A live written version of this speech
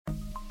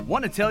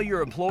Want to tell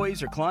your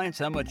employees or clients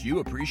how much you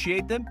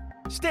appreciate them?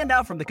 Stand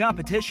out from the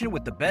competition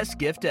with the best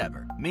gift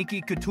ever.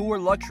 Minky Couture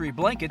luxury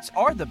blankets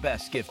are the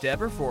best gift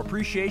ever for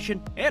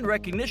appreciation and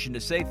recognition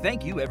to say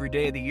thank you every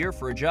day of the year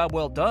for a job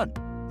well done.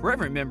 For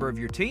every member of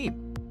your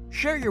team,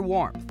 share your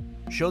warmth.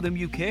 Show them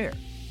you care.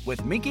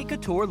 With Minky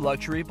Couture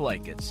luxury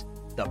blankets,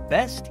 the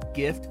best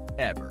gift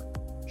ever.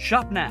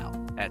 Shop now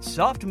at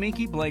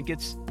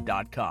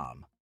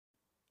softminkyblankets.com.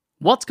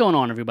 What's going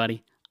on,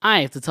 everybody? I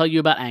have to tell you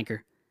about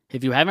Anchor.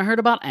 If you haven't heard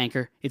about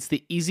Anchor, it's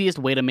the easiest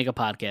way to make a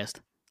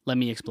podcast. Let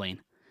me explain.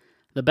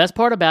 The best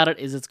part about it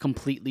is it's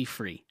completely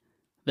free.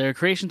 There are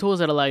creation tools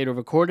that allow you to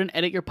record and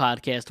edit your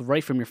podcast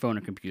right from your phone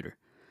or computer.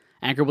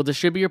 Anchor will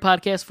distribute your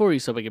podcast for you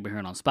so it can be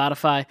heard on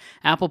Spotify,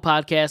 Apple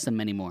Podcasts, and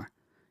many more.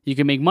 You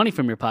can make money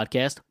from your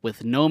podcast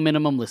with no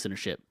minimum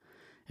listenership.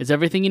 It's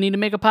everything you need to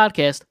make a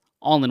podcast,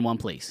 all in one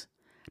place.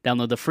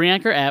 Download the free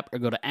Anchor app or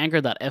go to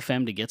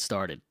anchor.fm to get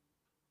started.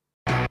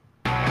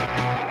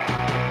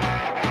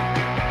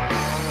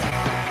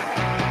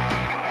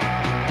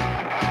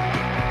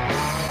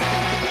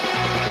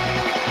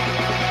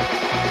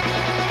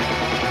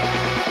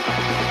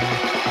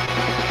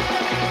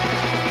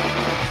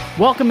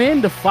 Welcome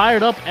in to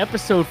Fired Up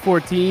episode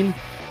 14.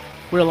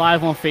 We're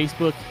live on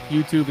Facebook,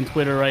 YouTube, and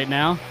Twitter right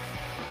now.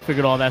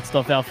 Figured all that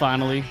stuff out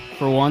finally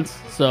for once.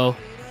 So,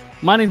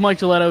 my name's Mike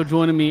Giletto.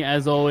 Joining me,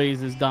 as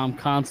always, is Dom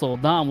Console.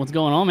 Dom, what's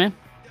going on, man?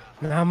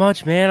 Not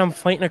much, man. I'm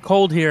fighting a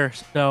cold here,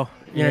 so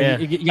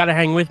you got to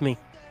hang with me.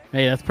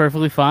 Hey, that's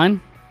perfectly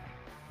fine.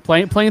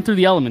 Playing through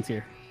the elements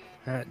here.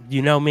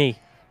 You know me.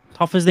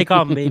 Tough as they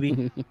come,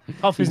 baby.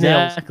 Tough as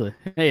nails. Exactly.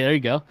 Hey, there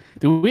you go.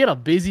 Dude, we had a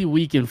busy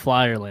week in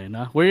Flyerland.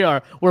 Huh?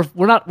 We're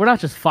not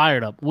just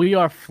fired up. We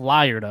are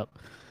flyered up.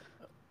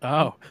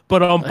 Oh,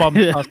 but I'm bummed.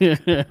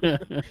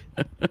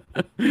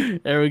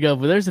 There we go.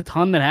 But there's a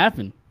ton that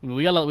happened. I mean,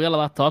 we got a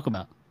lot to talk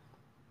about.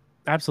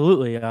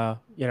 Absolutely.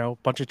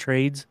 Bunch of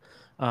trades,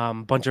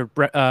 bunch of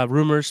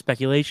rumors,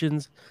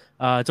 speculations.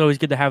 It's always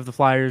good to have the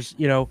Flyers,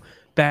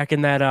 back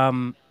in that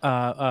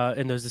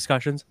in those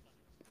discussions.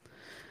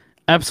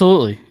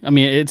 Absolutely. I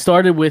mean, it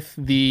started with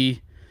the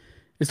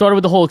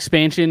whole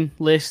expansion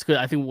list.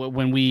 I think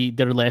when we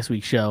did our last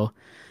week's show,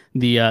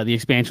 the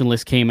expansion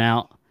list came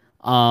out,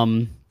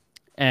 and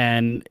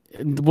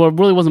well,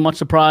 really wasn't much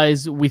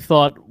surprise. We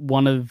thought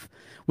one of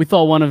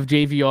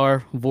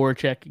JVR,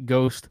 Voracek,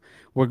 Ghost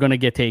were going to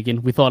get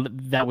taken. We thought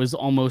that was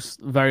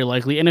almost very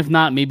likely, and if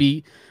not,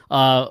 maybe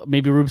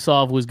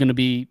Rubtsov was going to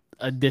be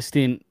a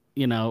distant,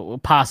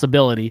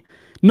 possibility.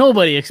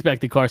 Nobody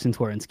expected Carsen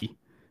Twarynski.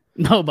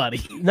 Nobody.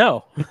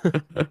 No.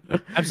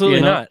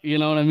 Absolutely not. You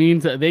know what I mean?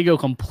 They go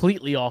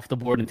completely off the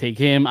board and take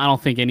him. I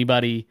don't think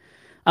anybody.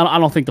 I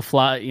don't think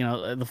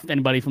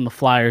anybody from the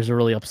Flyers are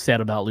really upset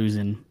about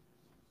losing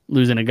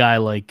a guy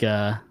like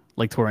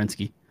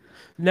Twarynski.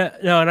 No,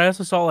 and I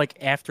also saw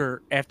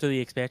after the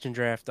expansion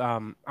draft,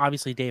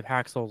 obviously Dave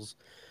Haxtell's,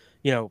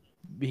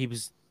 he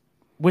was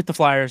with the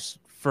Flyers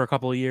for a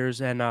couple of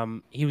years,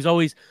 and he was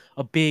always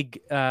a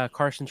big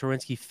Carsen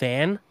Twarynski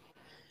fan.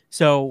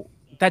 So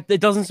that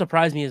it doesn't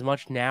surprise me as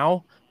much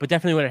now, but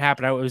definitely when it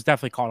happened, I was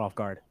definitely caught off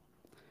guard.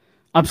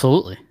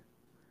 Absolutely.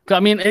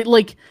 I mean,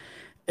 I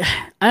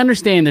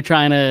understand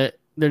the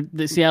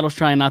Seattle's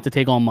trying not to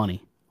take on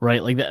money,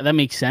 right? Like that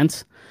makes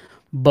sense,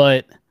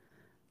 but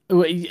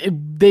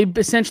they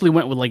essentially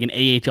went with like an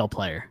AHL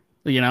player.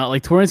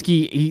 Like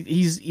Twarynski,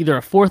 he's either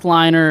a fourth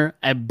liner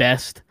at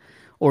best,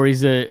 or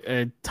he's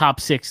a top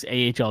 6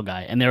 AHL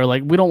guy. And they were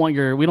like, we don't want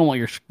your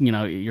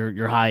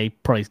your high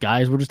priced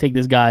guys. We'll just take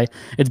this guy.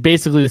 It's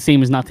basically the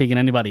same as not taking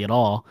anybody at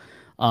all.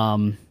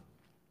 It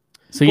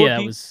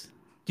was.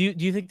 Do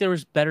you think there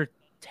was better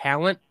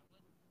talent?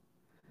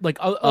 Like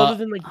other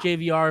than like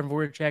JVR and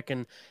Voracek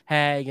and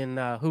Hag and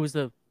who was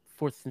the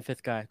 4th and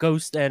 5th guy?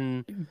 Ghost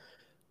and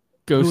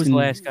who was the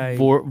last guy?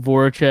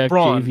 Voracek,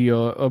 Braun.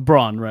 JVR,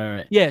 Braun,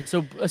 right. Yeah.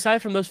 So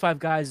aside from those 5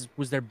 guys,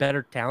 was there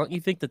better talent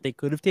you think that they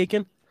could have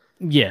taken?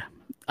 Yeah.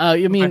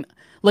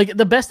 Like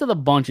the best of the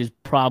bunch is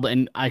probably,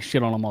 and I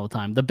shit on him all the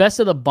time. The best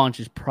of the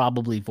bunch is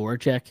probably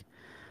Voracek.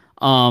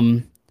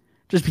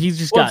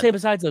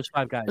 Besides those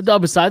 5 guys.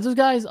 Besides those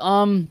guys,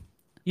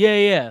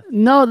 Yeah.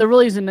 No, there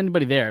really isn't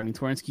anybody there. I mean,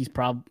 Twarynski's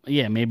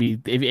maybe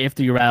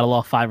after you rattle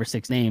off 5 or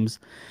 6 names,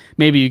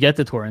 maybe you get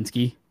to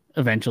Twarynski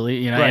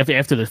eventually. Right.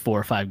 After there's 4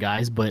 or 5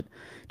 guys, but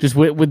just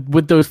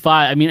with those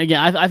 5, I mean,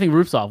 again, I think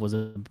Rubtsov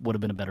would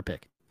have been a better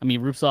pick. I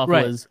mean, Rubtsov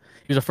was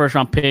a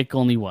 1st-round pick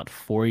only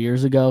 4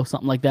 years ago,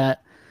 something like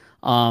that.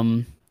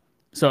 So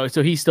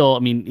he's still, I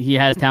mean, he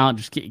has talent,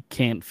 just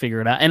can't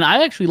figure it out. And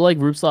I actually like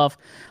Rubtsov,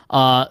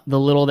 the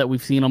little that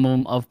we've seen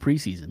of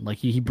preseason. Like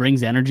he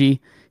brings energy,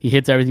 he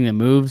hits everything that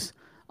moves.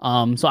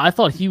 So I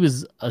thought he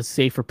was a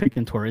safer pick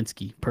than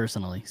Twarynski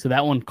personally. So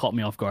that one caught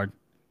me off guard.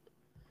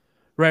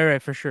 Right,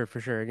 for sure.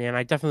 And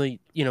I definitely,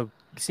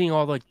 seeing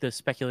all like the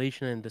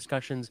speculation and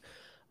discussions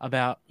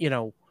about,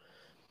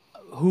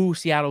 who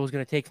Seattle was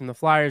going to take from the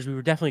Flyers, we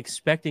were definitely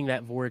expecting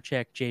that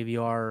Voracek,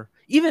 JVR,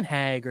 even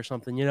Hag or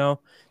something,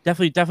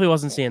 Definitely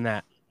wasn't seeing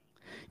that.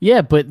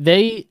 Yeah, but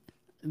they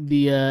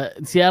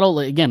Seattle,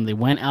 again, they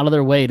went out of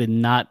their way to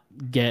not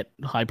get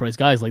high priced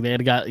guys. Like they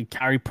had got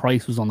Carey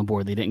Price was on the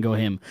board, they didn't go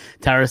him.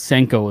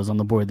 Tarasenko was on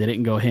the board, they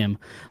didn't go him.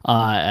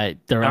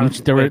 There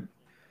were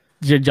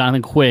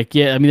Jonathan Quick.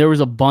 Yeah, I mean there was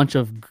a bunch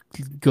of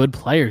good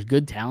players,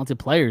 good talented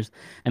players,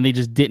 and they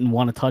just didn't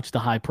want to touch the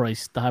high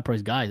price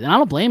guys. And I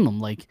don't blame them.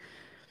 Like,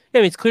 yeah,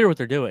 I mean, it's clear what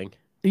they're doing.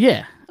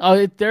 Yeah.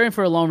 Oh, they're in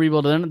for a long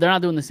rebuild. They're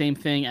not doing the same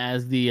thing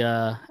as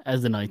the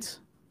Knights.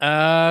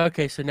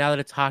 Okay, so now that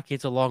it's hockey,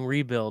 it's a long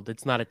rebuild.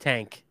 It's not a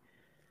tank.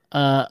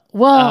 Okay.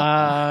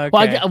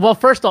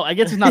 First off, I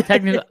guess it's not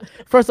technically.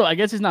 First of all, I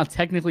guess it's not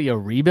technically a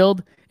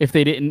rebuild if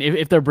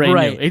they're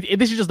brand new.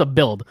 This is just a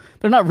build.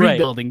 They're not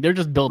rebuilding. Right. They're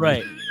just building.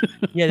 Right.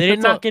 Yeah, they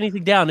didn't knock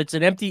anything down. It's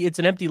an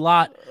empty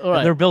lot.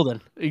 Right. They're building.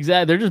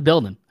 Exactly. They're just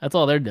building. That's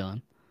all they're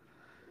doing.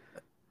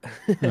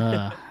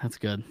 That's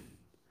good.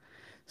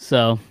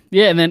 So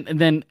yeah, and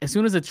then as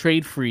soon as the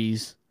trade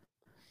freeze,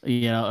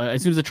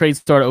 as soon as the trades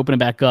started opening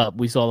back up,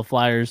 we saw the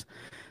Flyers.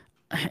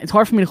 It's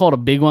hard for me to call it a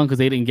big one because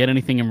they didn't get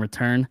anything in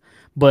return,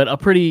 but a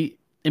pretty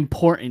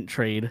important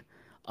trade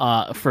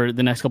for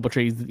the next couple of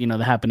trades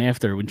that happened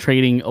after, when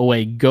trading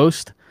away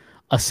Ghost,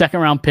 a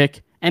 2nd-round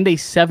pick, and a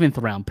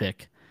 7th-round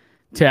pick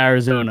to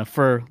Arizona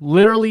for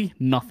literally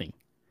nothing.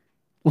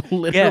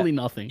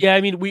 Nothing. Yeah,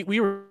 I mean we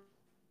were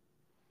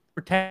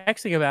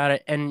texting about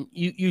it, and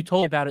you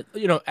told me about it,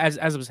 as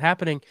it was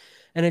happening,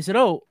 and I said,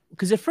 oh,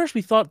 because at first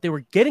we thought they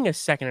were getting a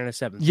 2nd and a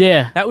 7th.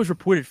 Yeah, that was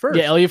reported first.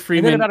 Yeah, Elliot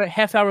Friedman. And then about a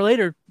half hour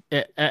later,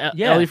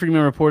 Elliot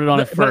Friedman reported on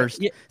it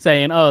first,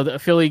 saying, "Oh, the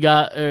Philly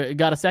got a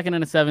 2nd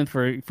and a 7th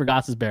for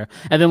Gostisbehere,"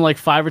 and then like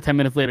 5 or 10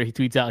 minutes later, he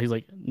tweets out, he's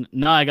like,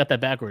 "No, I got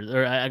that backwards,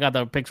 or I got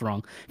the picks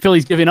wrong.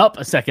 Philly's giving up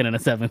a 2nd and a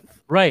 7th."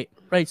 Right.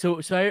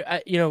 So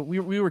I we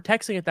were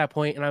texting at that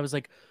point, and I was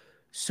like,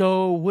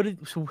 "So what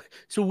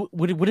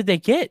did they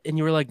get?" And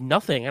you were like,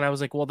 "Nothing," and I was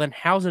like, "Well, then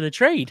how's it a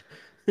trade?"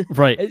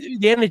 Right. The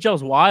NHL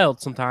is wild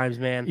sometimes,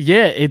 man.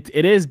 Yeah,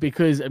 it is,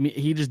 because I mean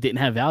he just didn't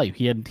have value.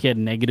 He had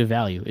negative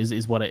value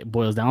is what it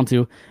boils down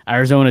to.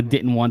 Arizona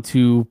didn't want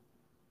to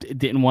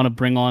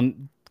bring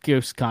on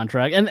Ghost's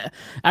contract, and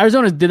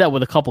Arizona did that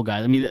with a couple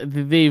guys. I mean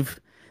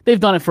they've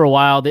done it for a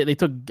while. They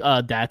took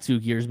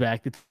Datsuk years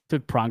back. They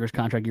took Pronger's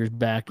contract years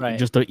back, right,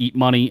 just to eat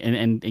money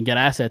and get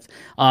assets.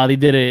 They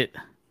did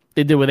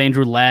it with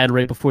Andrew Ladd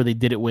right before they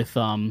did it with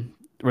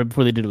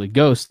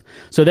Ghost.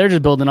 So they're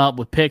just building up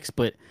with picks,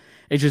 but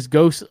it's just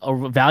Ghost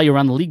a value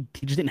around the league.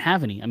 He just didn't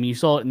have any. I mean, you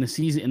saw it in the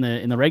season,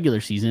 in the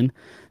regular season.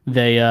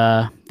 They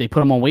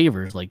put him on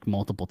waivers like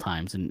multiple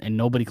times, and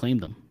nobody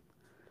claimed him.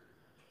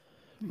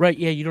 Right?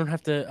 Yeah, you don't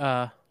have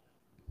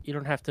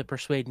to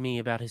persuade me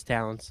about his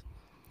talents.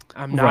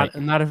 I'm not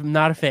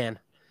a fan.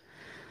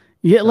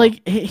 Yeah, so.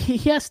 Like he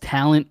has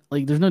talent.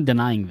 Like there's no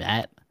denying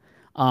that.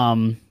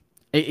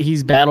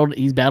 He's battled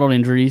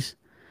injuries,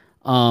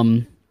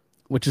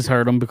 which has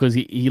hurt him, because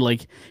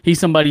he's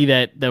somebody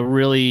that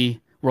really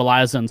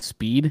relies on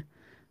speed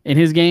in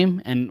his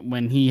game, and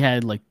when he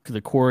had like the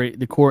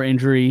core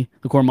injury,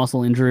 the core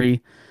muscle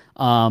injury,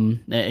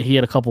 he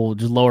had a couple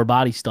just lower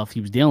body stuff he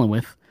was dealing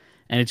with,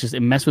 and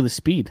it messed with his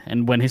speed.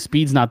 And when his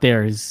speed's not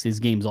there, his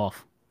game's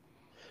off.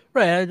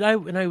 Right, I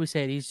always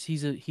say it,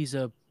 he's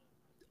a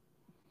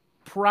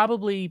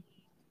probably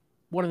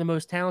one of the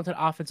most talented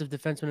offensive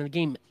defensemen in the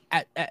game.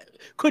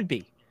 Could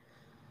be,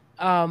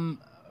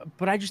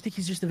 but I just think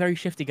he's just a very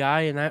shifty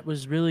guy, and that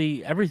was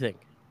really everything.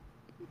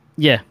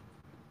 Yeah.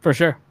 For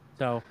sure.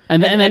 So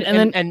and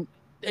then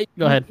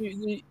go ahead.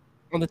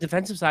 On the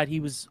defensive side,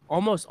 he was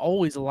almost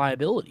always a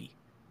liability.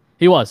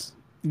 He was,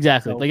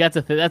 exactly. So, like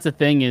that's the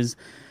thing, is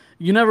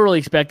you never really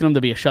expected him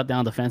to be a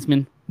shutdown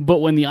defenseman, but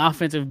when the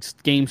offensive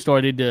game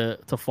started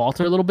to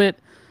falter a little bit,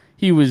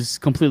 he was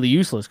completely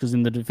useless, because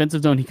in the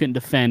defensive zone he couldn't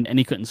defend and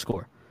he couldn't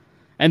score.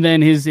 And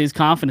then his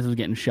confidence was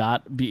getting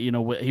shot. He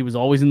was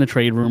always in the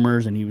trade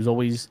rumors, and he was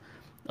always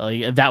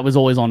that was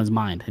always on his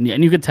mind, and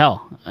you could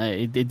tell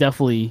it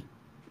definitely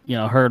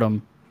hurt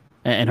him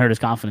and hurt his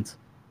confidence.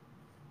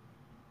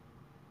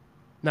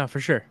 No, for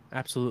sure.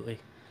 Absolutely.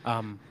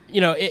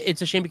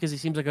 It's a shame, because he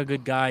seems like a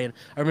good guy. And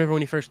I remember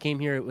when he first came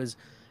here, it was,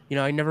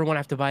 I never want to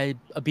have to buy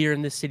a beer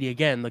in this city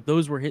again. Like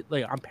those were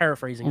I'm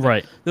paraphrasing.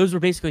 Right. Those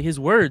were basically his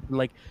words.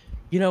 And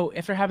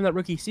after having that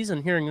rookie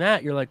season, hearing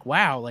that, you're like,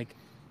 wow,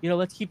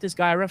 let's keep this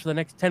guy around for the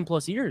next 10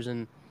 plus years.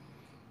 And,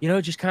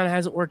 it just kind of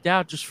hasn't worked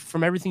out, just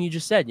from everything you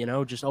just said,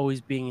 just always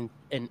being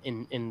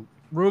in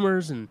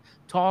rumors and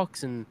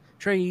talks and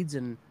trades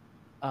and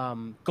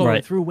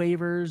going through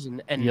waivers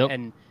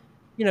and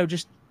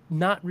just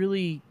not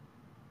really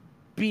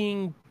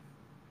being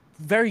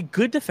very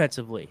good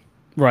defensively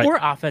or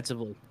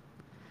offensively.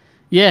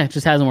 Yeah, it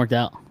just hasn't worked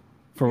out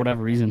for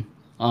whatever reason.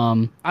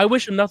 I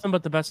wish him nothing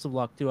but the best of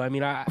luck too. I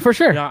mean, for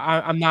sure.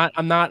 I'm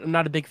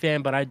not a big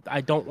fan, but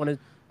I don't want to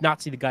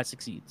not see the guy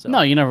succeed. So.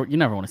 No, you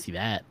never want to see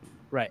that.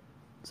 Right.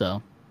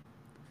 So,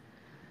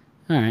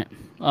 all right.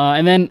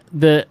 And then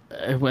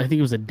I think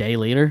it was a day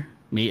later.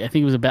 I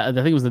think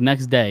it was the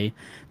next day.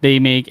 They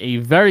make a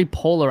very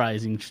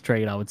polarizing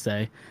trade, I would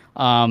say.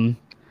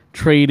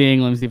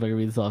 Trading. Let me see if I can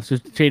read this off. So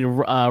traded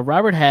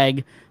Robert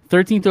Hagg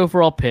 13th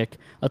overall pick,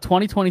 a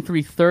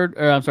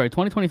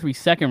 2023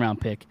 second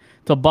round pick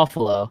to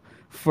Buffalo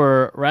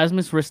for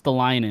Rasmus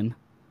Ristolainen,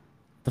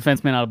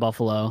 defenseman out of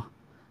Buffalo.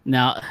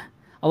 Now,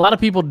 a lot of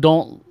people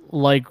don't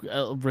like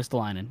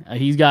Ristolainen.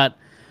 He's got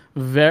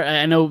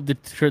I know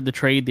the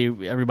trade.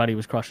 Everybody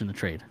was crushing the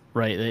trade,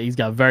 right? He's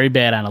got very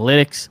bad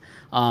analytics.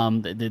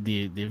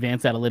 The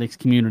advanced analytics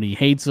community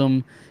hates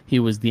him. He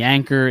was the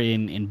anchor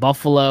in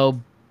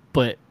Buffalo,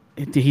 but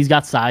he's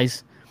got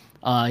size.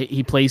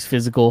 He plays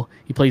physical.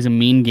 He plays a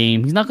mean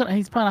game. He's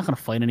probably not gonna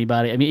fight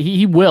anybody. I mean,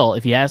 he will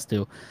if he has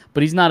to,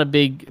 but he's not a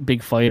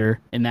big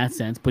fighter in that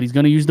sense. But he's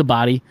gonna use the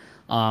body.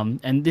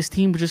 And this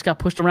team just got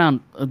pushed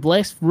around the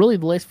last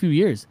few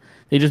years.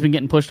 They've just been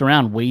getting pushed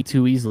around way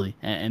too easily,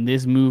 and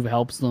this move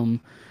helps them.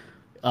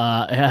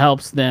 It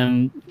helps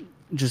them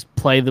just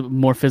play the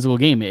more physical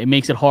game. It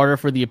makes it harder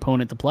for the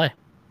opponent to play.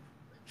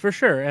 For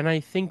sure, and I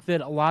think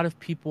that a lot of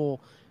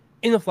people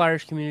in the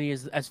Flyers community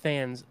as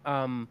fans,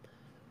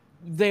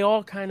 they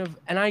all kind of,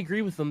 and I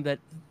agree with them that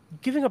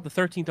giving up the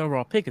 13th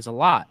overall pick is a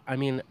lot. I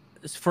mean,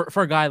 for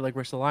a guy like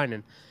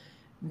Ristolainen.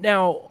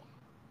 Now,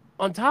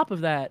 on top of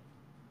that,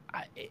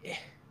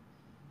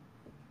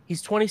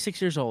 he's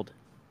 26 years old.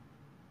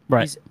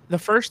 Right. He's the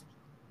first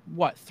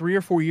 3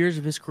 or 4 years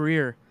of his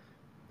career,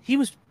 he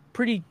was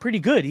pretty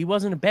good. He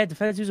wasn't a bad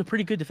defense. He was a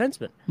pretty good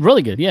defenseman.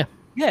 Really good, yeah.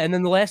 Yeah, and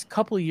then the last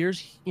couple of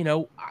years,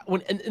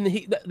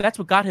 that's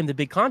what got him the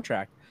big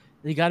contract.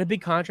 He got a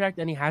big contract,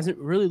 and he hasn't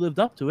really lived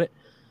up to it.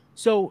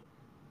 So,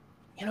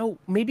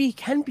 maybe he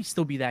can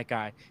still be that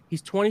guy.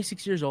 He's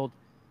 26 years old.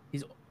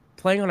 He's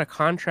playing on a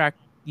contract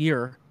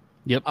year.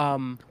 Yep.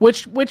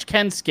 Which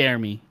can scare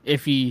me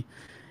if he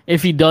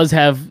does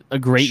have a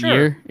great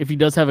year. If he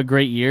does have a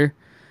great year,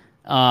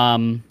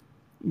 and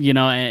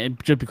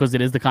just because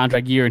it is the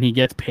contract year and he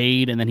gets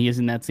paid and then he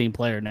isn't that same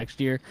player next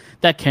year,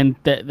 that can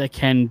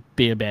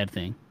be a bad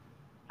thing.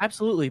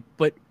 Absolutely,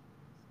 but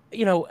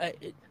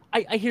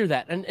I hear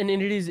that, and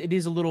it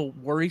is a little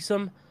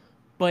worrisome,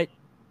 but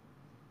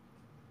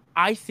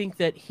I think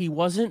that he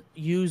wasn't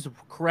used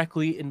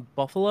correctly in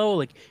Buffalo.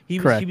 Like he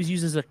was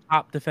used as a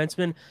top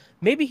defenseman.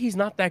 Maybe he's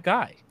not that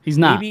guy. He's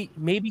not.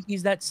 Maybe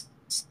he's that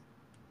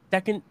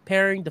second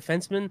pairing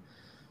defenseman.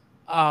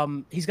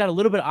 He's got a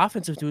little bit of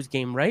offensive to his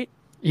game, right?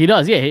 He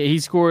does. Yeah, he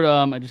scored.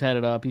 I just had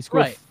it up. He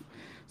scored. Right.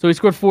 So he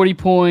scored 40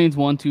 points,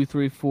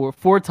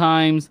 4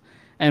 times,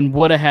 and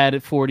would have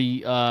had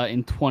 40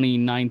 in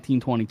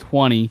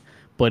 2019-2020,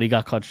 but he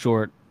got cut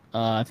short.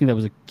 I think that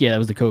was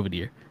the COVID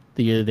year.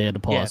 The year they had to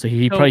pause. Yeah. So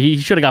he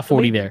should have got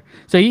 40 there.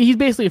 So he's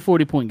basically a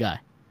 40-point guy.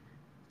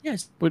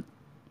 Yes.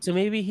 So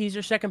maybe he's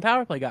your second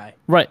power play guy.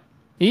 Right.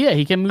 Yeah,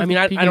 he can move. I mean,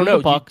 I don't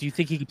know. Do you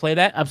think he can play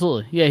that?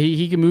 Absolutely. Yeah,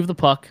 he can move the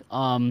puck.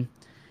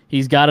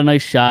 He's got a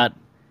nice shot.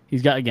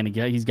 He's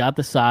got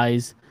the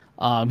size.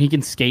 He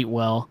can skate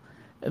well.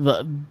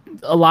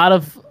 A lot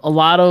of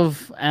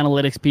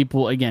analytics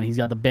people, again, he's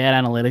got the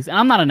bad analytics. And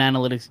I'm not an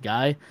analytics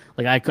guy.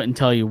 Like, I couldn't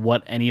tell you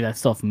what any of that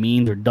stuff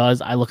means or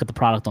does. I look at the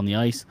product on the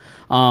ice.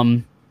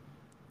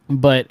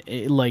 But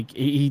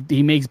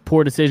he makes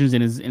poor decisions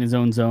in his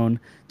own zone.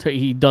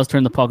 He does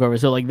turn the puck over.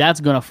 So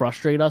that's going to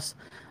frustrate us,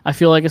 I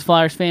feel like, as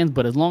Flyers fans.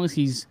 But as long as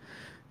he's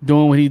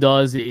doing what he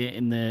does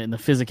in the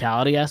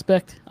physicality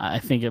aspect, I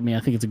think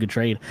it's a good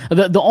trade.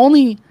 The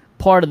only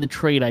part of the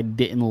trade I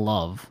didn't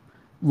love,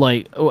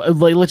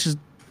 let's just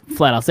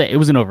flat out say it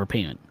was an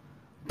overpayment.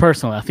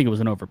 Personally, I think it was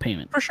an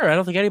overpayment. For sure. I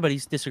don't think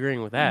anybody's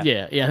disagreeing with that.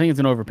 Yeah, I think it's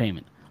an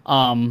overpayment.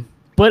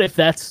 But if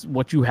that's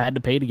what you had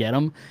to pay to get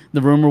him,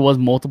 the rumor was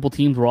multiple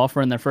teams were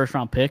offering their first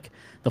round pick.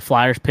 The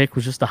Flyers pick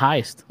was just the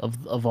highest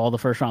of all the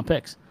first round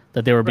picks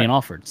that they were being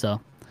offered. So,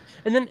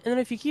 and then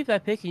if you keep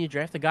that pick and you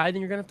draft a guy,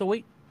 then you're gonna have to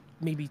wait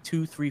maybe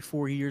 2, 3,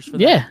 4 years for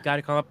that guy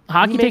to come up.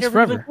 Hockey takes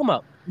forever. Come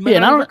up.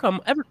 And I don't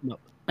ever come up.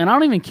 And I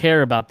don't even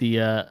care about the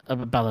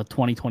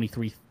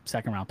 2023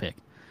 second round pick.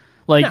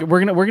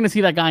 We're gonna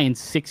see that guy in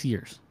 6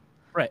 years.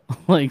 Right.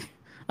 I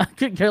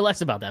couldn't care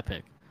less about that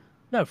pick.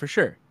 No, for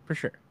sure.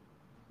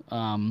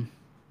 So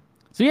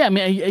yeah, I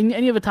mean, and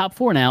you have a top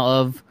four now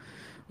of,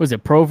 was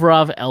it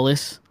Provorov,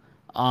 Ellis,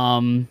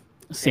 Sanheim,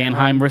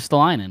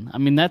 Ristolainen. I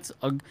mean, that's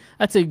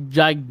a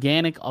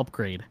gigantic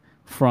upgrade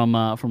from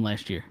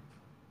last year.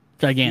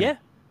 Gigantic.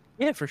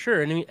 Yeah, for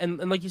sure. And I mean,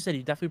 and like you said,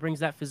 he definitely brings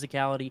that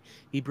physicality.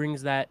 He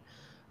brings that,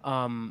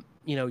 I'm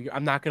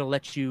not going to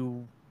let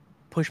you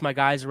push my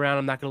guys around.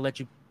 I'm not going to let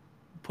you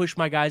push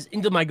my guys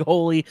into my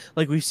goalie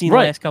like we've seen the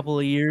last couple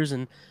of years.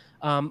 And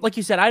like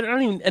you said, I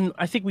don't even, and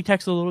I think we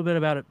texted a little bit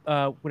about it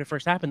when it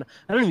first happened.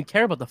 I don't even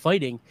care about the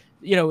fighting.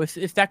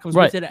 If that comes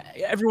with it,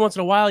 every once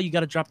in a while you got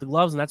to drop the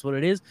gloves, and that's what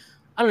it is.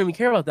 I don't even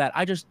care about that.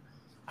 I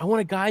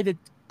want a guy that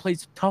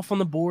plays tough on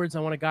the boards.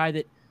 I want a guy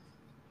that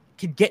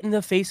could get in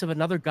the face of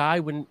another guy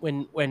when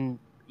in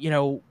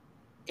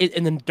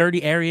the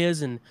dirty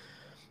areas and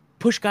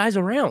push guys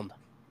around.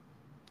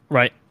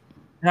 Right.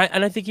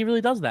 And I think he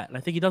really does that, and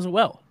I think he does it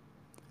well.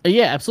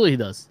 Yeah, absolutely he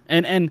does.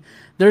 And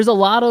there's a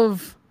lot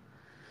of,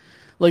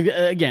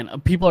 again,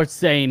 people are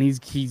saying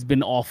he's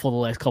been awful the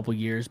last couple of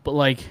years, but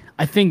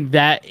I think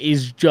that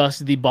is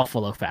just the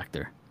Buffalo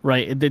factor,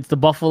 right? It's the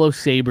Buffalo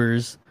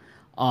Sabres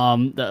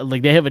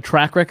Like they have a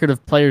track record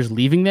of players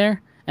leaving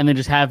there and then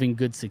just having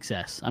good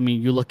success. I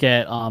mean, you look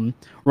at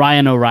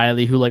Ryan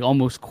O'Reilly, who like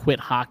almost quit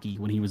hockey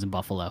when he was in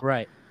Buffalo.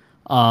 Right.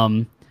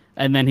 And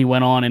then he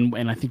went on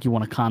and I think he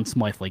won a Conn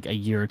Smythe like a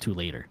year or two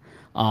later.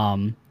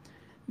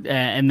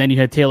 And then you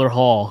had Taylor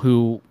Hall,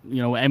 who,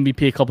 you know,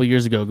 MVP a couple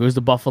years ago, goes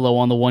to Buffalo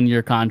on the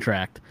 1-year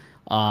contract.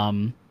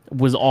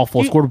 Was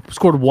awful.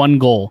 Scored 1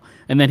 goal,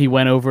 and then he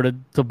went over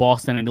to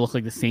Boston, and it looked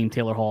like the same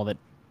Taylor Hall that,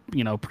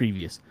 you know,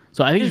 previous.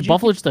 So I think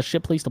Buffalo's just a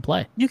shit place to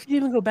play. You could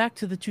even go back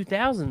to the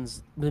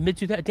 2000s, the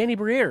mid-2000s. Danny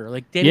Briere,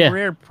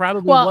 Briere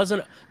probably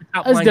wasn't a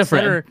top-line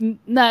different. center.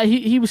 Nah,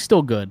 he was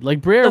still good.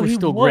 Like Briere was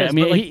still great. I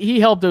mean,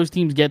 he helped those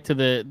teams get to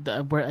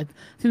where I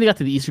think they got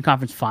to the Eastern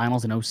Conference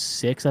Finals in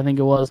 2006, I think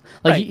it was.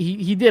 Like right.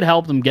 he did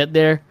help them get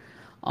there.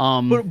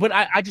 But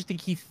I just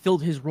think he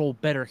filled his role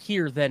better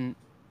here than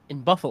in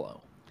Buffalo.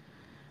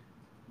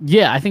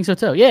 Yeah, I think so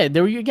too. Yeah,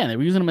 they were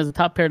using him as a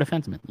top pair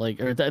defenseman,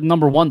 or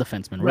number 1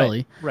 defenseman,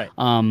 really. Right.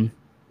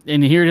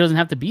 And here he doesn't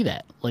have to be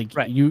that. Like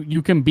right.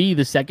 you can be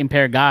the second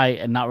pair guy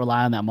and not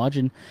rely on that much,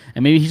 and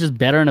maybe he's just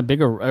better in a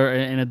bigger or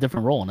in a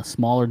different role, in a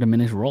smaller,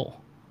 diminished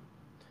role.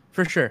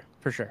 For sure.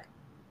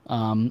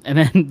 And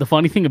then the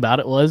funny thing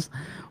about it was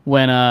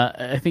when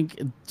I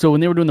think so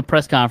when they were doing the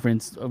press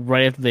conference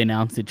right after they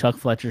announced it, Chuck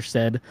Fletcher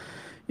said,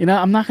 you know,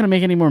 I'm not going to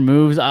make any more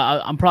moves.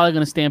 I'm probably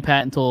going to stand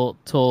pat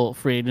until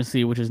free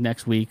agency, which is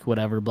next week,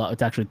 whatever. But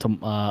it's actually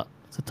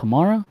is it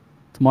tomorrow?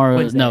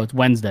 No, it's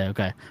Wednesday.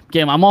 Okay.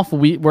 I'm off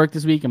work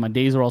this week, and my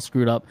days are all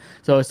screwed up.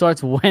 So it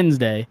starts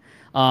Wednesday.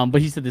 But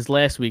he said this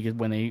last week is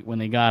when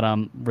they got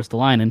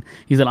Ristolainen.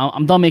 He said,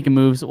 I'm done making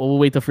moves. We'll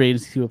wait till free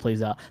agency to see what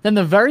plays out. Then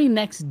the very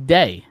next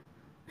day,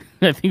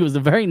 I think it was the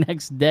very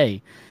next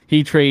day,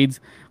 he trades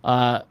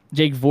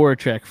Jake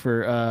Voracek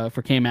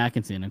for Cam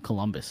Atkinson in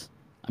Columbus.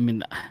 I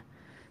mean,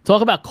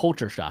 talk about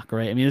culture shock,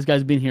 right? I mean, this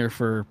guy's been here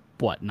for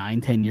what,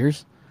 9-10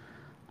 years.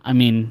 I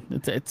mean,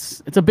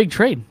 it's a big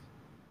trade.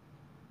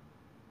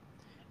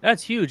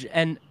 That's huge,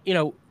 and you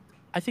know,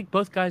 I think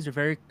both guys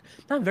are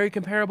not very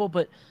comparable,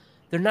 but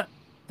they're not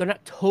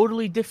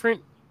totally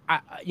different. I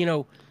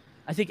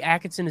think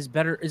Atkinson is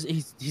better.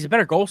 He's a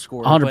better goal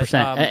scorer.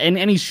 100%,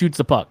 and he shoots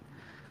the puck.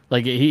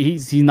 Like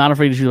he's not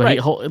afraid to shoot.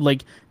 Right.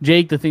 Like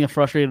Jake, the thing that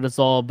frustrated us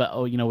all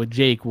about with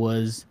Jake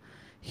was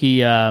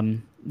he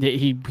wouldn't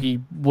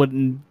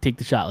take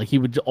the shot. Like he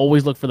would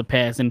always look for the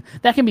pass, and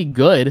that can be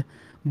good,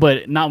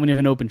 but not when you have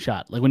an open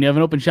shot. Like when you have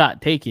an open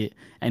shot, take it.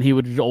 And he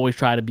would always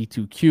try to be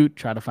too cute,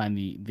 try to find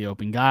the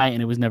open guy,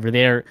 and it was never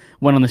there.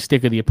 Went on the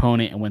stick of the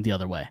opponent and went the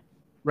other way.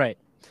 Right.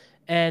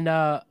 And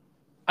I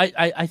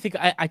think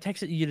I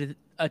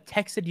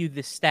texted you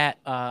this stat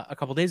a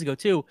couple days ago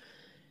too.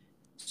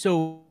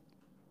 So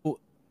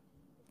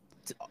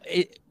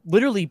it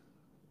literally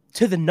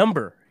to the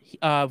number,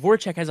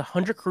 Voracek has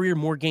 100 career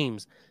more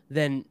games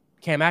than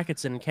Cam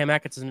Atkinson, and Cam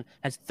Atkinson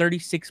has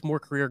 36 more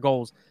career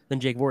goals than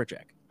Jake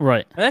Voracek.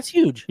 Right, and that's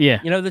huge. Yeah,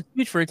 that's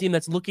huge for a team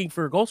that's looking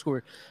for a goal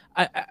scorer.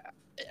 I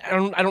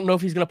don't know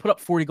if he's going to put up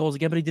 40 goals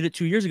again, but he did it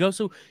 2 years ago.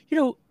 So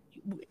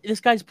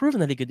this guy's proven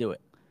that he could do it.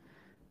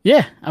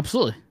 Yeah,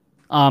 absolutely.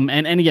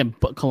 And again,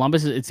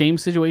 Columbus is the same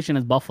situation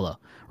as Buffalo,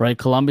 right?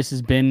 Columbus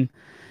has been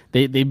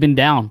they've been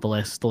down the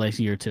last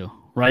year or two,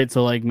 right?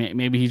 So like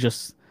maybe he's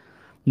just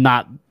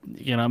not,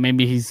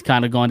 maybe he's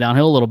kind of gone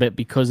downhill a little bit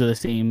because of the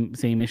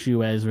same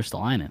issue as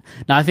Ristolainen.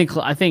 Now I think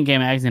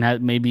Cam Atkinson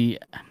had maybe,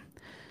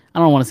 I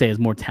don't want to say has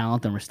more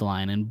talent than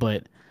Ristolainen,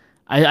 but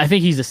I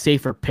think he's a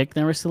safer pick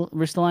than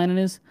Ristolainen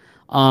is.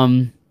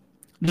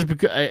 Just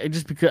because I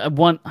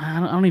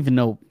don't even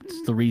know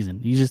the reason.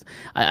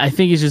 I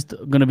think he's just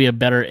going to be a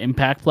better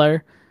impact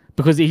player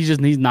because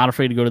he's not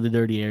afraid to go to the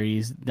dirty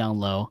areas down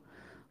low.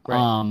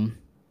 Right.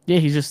 Yeah,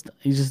 he's just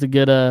a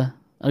good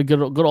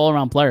all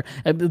around player.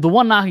 The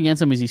one knock against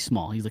him is he's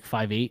small. He's like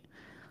 5'8".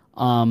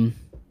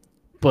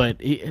 But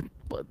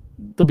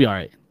they'll be all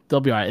right.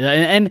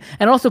 And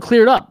also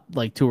cleared up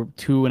like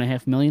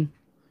 $2.5 million.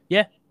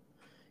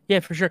 Yeah,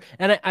 for sure.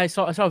 And I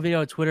saw a video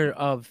on Twitter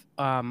of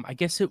I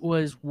guess it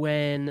was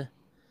when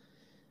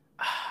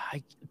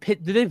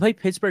did they play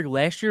Pittsburgh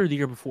last year or the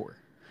year before?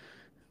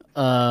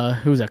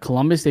 Who was that?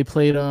 Columbus. They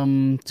played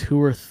 2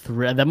 or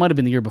 3. That might have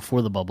been the year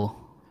before the bubble.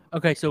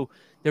 Okay, so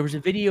there was a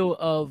video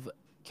of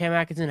Cam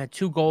Atkinson had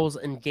 2 goals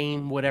in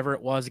game whatever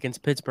it was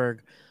against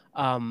Pittsburgh,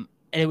 and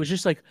it was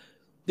just like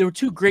there were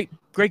 2 great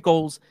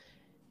goals.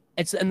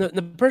 And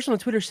the person on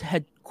Twitter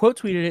had quote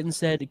tweeted it and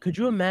said, "Could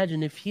you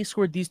imagine if he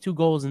scored these 2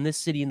 goals in this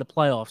city in the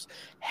playoffs?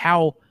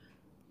 How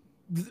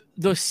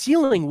the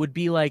ceiling would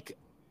be like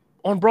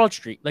on Broad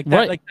Street, like that.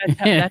 Right. Like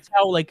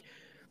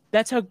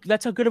that's how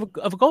good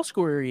of a goal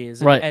scorer he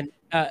is. Right. And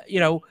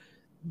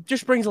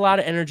just brings a lot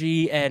of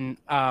energy, and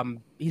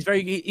he's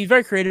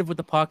very creative with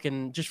the puck,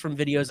 and just from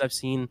videos I've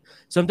seen,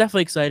 so I'm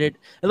definitely excited.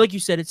 And like you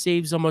said, it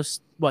saves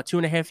almost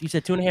 $2.5. You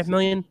said $2.5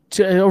 million,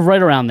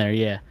 right around there.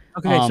 Yeah.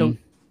 Okay. So.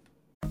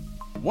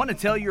 Want to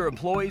tell your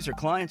employees or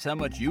clients how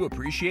much you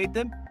appreciate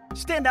them?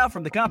 Stand out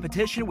from the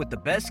competition with the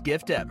best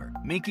gift ever,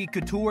 Minky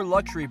Couture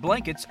luxury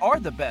blankets are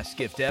the best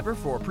gift ever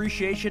for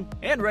appreciation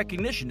and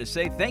recognition to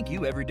say thank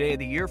you every day of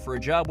the year for a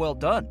job well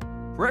done.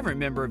 For every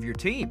member of your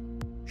team,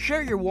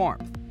 share your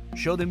warmth.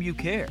 Show them you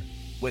care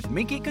with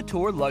Minky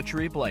Couture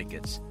luxury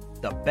blankets.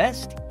 The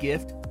best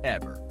gift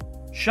ever.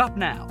 Shop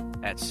now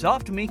at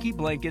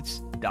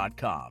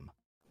softminkyblankets.com.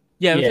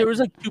 Yeah, it was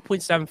like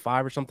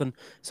 2.75 or something,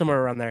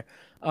 somewhere around there.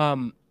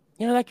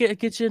 That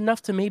gets you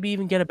enough to maybe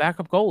even get a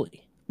backup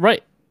goalie.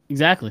 Right,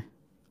 exactly.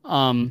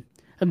 The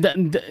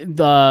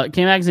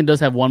K Magazine does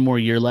have one more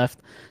year left,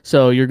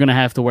 so you're going to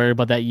have to worry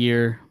about that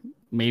year,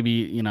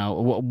 maybe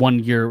 1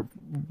 year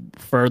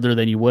further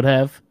than you would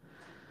have.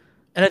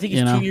 And I think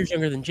he's 2 years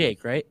younger than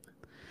Jake, right?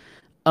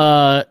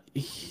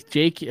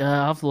 Jake,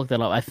 I'll have to look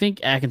that up. I think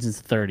Atkinson's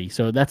 30,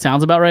 so that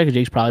sounds about right, because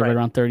Jake's probably right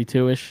around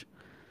 32-ish.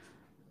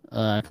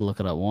 I have to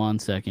look it up 1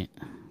 second.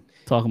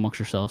 Talk amongst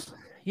yourselves.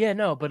 Yeah,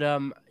 no, but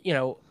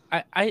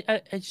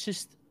it's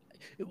just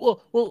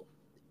well,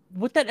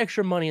 with that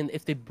extra money, and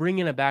if they bring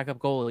in a backup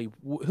goalie,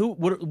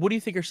 what do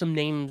you think are some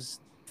names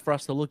for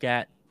us to look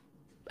at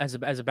as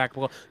a backup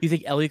goalie? Do you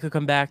think Elliott could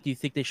come back? Do you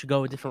think they should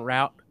go a different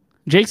route?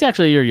 Jake's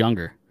actually a year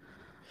younger.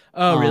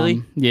 Oh,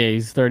 really? Yeah,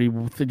 he's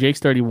 30. Jake's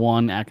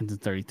 31.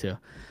 Atkinson's 32.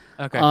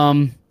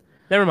 Okay.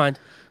 Never mind.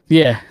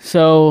 Yeah.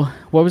 So,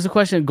 what was the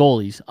question?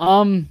 Goalies.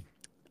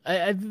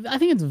 I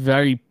think it's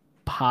very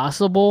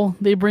possible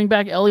they bring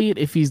back Elliott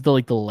if he's the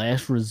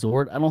last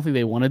resort. I don't think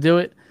they want to do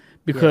it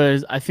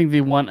because I think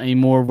they want a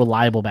more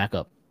reliable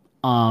backup.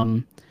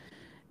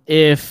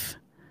 If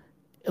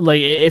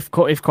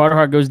Carter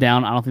Hart goes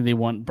down, I don't think they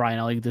want Brian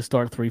Elliott to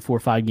start 3, 4,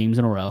 5 games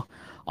in a row.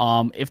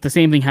 If the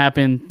same thing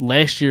happened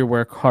last year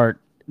where Hart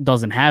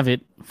doesn't have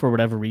it for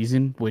whatever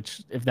reason,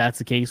 which if that's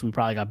the case, we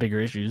probably got bigger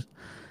issues.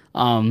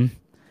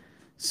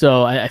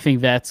 So I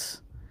think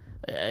that's,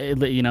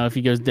 if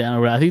he goes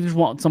down, I think they just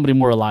want somebody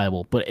more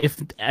reliable. But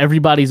if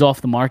everybody's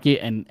off the market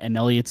and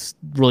Elliott's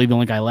really the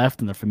only guy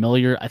left and they're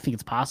familiar, I think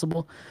it's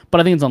possible.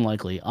 But I think it's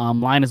unlikely.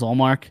 Linus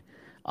Ullmark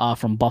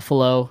from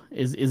Buffalo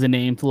is a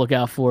name to look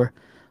out for.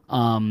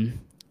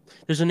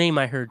 There's a name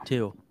I heard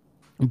too.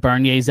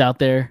 Bernier's out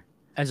there.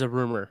 As a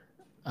rumor.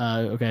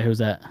 Okay, who's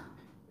that?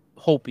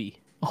 Holtby.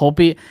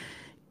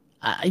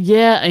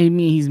 Yeah, I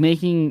mean he's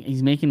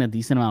making a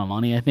decent amount of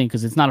money, I think,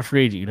 because it's not a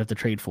free agent. You'd have to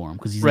trade for him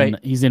because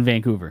he's in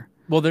Vancouver.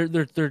 Well,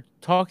 they're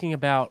talking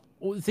about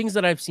things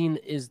that I've seen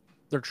is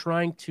they're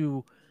trying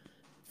to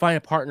find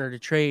a partner to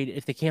trade.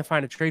 If they can't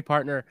find a trade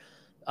partner,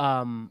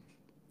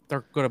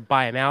 they're going to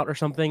buy him out or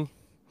something.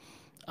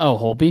 Oh,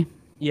 Holtby?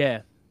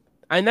 Yeah,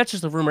 and that's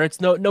just a rumor.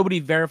 It's nobody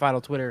verified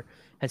on Twitter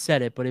has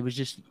said it, but it was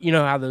just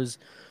how those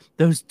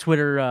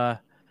Twitter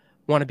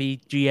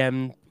wannabe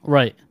GM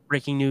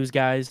breaking news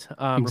guys,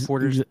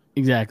 reporters.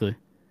 Exactly.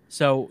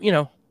 So,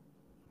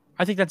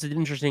 I think that's an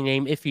interesting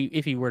name if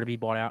he were to be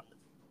bought out.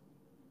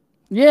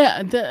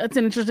 Yeah, that's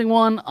an interesting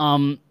one.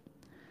 I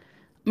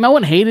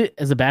wouldn't hate it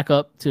as a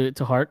backup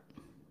to Hart.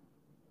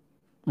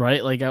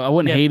 Right? I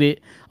wouldn't hate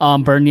it.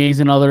 Bernier's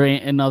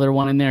another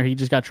one in there. He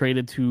just got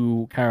traded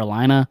to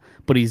Carolina,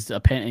 but he's a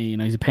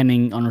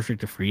pending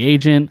unrestricted free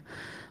agent.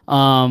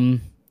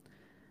 And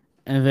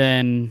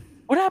then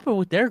what happened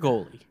with their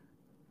goalie?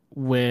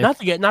 With not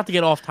to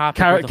get off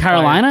topic.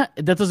 Carolina,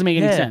 that doesn't make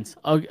any sense.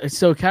 Okay,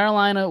 so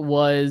Carolina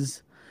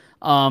was,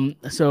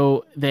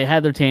 so they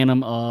had their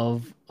tandem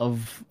of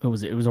who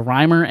was it? It was a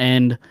Reimer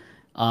and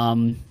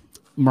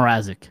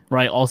Mrazek,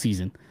 right, all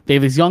season. They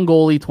have this young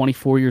goalie,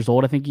 24 years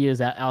old, I think he is,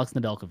 Alex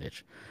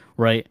Nedeljkovic,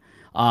 right?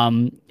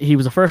 He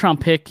was a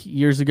first-round pick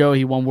years ago.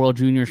 He won World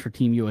Juniors for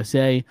Team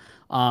USA.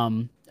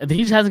 He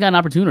just hasn't got an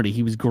opportunity.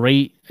 He was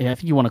great. I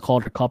think he won a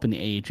Calder Cup in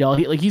the AHL.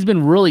 He's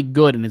been really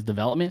good in his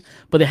development,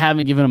 but they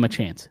haven't given him a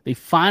chance. They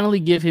finally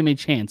give him a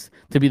chance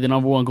to be the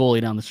number one goalie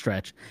down the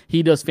stretch.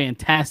 He does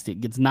fantastic,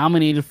 gets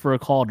nominated for a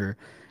Calder,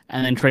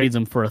 and then trades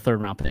him for a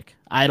third-round pick.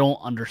 I don't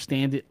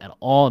understand it at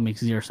all. It makes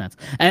zero sense.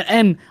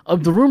 And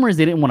the rumor is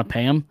they didn't want to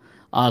pay him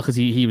because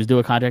he was due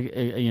a contract.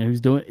 He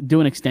was doing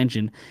an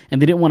extension,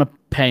 and they didn't want to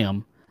pay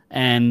him.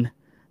 And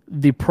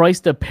the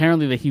price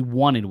apparently that he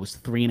wanted was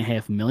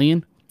 $3.5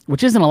 million.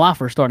 Which isn't a lot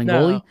for a starting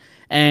goalie,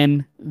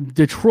 and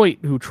Detroit,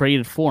 who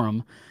traded for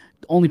him,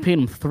 only paid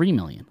him $3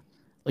 million.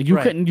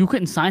 You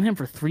couldn't sign him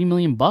for $3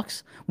 million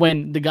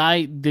when the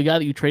guy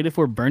that you traded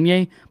for,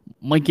 Bernier,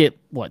 might get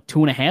what,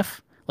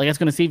 2.5? That's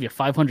going to save you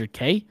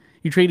 $500K.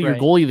 You traded your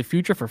goalie of the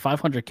future for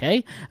 $500K.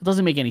 It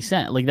doesn't make any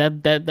sense.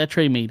 That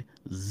trade made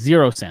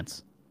zero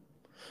sense.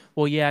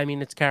 Well, yeah, I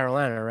mean it's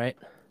Carolina, right?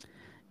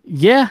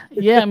 Yeah.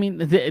 I mean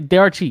they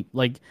are cheap.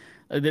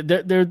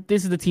 This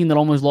is the team that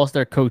almost lost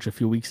their coach a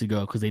few weeks ago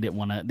because they didn't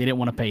want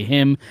to pay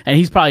him, and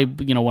he's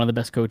probably one of the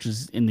best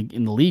coaches in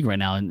the league right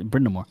now in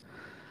Brind'Amour.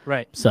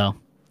 Right. So.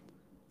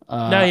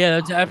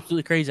 That's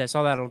absolutely crazy. I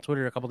saw that on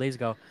Twitter a couple days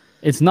ago.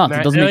 It's nuts.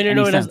 It doesn't make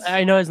any sense.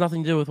 I know it has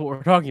nothing to do with what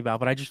we're talking about,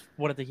 but I just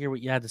wanted to hear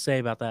what you had to say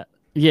about that.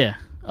 Yeah,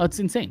 it's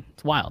insane.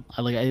 It's wild.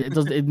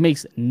 It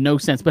makes no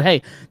sense. But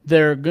hey,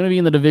 they're going to be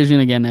in the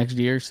division again next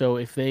year, so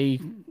if they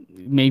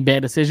make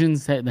bad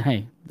decisions,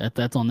 hey,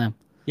 that's on them.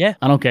 Yeah.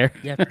 I don't care.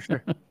 Yeah, for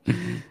sure.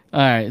 All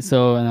right,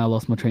 so and I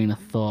lost my train of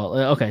thought.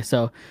 Okay,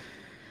 so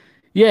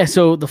yeah,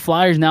 so the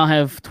Flyers now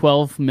have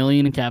 12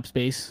 million in cap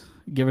space,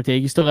 give or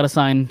take. You still got to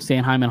sign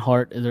Sanheim and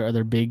Hart as their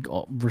other big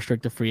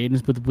restricted free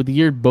agents, but with the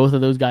year both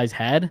of those guys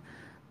had,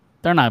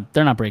 they're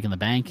not breaking the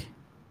bank.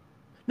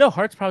 No,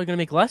 Hart's probably going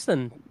to make less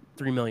than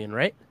 3 million,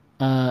 right?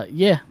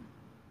 Yeah,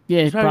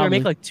 yeah, He's probably going to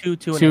make like two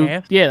and a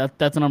half. Yeah,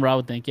 that's a number I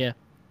would think. Yeah,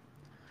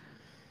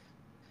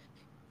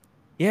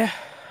 Yeah.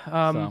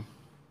 so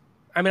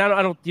I mean,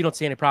 I don't. You don't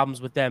see any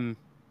problems with them,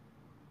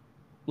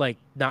 like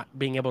not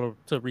being able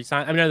to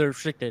resign. I mean, they're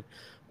restricted,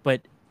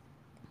 but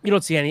you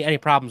don't see any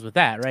problems with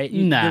that, right?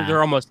 Nah.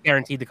 They're almost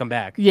guaranteed to come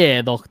back.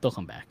 yeah, they'll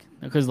come back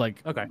because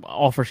like Okay.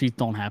 offer sheets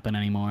don't happen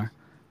anymore.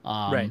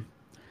 Right.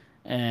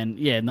 And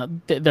yeah, no,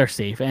 they're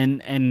safe,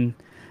 and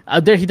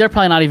they're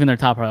probably not even their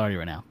top priority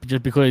right now,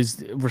 just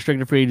because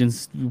restricted free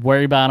agents, you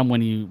worry about them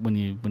when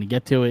you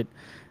get to it,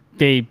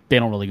 they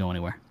don't really go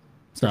anywhere.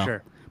 So, For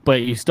sure.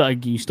 but you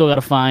still got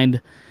to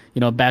find,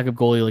 a backup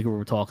goalie like we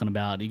were talking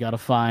about. You got to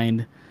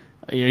find,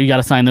 you got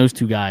to sign those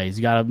two guys.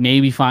 You got to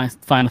maybe find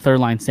a third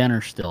line center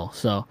still.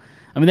 So,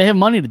 I mean, they have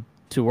money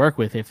to work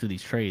with after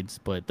these trades,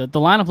 but the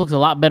lineup looks a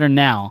lot better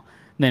now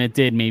than it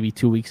did maybe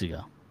 2 weeks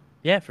ago.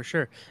 Yeah, for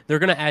sure. They're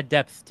going to add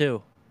depth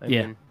too. I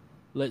Yeah.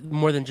 mean,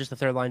 more than just a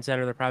third line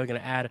center. They're probably going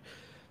to add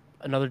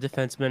another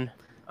defenseman.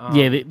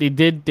 Yeah, they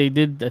did. I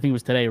think it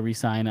was today.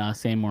 Re-sign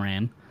Sam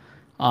Morin.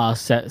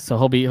 So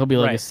he'll be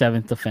like Right. a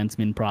seventh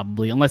defenseman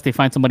probably, unless they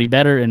find somebody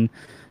better and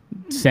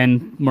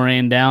send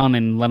Moran down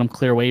and let him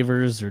clear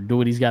waivers or do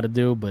what he's got to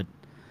do. But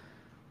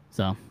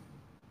so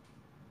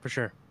For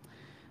sure.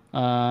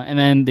 and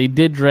then they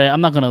did draft.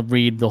 I'm not gonna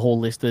read the whole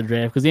list of the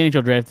draft because the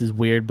NHL draft is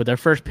weird. But their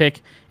first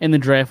pick in the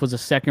draft was a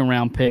second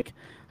round pick.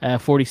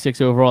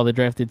 46 overall. They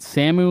drafted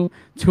Samu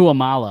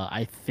Tuamala.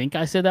 I think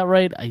I said that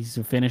right. He's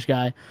a Finnish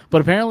guy, but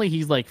apparently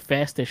he's like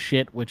fast as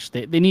shit. Which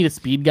they need a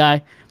speed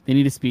guy. They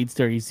need a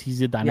speedster.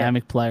 He's a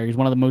dynamic player. He's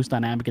one of the most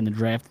dynamic in the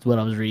draft. Is what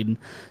I was reading.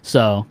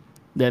 So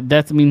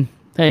that's. I mean,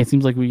 hey, it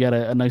seems like we got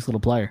a nice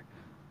little player.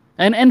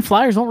 And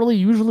Flyers don't really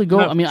usually go.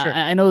 No, I mean, sure.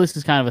 I know this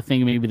is kind of a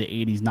thing, maybe the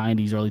 80s,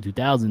 90s, early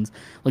 2000s.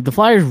 Like the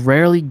Flyers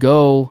rarely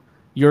go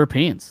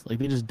Europeans. Like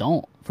they just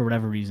don't for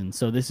whatever reason.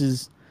 So this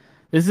is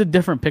a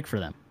different pick for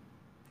them.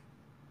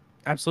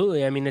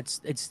 Absolutely. I mean,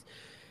 it's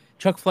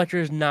Chuck Fletcher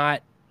is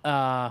not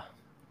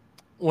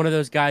one of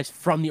those guys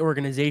from the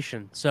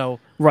organization. So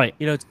Right.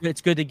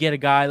 it's good to get a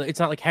guy. It's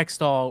not like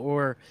Hextall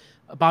or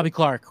Bobby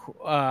Clark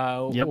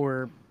Yep.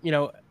 or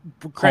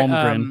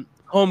Holmgren.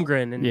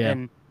 Holmgren and, Yeah.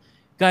 and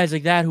guys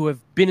like that who have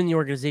been in the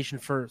organization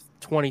for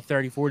 20,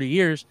 30, 40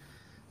 years.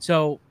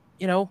 So,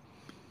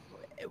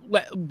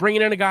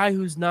 bringing in a guy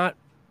who's not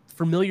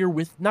familiar,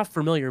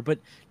 but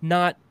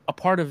not a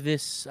part of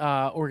this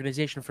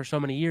organization for so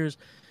many years,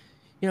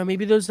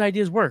 maybe those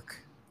ideas work.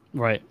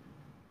 Right.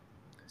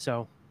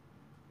 So,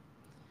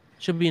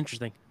 should be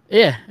interesting.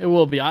 Yeah, it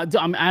will be.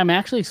 I'm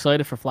actually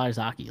excited for Flyers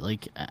hockey.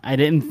 Like I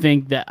didn't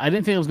think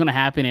it was going to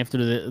happen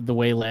after the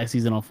way last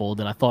season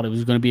unfolded. I thought it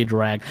was going to be a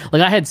drag.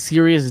 Like I had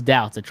serious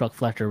doubts that Chuck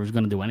Fletcher was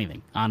going to do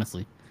anything.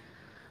 Honestly.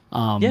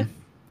 Yeah.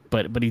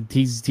 But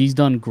he's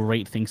done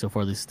great things so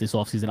far this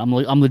offseason.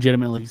 I'm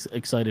legitimately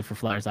excited for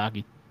Flyers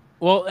hockey.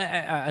 Well,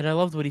 and I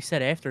loved what he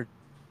said after.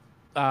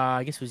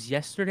 I guess it was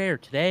yesterday or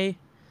today.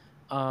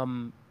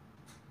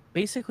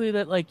 Basically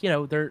that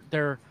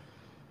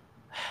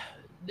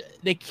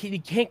they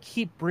can't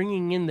keep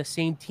bringing in the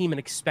same team and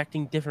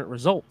expecting different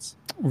results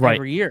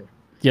every year.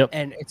 Yep.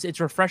 And it's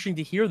refreshing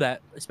to hear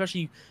that,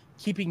 especially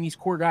keeping these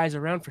core guys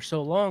around for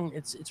so long.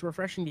 It's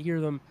refreshing to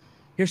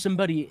hear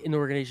somebody in the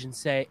organization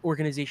say,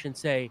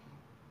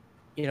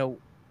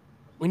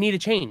 we need a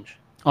change.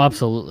 Oh,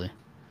 absolutely.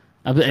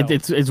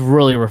 It's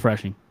really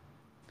refreshing.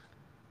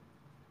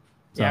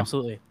 So. Yeah,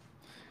 absolutely.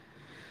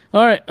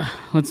 All right,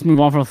 let's move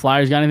on from the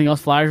Flyers. Got anything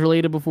else Flyers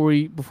related before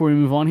we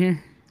move on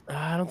here?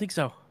 I don't think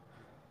so.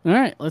 All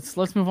right, let's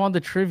move on to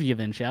trivia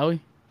then, shall we?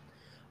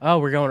 Oh,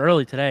 we're going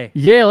early today.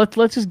 Yeah,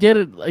 let's just get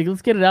it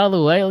let's get it out of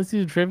the way. Let's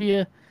do the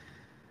trivia.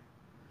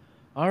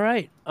 All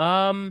right.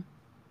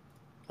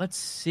 Let's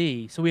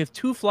see. So we have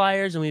 2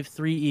 Flyers and we have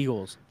 3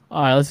 Eagles.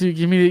 All right,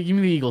 give me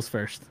the Eagles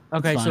first.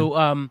 Okay, That's so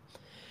fine.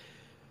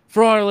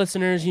 for our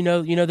listeners, you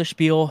know the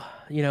spiel.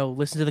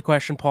 Listen to the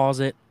question, pause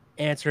it,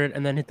 answer it,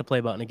 and then hit the play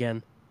button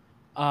again.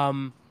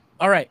 All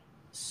right.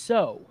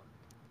 So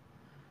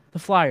the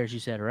Flyers, you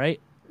said, right?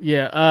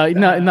 Yeah.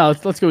 No.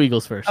 Let's go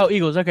Eagles first. Oh,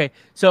 Eagles. Okay.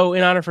 So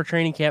in honor for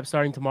training camp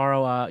starting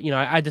tomorrow,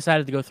 I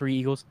decided to go 3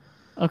 Eagles.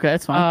 Okay,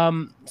 that's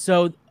fine.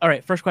 So all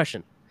right, first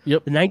question.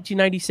 Yep. The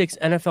 1996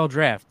 NFL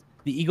Draft.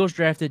 The Eagles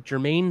drafted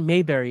Jermaine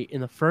Mayberry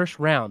in the first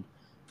round.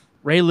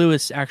 Ray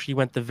Lewis actually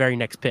went the very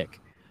next pick.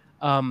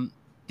 Who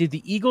did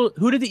the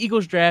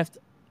Eagles draft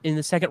in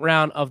the second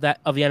round of the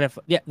NFL?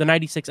 Yeah, the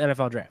 96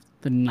 NFL Draft.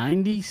 The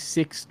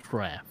 96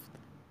 draft.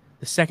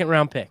 The second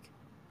round pick.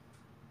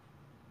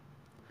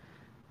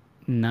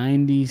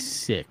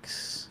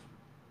 96.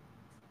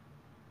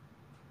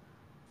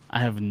 I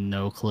have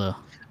no clue.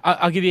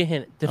 I'll give you a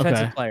hint.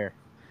 Defensive Okay. player.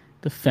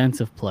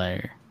 Defensive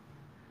player.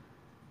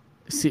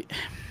 See,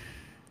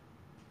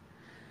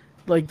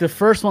 like the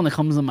first one that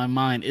comes to my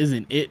mind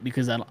isn't it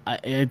because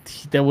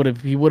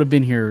he would have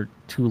been here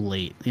too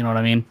late. You know what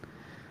I mean?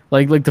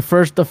 Like the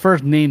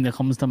first name that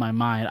comes to my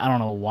mind, I don't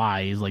know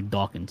why, is like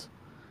Dawkins,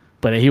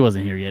 but he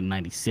wasn't here yet in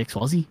 '96,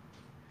 was he?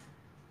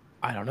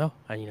 I don't know.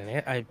 I need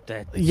an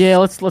Yeah,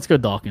 let's go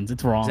Dawkins.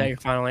 It's wrong. Is that your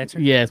final answer?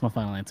 Yeah, it's my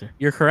final answer.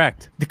 You're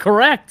correct.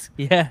 Correct.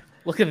 Yeah.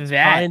 Look at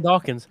that. Ryan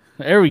Dawkins.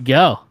 There we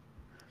go.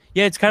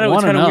 Yeah, it's kind of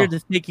 1-0. weird to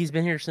think he's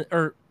been here since,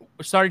 or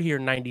started here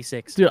in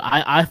 '96. Dude,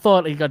 I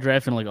thought he got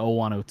drafted in like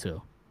 01,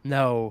 02.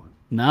 No,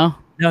 No?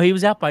 he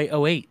was out by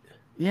 '08.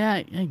 Yeah,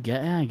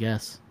 I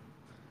guess.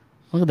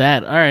 Look at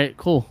that. All right,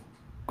 cool.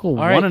 All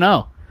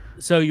 1-0.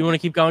 So you want to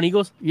keep going,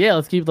 Eagles? Yeah,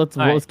 let's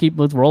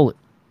roll it.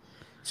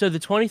 So the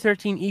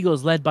 2013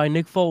 Eagles, led by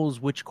Nick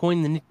Foles, which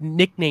coined the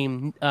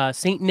nickname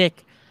Saint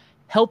Nick,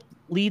 helped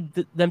lead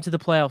them to the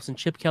playoffs in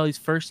Chip Kelly's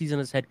first season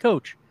as head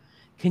coach.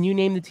 Can you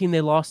name the team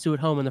they lost to at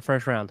home in the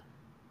first round?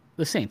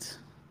 The Saints.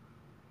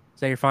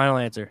 Is that your final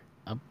answer?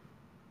 Yeah,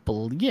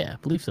 I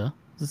believe so.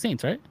 It's the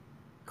Saints, right?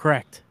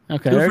 Correct.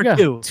 Okay, 2 there for we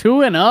go.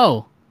 2.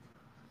 2-0.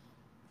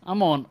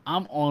 I'm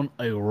on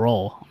a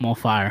roll. I'm on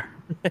fire.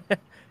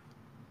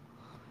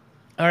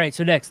 All right,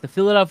 so next, the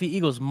Philadelphia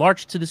Eagles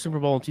marched to the Super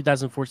Bowl in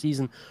 2004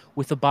 season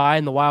with a bye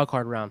in the wild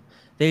card round.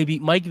 They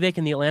beat Mike Vick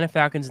and the Atlanta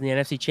Falcons in the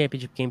NFC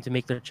Championship game to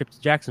make their trip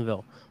to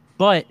Jacksonville.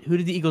 But who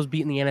did the Eagles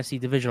beat in the NFC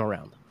divisional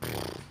round?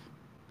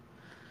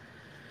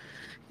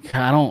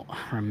 I don't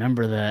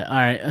remember that. All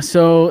right,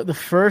 so the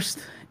first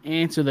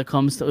answer that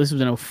comes to this was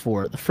in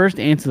 04. The first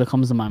answer that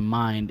comes to my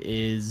mind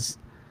is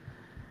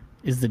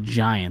the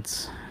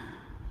Giants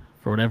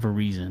for whatever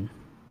reason.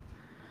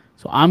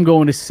 So I'm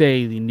going to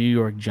say the New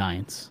York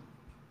Giants.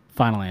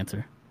 Final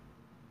answer.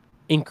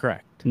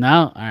 Incorrect.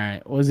 No? All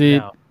right. Was it?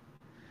 No.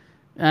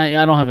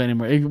 I don't have any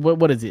more.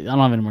 What is it? I don't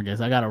have any more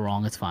guesses. I got it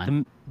wrong. It's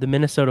fine. The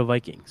Minnesota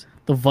Vikings.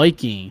 The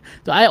Viking.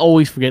 I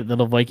always forget that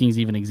the Vikings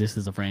even exist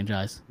as a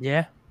franchise.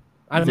 Yeah.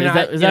 Is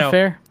that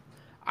fair?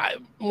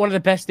 One of the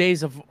best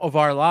days of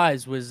our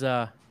lives was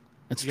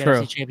It's the true.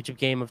 NFC Championship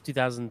game of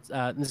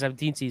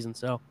 2017 season.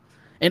 So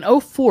In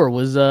 04,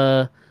 was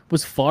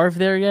Favre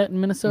there yet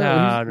in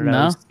Minnesota? no.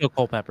 It was still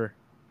Culpepper.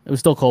 It was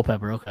still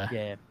Culpepper. Okay.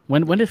 Yeah.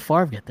 When did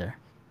Favre get there?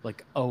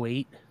 Like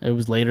 08. It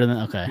was later than.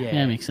 Okay. Yeah.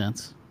 Yeah, makes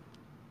sense.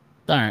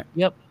 All right.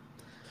 Yep.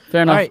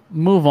 Fair enough. All right.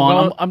 Move on.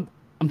 Well-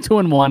 I'm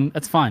 2-1.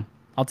 That's fine.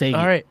 I'll take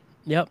All it. right.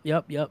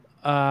 Yep.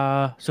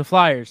 So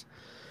Flyers.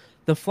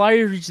 The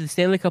Flyers reached the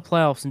Stanley Cup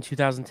playoffs in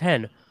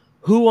 2010.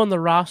 Who on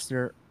the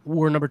roster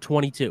were number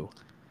 22?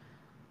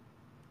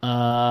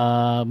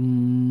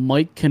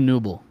 Mike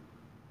Knuble.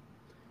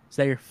 Is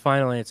that your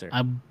final answer?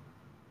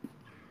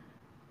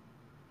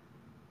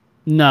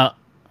 No.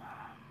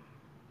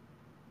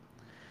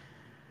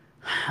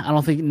 I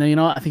don't think. No, you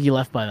know what? I think he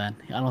left by then.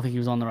 I don't think he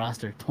was on the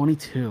roster.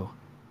 22.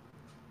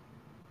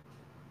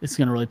 It's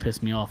gonna really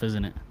piss me off,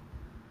 isn't it?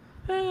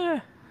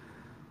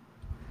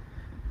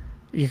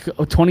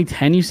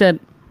 2010, you said?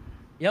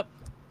 Yep.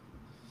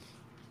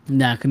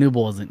 Nah,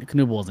 Knuble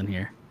wasn't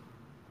here.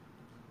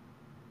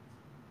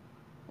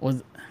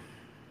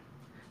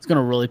 It's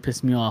gonna really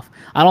piss me off.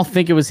 I don't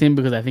think it was him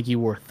because I think he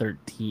wore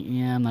 13.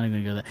 Yeah, I'm not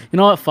even gonna go there. You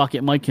know what? Fuck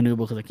it, Mike Knuble,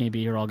 because I can't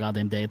be here all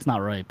goddamn day. It's not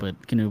right, but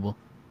Knuble.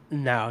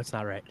 No, it's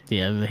not right.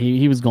 Yeah,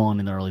 he was gone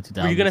in the early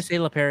 2000s. Were you gonna say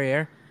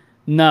LaPerriere?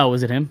 No,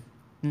 was it him?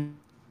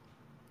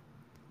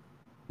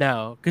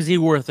 No, because he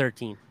wore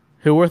 13.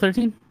 Who wore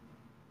 13?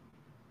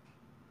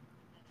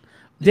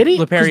 Did he?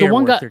 LaPerriere the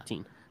one wore guy,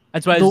 13.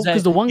 That's why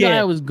because the one guy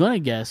I was gonna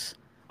guess,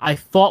 I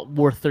thought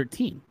wore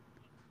 13.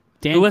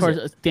 Dan Who was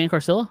it? Dan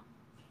Carcilla?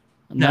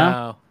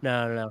 No.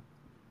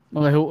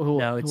 Okay, who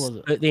No, was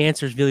it? the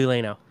answer is Billy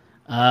Leno.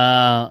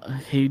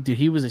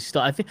 He was a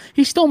star. I think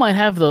he still might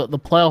have the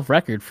playoff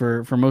record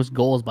for most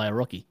goals by a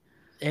rookie.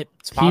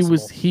 It's possible.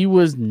 He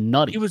was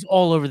nutty. He was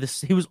all over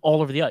this. He was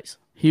all over the ice.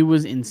 He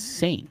was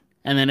insane.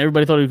 And then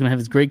everybody thought he was going to have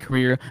this great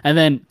career. And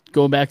then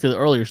going back to the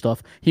earlier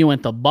stuff, he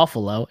went to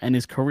Buffalo, and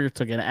his career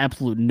took an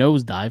absolute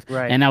nosedive.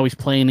 Right. And now he's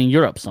playing in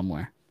Europe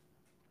somewhere.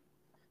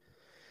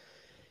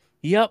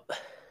 Yep.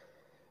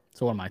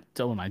 So what am I?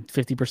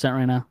 50%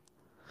 right now?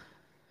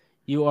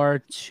 You are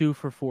 2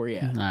 for 4.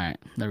 Yeah. All right.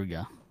 There we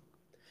go.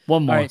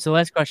 One more. All right. So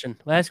last question.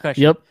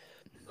 Yep.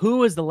 Who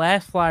was the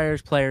last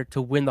Flyers player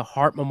to win the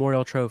Hart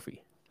Memorial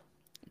Trophy?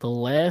 The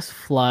last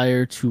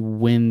Flyer to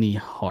win the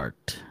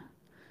Hart.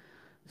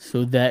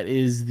 So that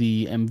is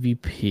the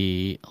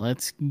MVP.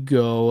 Let's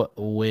go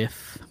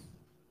with.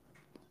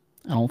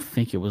 I don't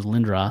think it was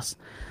Lindros.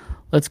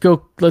 Let's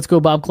go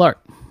Bob Clark.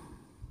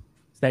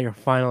 Is that your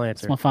final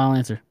answer? That's my final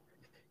answer.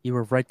 You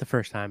were right the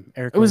first time.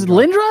 Eric It was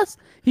Lindros. Lindros?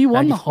 He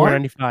won the 94, Hart.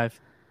 95.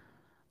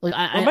 Like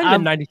It might have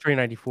been 93,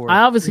 94.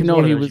 I obviously It know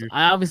one of he those was. years.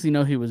 I obviously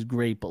know he was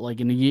great, but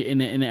like in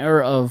an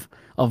era of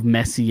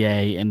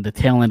Messier and the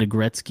tail end of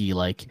Gretzky,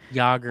 like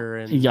Yager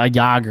and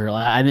Yager,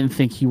 I didn't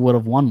think he would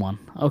have won one.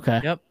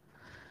 Okay. Yep.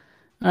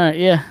 All right.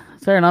 Yeah.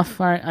 Fair enough.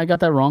 All right. I got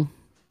that wrong.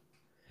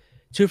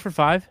 2 for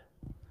 5.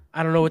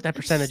 I don't know what that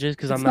percentage is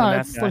because I'm not a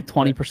math It's guy. like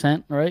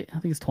 20%, right? I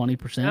think it's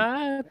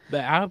 20%.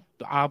 But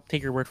I'll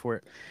take your word for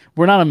it.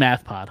 We're not a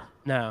math pod.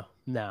 No.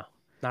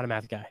 Not a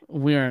math guy.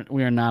 We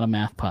are not a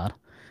math pod.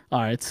 All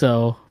right,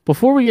 so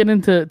before we get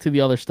into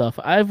the other stuff,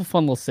 I have a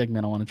fun little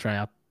segment I want to try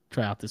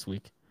out this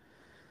week.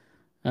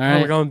 All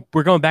right,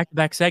 we're going back to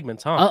back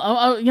segments,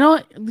 huh? you know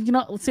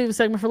what? Let's save the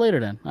segment for later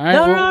then. All right,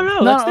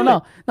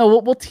 No.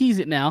 We'll tease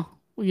it now.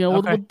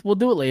 Okay. We'll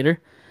do it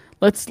later.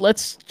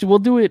 We'll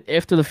do it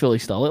after the Philly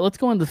stuff. Let's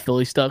go into the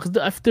Philly stuff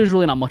because there's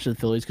really not much of the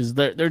Phillies because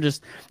they're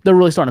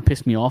really starting to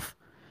piss me off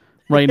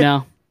right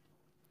now.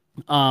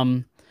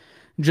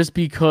 Just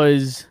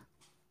because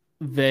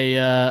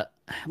they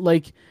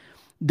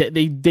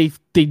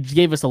they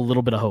gave us a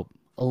little bit of hope,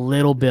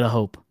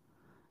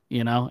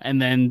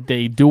 and then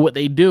they do what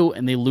they do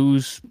and they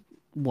lose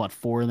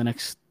 4 of the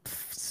next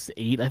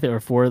 8, I think, or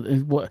 4.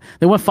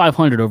 They went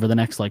 500 over the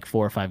next 4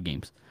 or 5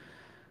 games.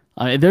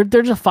 They're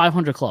just a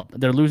 500 club.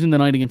 They're losing the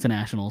night against the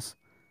Nationals.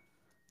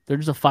 They're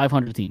just a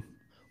 500 team.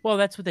 Well,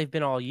 that's what they've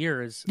been all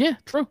year. Yeah,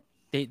 true.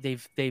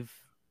 They've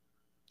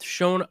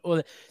shown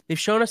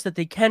us that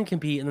they can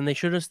compete, and then they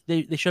showed us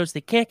they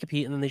can't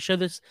compete, and then they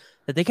showed us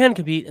that they can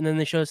compete, and then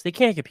they showed us they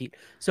can't compete.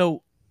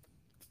 So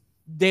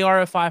they are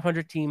a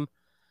 500 team.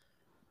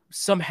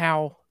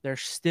 Somehow they're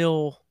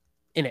still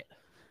in it.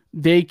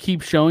 They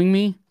keep showing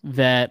me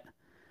that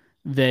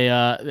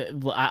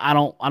I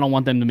don't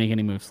want them to make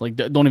any moves.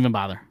 Don't even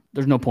bother.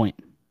 There's no point.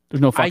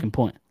 There's no fucking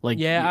point.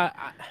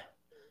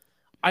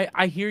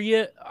 I hear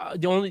you.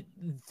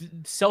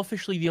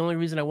 Selfishly, the only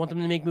reason I want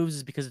them to make moves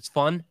is because it's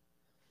fun.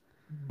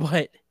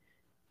 But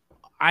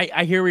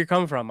I hear where you're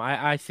coming from.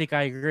 I think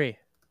I agree.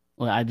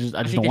 Well, I just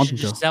don't want them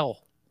to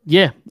sell.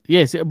 Yeah,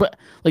 yes, but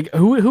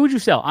who would you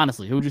sell?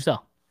 Honestly, who would you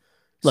sell?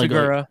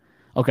 Segura.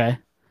 Okay.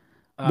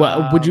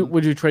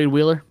 Would you trade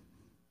Wheeler?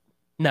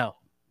 No,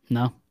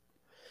 I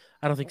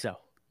don't think so.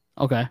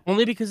 Okay.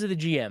 Only because of the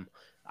GM.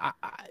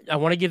 I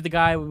want to give the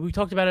guy. We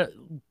talked about it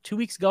 2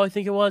 weeks ago, I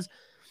think it was.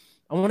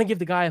 I want to give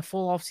the guy a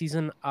full off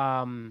season,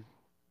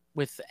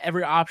 with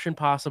every option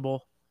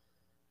possible.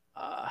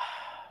 I'm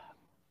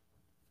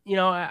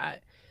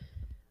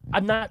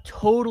not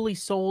totally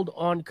sold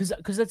on because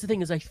that's the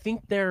thing is I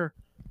think they're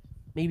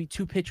maybe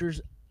 2 pitchers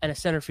and a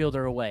center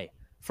fielder away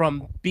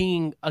from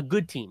being a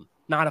good team,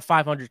 not a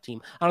 500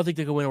 team. I don't think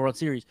they could win a World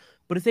Series,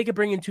 but if they could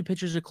bring in 2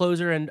 pitchers, a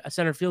closer, and a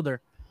center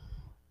fielder,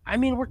 I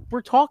mean,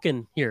 we're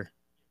talking here.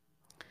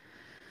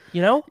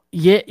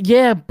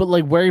 Yeah, but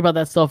worry about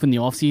that stuff in the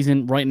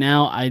offseason. Right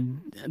now,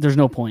 there's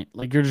no point.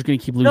 You're just gonna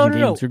keep losing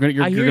games.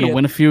 You're gonna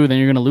win a few, then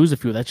you're gonna lose a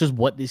few. That's just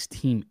what this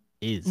team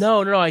is.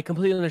 No, I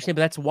completely understand,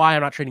 but that's why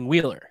I'm not trading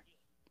Wheeler.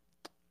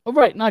 Oh,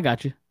 right. No, I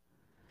got you.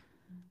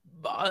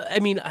 I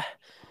mean,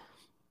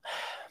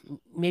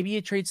 maybe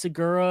you trade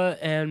Segura,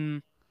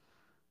 and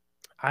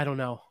I don't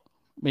know.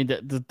 I mean,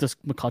 does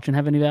McCutchen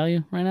have any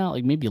value right now?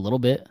 Maybe a little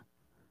bit.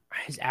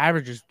 His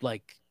average is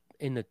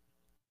in the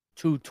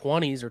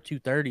 220s or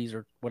 230s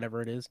or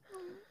whatever it is.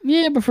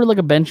 Yeah, but for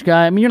a bench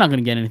guy, I mean, you're not going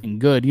to get anything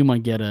good. You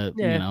might get a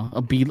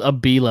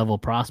B level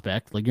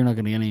prospect. You're not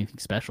going to get anything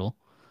special.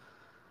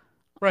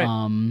 Right.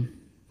 I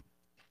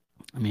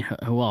mean,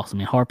 who else? I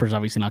mean, Harper's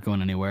obviously not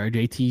going anywhere.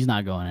 JT's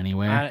not going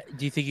anywhere.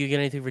 Do you think you get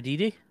anything for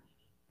Didi?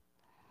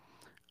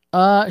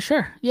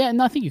 Sure. Yeah,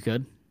 no, I think you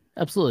could.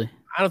 Absolutely.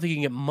 I don't think you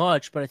can get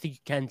much, but I think you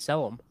can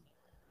sell them.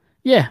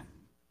 Yeah.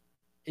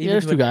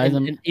 There's 2 guys.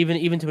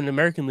 Even to an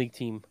American League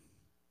team.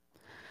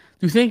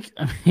 Do you think?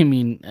 I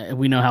mean,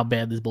 we know how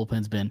bad this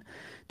bullpen's been.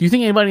 Do you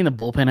think anybody in the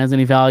bullpen has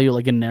any value,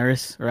 like a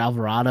Neris or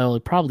Alvarado?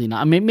 Probably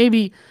not. I mean,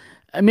 maybe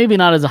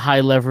not as a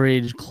high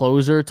leverage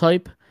closer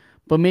type,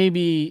 but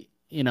maybe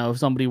if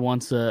somebody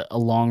wants a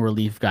long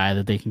relief guy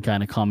that they can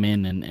kind of come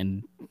in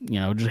and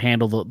just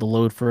handle the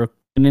load for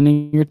an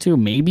inning or 2.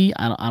 Maybe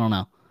I don't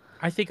know.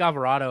 I think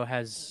Alvarado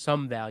has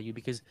some value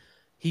because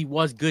he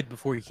was good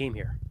before he came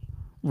here.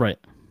 Right.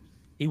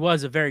 He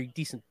was a very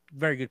decent,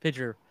 very good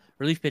pitcher,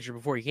 relief pitcher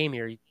before he came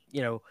here.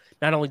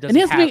 Not only does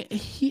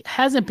he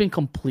hasn't been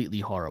completely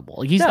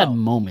horrible. He's had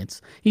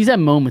moments. He's had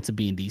moments of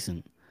being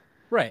decent.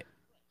 Right.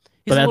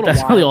 But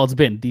that's really all it's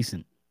been,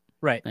 decent.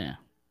 Right. Yeah.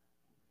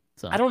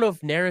 So I don't know if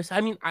Neris.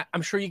 I mean,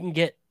 I'm sure you can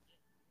get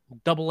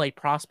AA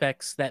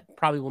prospects that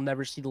probably will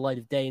never see the light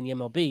of day in the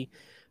MLB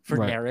for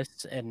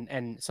Neris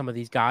and some of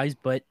these guys,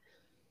 but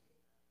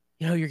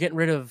you're getting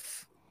rid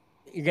of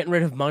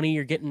money.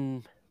 You're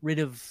getting rid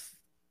of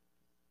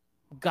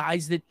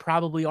guys that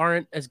probably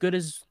aren't as good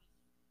as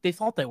they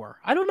thought they were.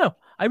 I don't know.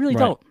 I really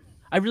don't.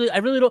 I really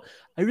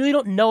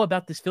don't know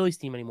about this Phillies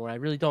team anymore. I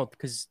really don't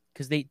because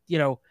they,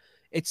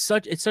 it's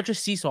such a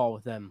seesaw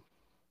with them.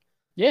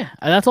 Yeah,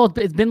 that's all.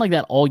 It's been like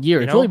that all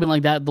year. It's really been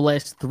like that the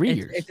last 3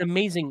 years. It's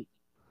amazing.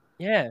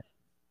 Yeah,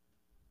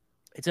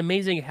 it's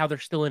amazing how they're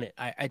still in it.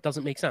 It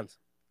doesn't make sense.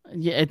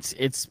 Yeah,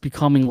 it's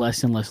becoming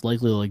less and less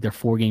likely. They're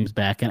 4 games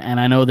back, and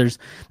I know there's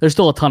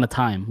still a ton of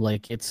time.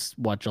 It's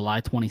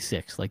July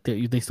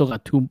 26th. They still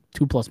got two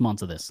plus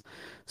months of this.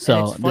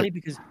 So and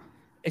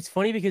it's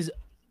funny because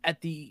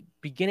at the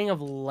beginning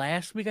of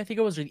last week, I think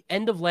it was, or the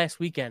end of last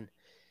weekend,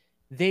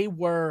 they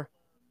were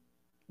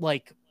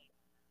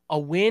a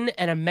win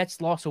and a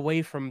Mets loss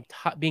away from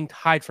being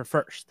tied for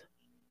first.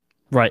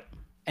 Right.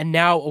 And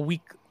now a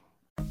week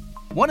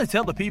Want to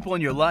tell the people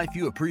in your life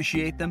you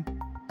appreciate them?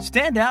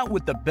 Stand out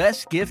with the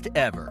best gift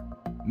ever.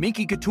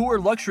 Minky Couture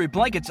luxury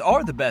blankets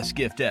are the best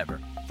gift ever,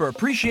 for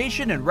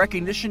appreciation and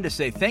recognition to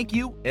say thank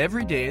you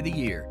every day of the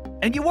year.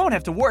 And you won't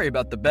have to worry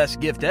about the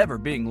best gift ever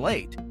being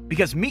late,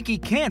 because Minky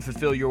can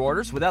fulfill your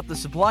orders without the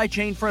supply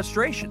chain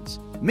frustrations.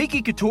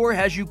 Minky Couture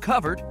has you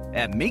covered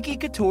at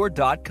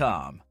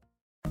minkycouture.com.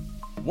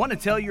 Want to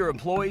tell your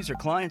employees or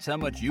clients how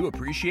much you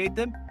appreciate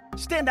them?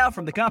 Stand out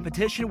from the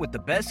competition with the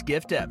best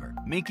gift ever.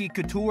 Minky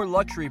Couture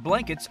luxury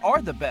blankets are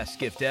the best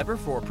gift ever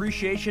for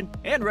appreciation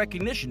and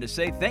recognition to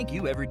say thank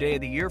you every day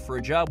of the year for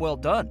a job well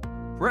done.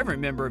 For every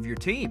member of your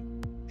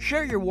team,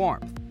 share your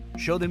warmth.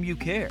 Show them you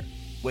care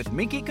with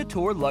Minky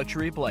Couture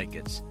luxury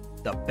blankets.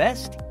 The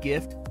best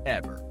gift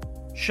ever.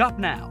 Shop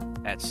now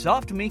at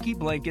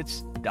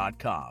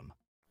softminkyblankets.com.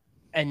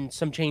 And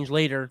some change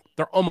later,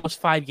 they're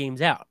almost 5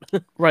 games out.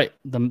 Right.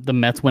 The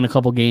Mets win a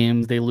couple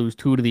games. They lose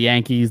 2 to the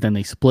Yankees. Then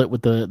they split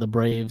with the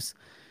Braves.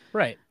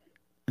 Right.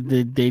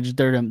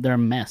 They're a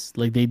mess.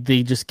 Like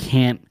they just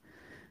can't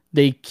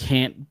be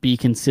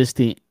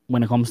consistent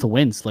when it comes to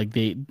wins. Like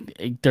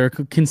they're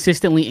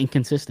consistently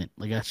inconsistent.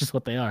 Like that's just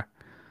what they are.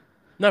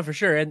 No, for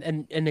sure.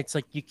 And it's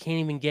like you can't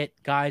even get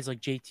guys like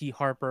JT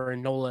Harper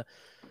and Nola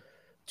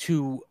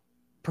to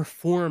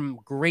perform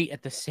great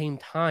at the same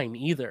time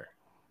either.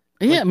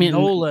 Yeah, like I mean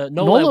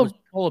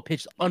Nola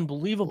pitched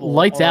unbelievable.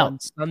 Lights on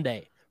out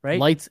Sunday, right?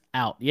 Lights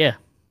out. Yeah.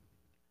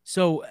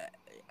 So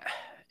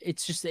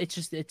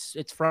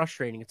it's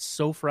frustrating. It's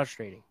so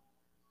frustrating.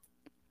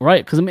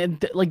 Right, because I mean,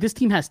 like this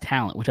team has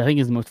talent, which I think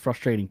is the most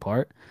frustrating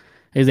part.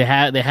 Is they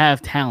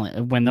have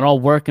talent when they're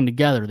all working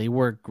together, they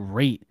work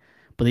great.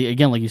 But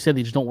again, like you said,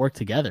 they just don't work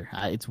together.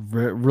 It's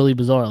really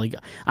bizarre. Like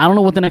I don't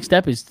know what the next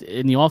step is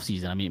in the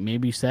offseason. I mean,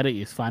 maybe you said it.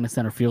 You find a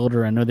center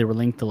fielder. I know they were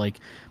linked to like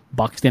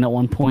Buxton at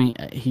one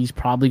point. He's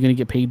probably going to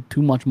get paid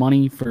too much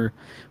money for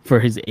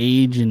his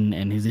age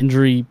and his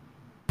injury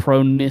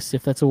proneness,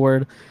 if that's a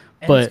word.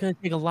 And but it's going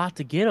to take a lot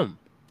to get him.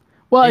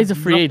 Well, he's a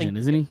free agent,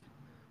 isn't he?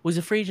 Was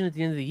a free agent at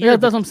the end of the year. Yeah,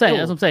 that's what I'm saying.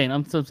 That's what I'm saying.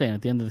 I'm saying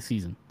at the end of the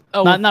season.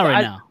 Oh, not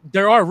right now.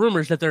 There are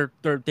rumors that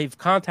they've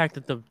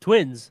contacted the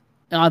Twins.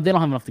 They don't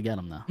have enough to get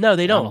him though. No,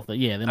 they don't. They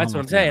don't That's what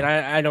I'm saying.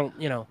 I don't.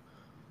 I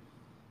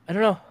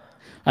don't know.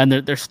 And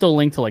they're still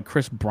linked to like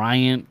Chris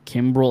Bryant,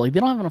 Kimbrel. Like they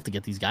don't have enough to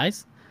get these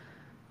guys.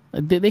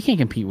 They can't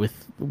compete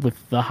with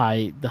the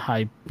high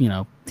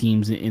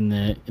teams in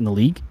the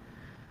league.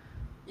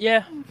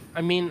 Yeah, I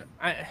mean,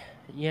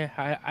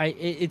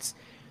 it's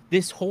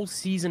this whole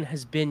season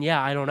has been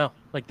I don't know.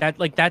 That's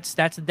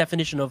the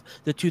definition of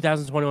the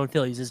 2021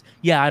 Phillies is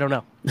I don't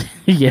know.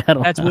 Yeah,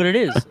 that's what it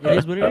is. It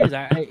is what it is.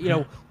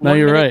 No,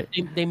 you're right.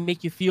 They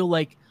make you feel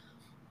like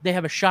they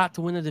have a shot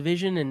to win the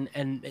division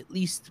and at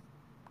least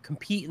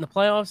compete in the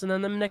playoffs, and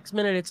then the next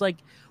minute it's like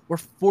we're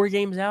 4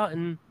 games out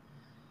and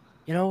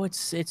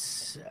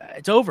it's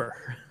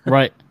over.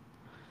 Right.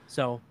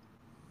 So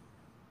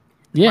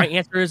my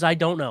answer is I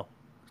don't know.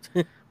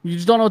 You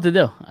just don't know what to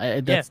do.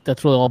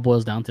 That's really all it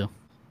boils down to.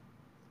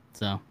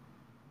 So,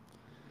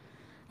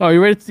 are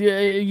you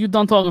ready? You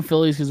done talking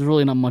Phillies? Because there's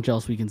really not much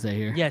else we can say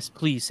here. Yes,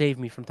 please save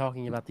me from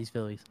talking about these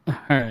Phillies. All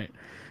right.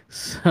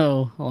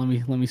 So let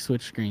me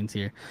switch screens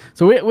here.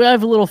 So we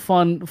have a little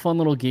fun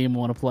little game I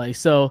want to play.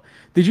 So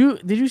did you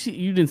see?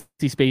 You didn't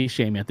see Space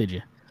Jam yet, did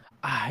you?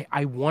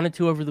 I wanted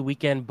to over the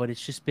weekend, but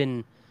it's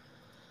been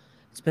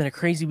a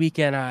crazy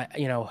weekend. I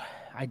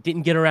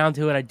didn't get around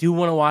to it. I do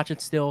want to watch it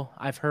still.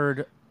 I've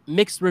heard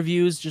mixed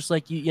reviews, just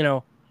like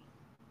you.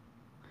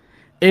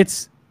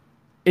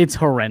 It's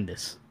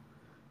horrendous.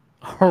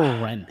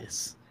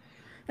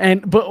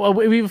 But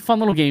we have a fun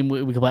little game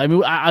we can play. I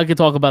mean, I could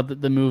talk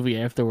about the movie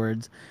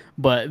afterwards,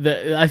 but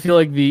I feel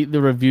like the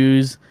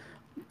reviews,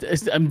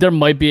 there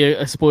might be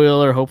a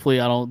spoiler. Hopefully,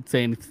 I don't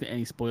say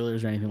any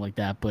spoilers or anything like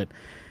that. But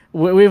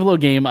we have a little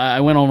game. I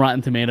went on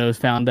Rotten Tomatoes,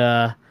 found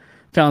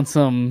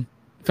some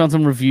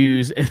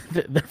reviews.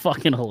 They're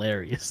fucking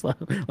hilarious.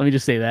 Let me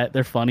just say that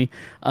they're funny.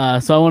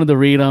 So I wanted to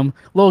read them.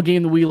 Little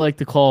game that we like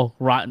to call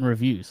Rotten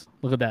Reviews.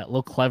 Look at that,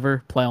 little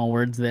clever play on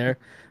words there.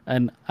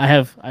 And I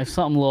have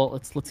something little.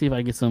 Let's see if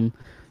I get some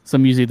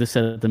music to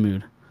set the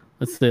mood.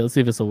 Let's see if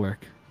this will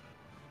work.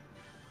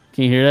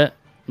 Can you hear that?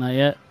 Not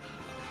yet.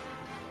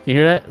 Can you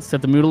hear that?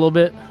 Set the mood a little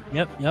bit.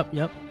 Yep.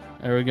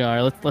 There we go.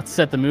 All right, let's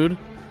set the mood.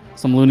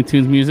 Some Looney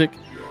Tunes music.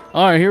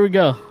 All right, here we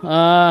go.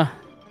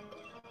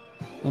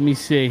 Let me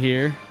see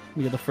here.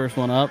 We get the first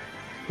one up.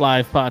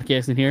 Live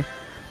podcasting here.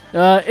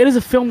 It is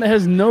a film that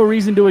has no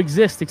reason to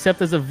exist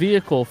except as a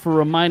vehicle for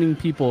reminding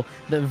people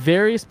that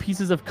various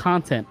pieces of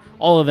content,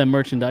 all of them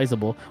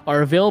merchandisable,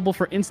 are available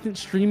for instant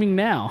streaming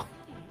now.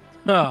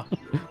 Oh.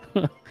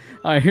 All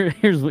right,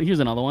 here's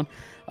another one.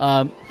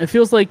 It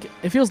feels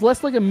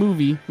less like a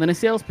movie than a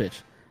sales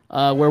pitch,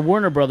 where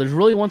Warner Brothers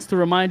really wants to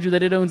remind you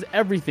that it owns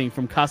everything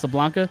from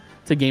Casablanca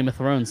to Game of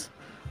Thrones,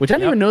 which I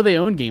didn't even know they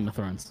own Game of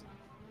Thrones.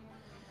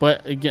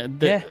 But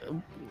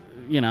again,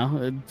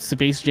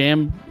 Space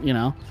Jam,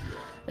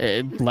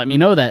 let me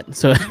know that.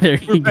 So there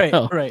you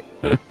go. Right.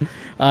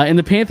 In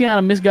the pantheon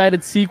of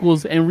misguided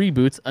sequels and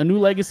reboots, A New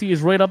Legacy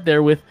is right up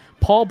there with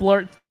Paul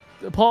Blart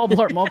Paul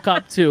Blart Mall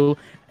Cop 2,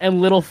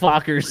 and Little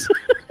Fockers.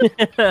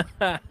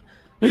 That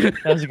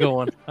was a good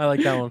one. I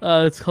like that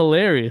one. It's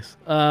hilarious.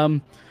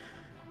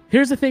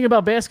 Here's the thing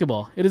about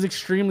basketball. It is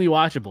extremely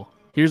watchable.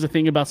 Here's the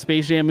thing about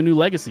Space Jam: A New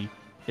Legacy.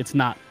 It's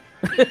not.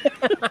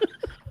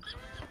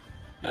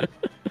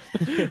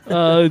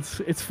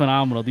 It's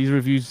phenomenal. These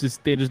reviews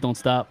just don't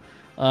stop.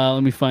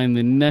 Let me find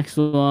the next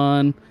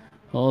one.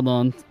 Hold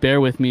on. Bear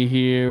with me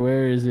here.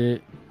 Where is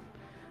it?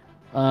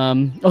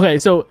 Okay,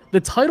 so the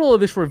title of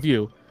this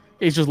review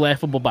is just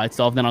laughable by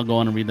itself. Then I'll go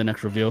on and read the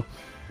next review.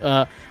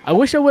 I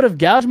wish I would have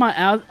gouged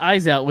my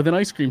eyes out with an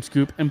ice cream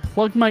scoop and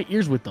plugged my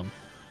ears with them.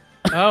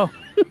 Oh,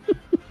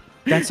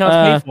 that sounds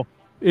painful.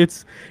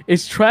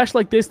 It's trash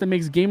like this that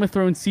makes Game of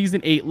Thrones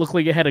Season 8 look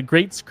like it had a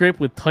great script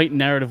with tight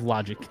narrative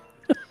logic.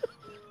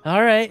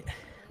 All right.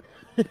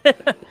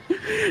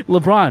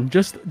 LeBron,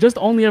 just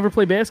only ever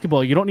play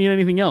basketball. You don't need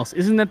anything else.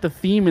 Isn't that the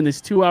theme in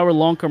this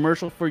 2-hour-long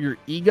commercial for your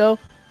ego?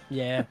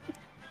 Yeah.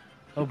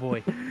 Oh,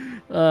 boy.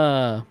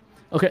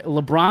 Okay,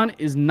 LeBron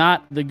is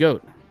not the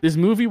GOAT. This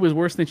movie was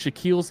worse than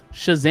Shaquille's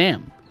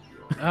Shazam.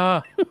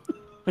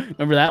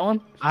 Remember that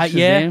one?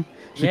 Yeah.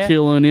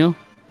 Shaquille O'Neal.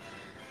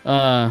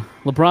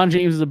 LeBron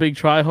James is a big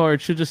tryhard.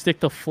 Should just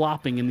stick to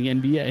flopping in the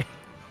NBA.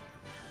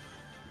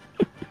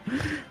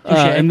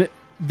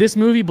 This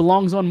movie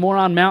belongs on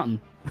Moron Mountain.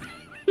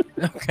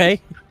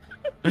 Okay.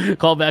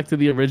 Call back to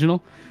the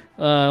original.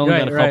 Only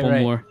got a couple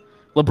more.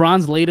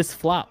 LeBron's latest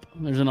flop.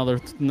 There's another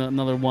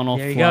one off.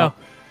 There you flop.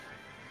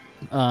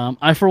 Go.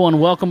 I, for one,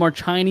 welcome our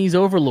Chinese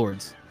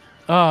overlords.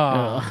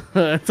 Oh.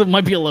 That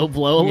might be a low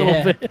blow a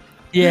little bit.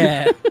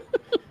 Yeah.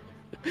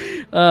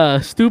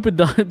 Stupid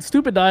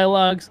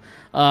dialogues.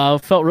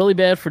 Felt really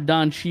bad for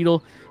Don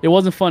Cheadle. It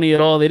wasn't funny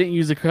at all. They didn't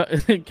use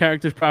the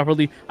characters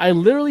properly. I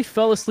literally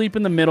fell asleep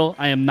in the middle.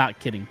 I am not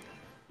kidding.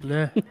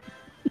 Nah.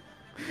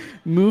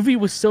 Movie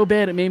was so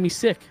bad it made me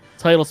sick.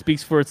 Title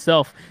speaks for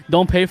itself.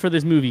 Don't pay for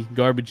this movie.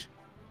 Garbage.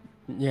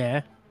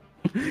 Yeah.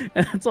 And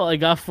that's all I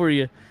got for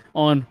you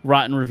on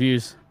Rotten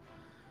Reviews.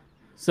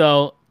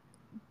 So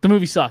the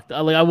movie sucked.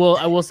 I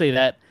will say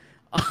that.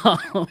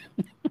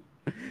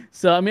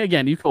 So I mean,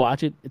 again, you can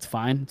watch it. It's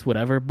fine. It's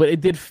whatever. But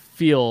it did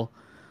feel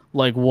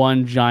like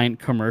one giant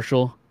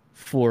commercial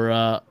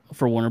for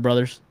Warner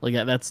Brothers. Like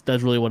that's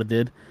really what it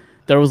did.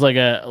 There was like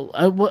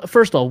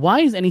first of all,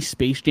 why is any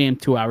Space Jam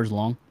 2 hours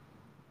long?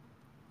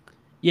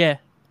 Yeah,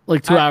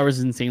 like 2 hours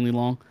is insanely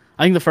long.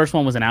 I think the first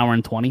one was an hour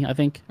and 20. I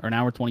think, or an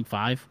hour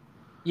 25.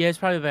 Yeah, it's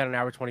probably about an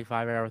hour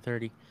 25, an hour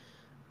 30.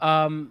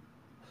 Let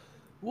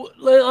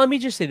me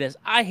just say this: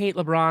 I hate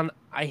LeBron.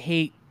 I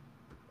hate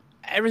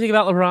everything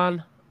about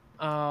LeBron.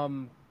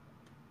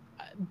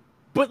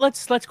 But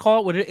let's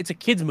call it what it's a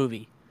kids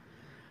movie.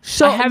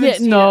 So So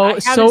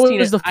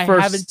is the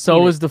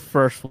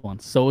first one.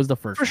 So is the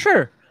first for one.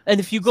 Sure. And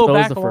if you go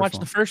back and watch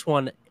the first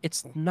one,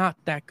 it's not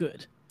that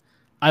good.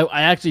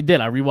 I actually did.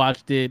 I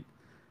rewatched it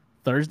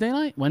Wednesday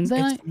night. It's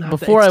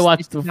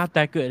not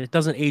that good. It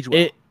doesn't age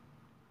well.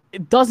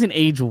 It doesn't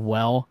age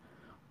well,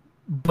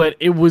 but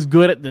it was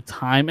good at the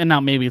time. And now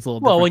maybe it's a little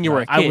different. Well, when you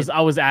were a kid.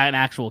 I was an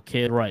actual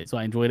kid, right? So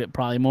I enjoyed it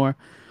probably more.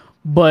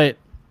 But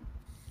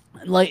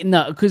like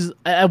no, because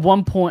at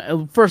one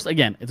point, first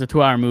again, it's a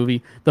 2-hour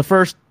movie. The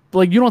first,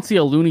 like, you don't see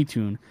a Looney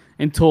Tune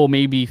until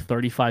maybe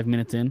 35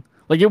 minutes in.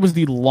 Like, it was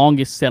the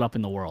longest setup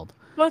in the world.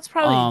 Well, it's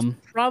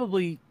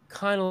probably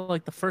kind of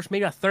like the first,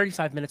 maybe not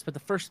 35 minutes, but the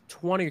first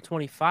 20 or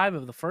 25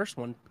 of the first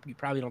one, you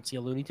probably don't see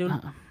a Looney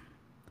Tune.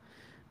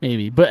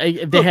 Maybe, but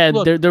there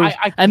was,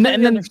 and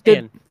then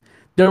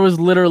there was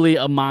literally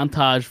a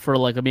montage for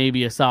like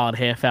maybe a solid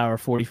half hour,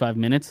 45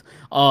 minutes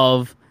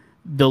of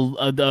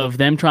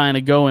them trying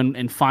to go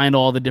and find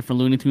all the different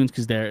Looney Tunes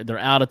because they're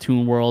out of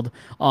Toon World.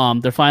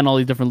 They're finding all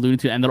these different Looney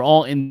Tunes, and they're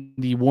all in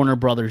the Warner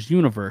Brothers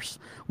universe,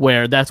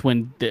 where that's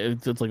when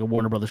it's like a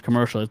Warner Brothers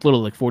commercial. It's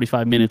literally like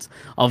 45 minutes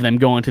of them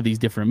going to these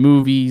different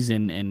movies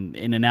and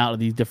in and out of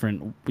these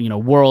different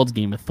worlds,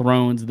 Game of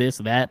Thrones, this,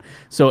 that.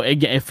 So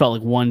again, it felt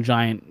like one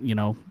giant.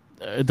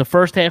 The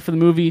first half of the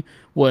movie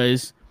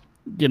was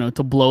to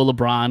blow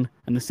LeBron,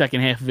 and the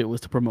second half of it was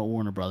to promote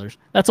Warner Brothers.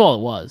 That's all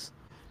it was.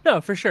 No,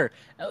 for sure.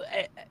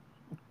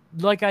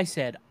 Like I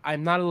said,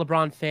 I'm not a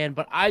LeBron fan,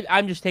 but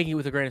I'm just taking it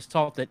with a grain of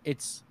salt that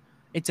it's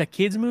a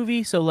kids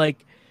movie. So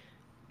like,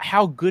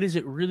 how good is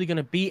it really going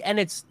to be?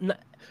 And it's not,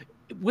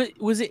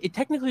 it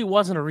technically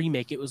wasn't a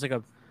remake. It was like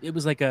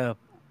a.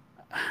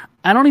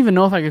 I don't even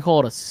know if I could call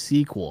it a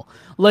sequel.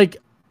 Like,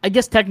 I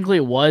guess technically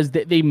it was.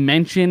 They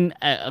mention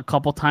a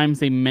couple times.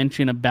 They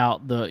mention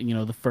about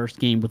the first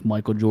game with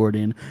Michael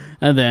Jordan,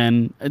 and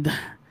then.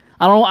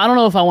 I don't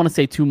know if I want to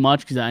say too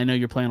much because I know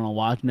you're planning on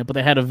watching it, but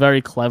they had a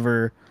very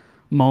clever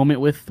moment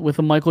with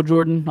a Michael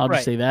Jordan. I'll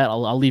just say that.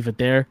 I'll leave it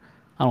there.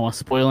 I don't want to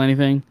spoil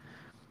anything,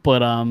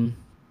 but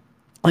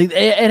like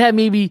it had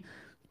maybe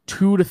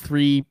 2 to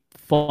 3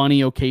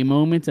 funny, okay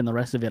moments, and the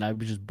rest of it I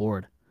was just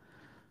bored.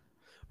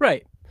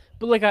 Right,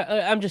 but like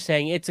I'm just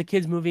saying, it's a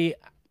kids movie.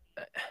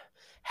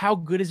 How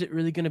good is it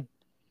really going to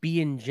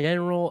be in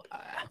general?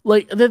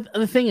 Like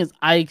the thing is,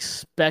 I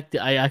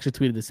actually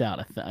tweeted this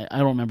out. I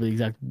don't remember the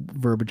exact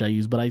verbiage I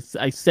used, but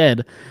I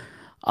said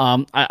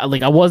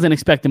I wasn't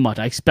expecting much.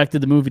 I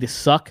expected the movie to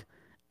suck.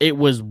 It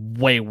was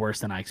way worse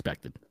than I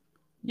expected.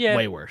 Yeah,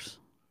 Way worse.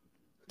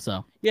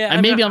 So yeah.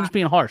 and maybe I'm just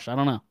being harsh. I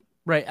don't know.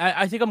 Right.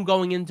 I think I'm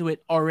going into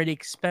it already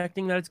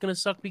expecting that it's going to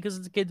suck because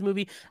it's a kid's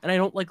movie, and I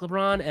don't like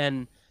LeBron.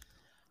 And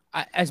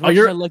as much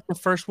as I like the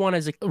first one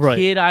as a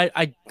kid,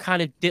 I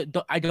kind of did.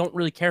 I don't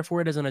really care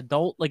for it as an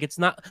adult. Like, it's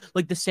not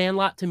like The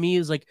Sandlot to me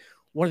is like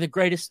one of the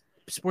greatest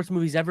sports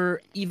movies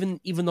ever. Even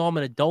though I'm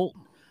an adult,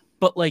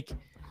 but like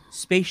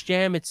Space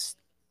Jam, it's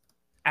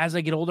as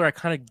I get older, I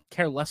kind of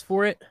care less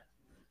for it.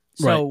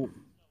 So,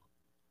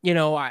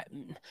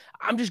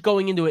 I'm just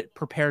going into it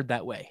prepared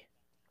that way.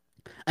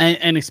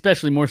 And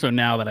especially more so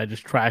now that I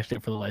just trashed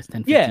it for the last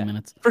 10, 15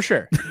 minutes. For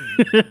sure.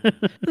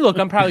 Look,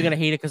 I'm probably going to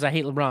hate it because I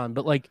hate LeBron,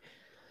 but like,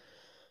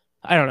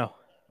 I don't know.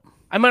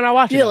 I might not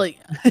watch it. Yeah, like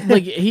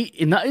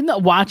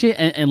not watch it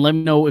and let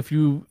me know if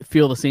you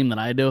feel the same that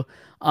I do.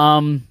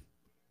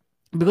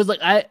 Because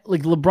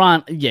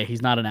LeBron, yeah,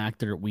 he's not an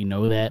actor. We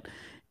know that.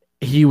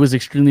 He was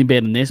extremely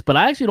bad in this, but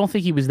I actually don't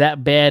think he was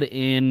that bad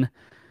in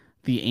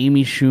the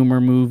Amy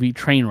Schumer movie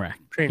Trainwreck.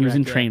 He was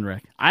in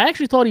Trainwreck. I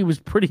actually thought he was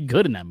pretty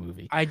good in that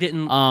movie. I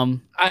didn't. I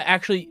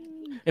actually,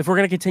 if we're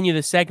gonna continue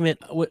this segment,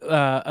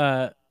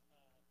 didn't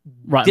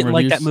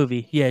like that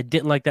movie. Yeah,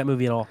 didn't like that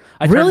movie at all.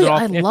 I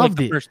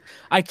loved it.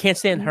 I can't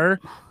stand her,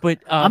 but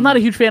I'm not a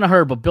huge fan of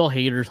her. But Bill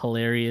Hader's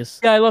hilarious.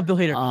 Yeah, I love Bill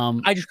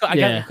Hader.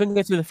 I couldn't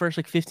get through the first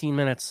 15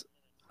 minutes.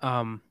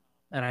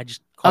 And I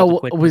just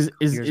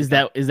is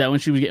that when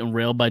she was getting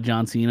railed by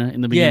John Cena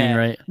in the beginning,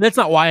 right? That's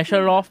not why I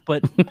shut it off,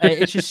 but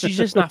it's just she's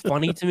just not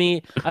funny to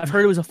me. I've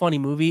heard it was a funny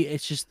movie.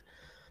 It's just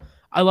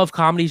I love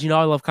comedies,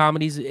 I love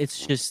comedies.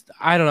 It's just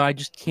I don't know, I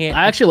just can't.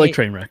 I actually like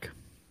Trainwreck.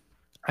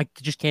 I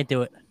just can't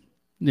do it.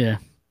 Yeah.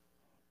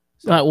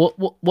 So, all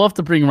right, we'll have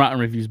to bring Rotten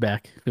Reviews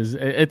back because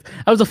that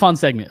was a fun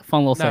segment, fun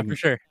little segment for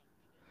sure.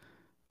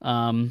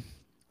 So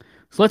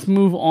let's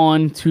move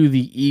on to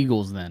the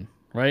Eagles then,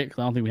 right?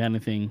 Because I don't think we had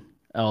anything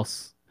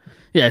else.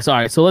 Yeah,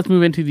 sorry. So let's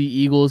move into the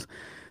Eagles.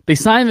 They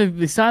signed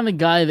the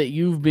guy that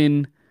you've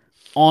been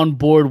on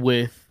board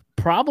with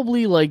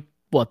probably like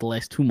the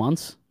last 2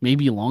 months,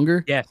 maybe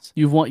longer. Yes,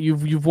 you've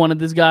wanted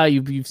this guy.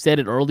 You've said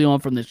it early on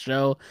from the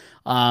show.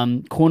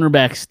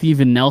 Cornerback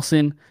Steven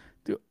Nelson.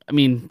 I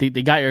mean, they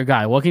got your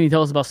guy. What can you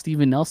tell us about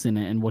Steven Nelson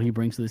and what he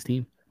brings to this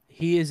team?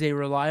 He is a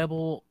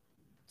reliable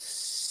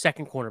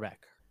second cornerback,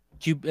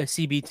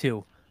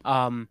 CB2.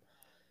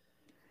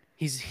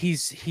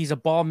 He's a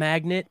ball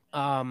magnet.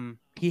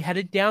 He had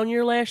a down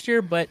year last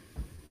year, but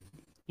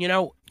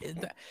it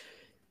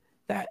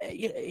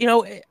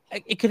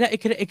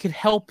could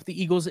help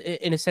the Eagles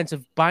in a sense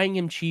of buying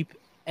him cheap,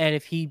 and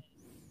if he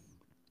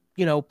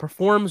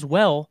performs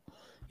well,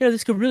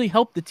 this could really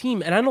help the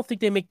team. And I don't think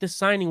they make this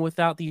signing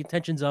without the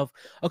intentions of,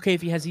 okay,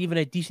 if he has even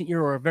a decent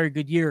year or a very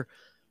good year,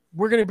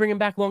 we're going to bring him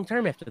back long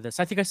term after this.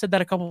 I think I said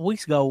that a couple of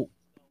weeks ago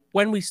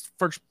when we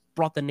first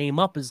brought the name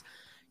up. Is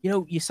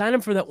you sign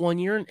him for that 1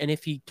 year, and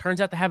if he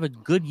turns out to have a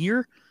good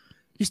year,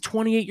 he's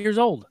 28 years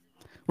old.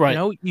 Right.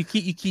 You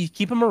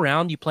keep him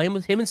around. You play him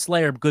with him and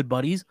Slayer, good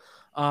buddies.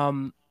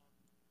 He's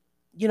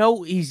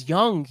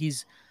young.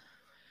 He's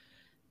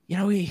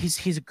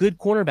a good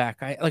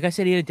cornerback. Like I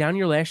said, he had a down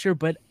year last year,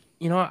 but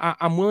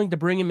I'm willing to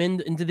bring him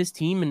into this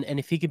team, and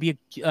if he could be a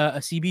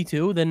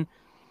CB2, then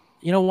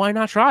why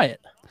not try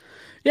it?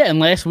 Yeah, and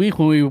last week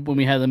when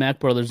we had the Mack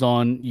brothers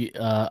on,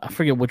 I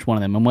forget which one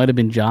of them. It might have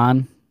been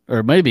John, or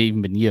it might have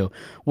even been you.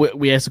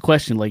 We asked a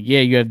question like, yeah,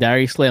 you have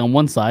Darius Slay on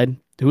one side.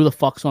 Who the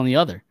fuck's on the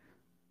other?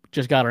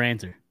 Just got our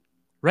answer.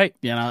 Right.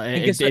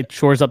 It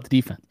shores up the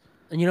defense.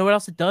 And you know what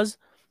else it does?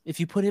 If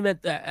you put him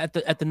at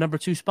the number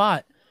 2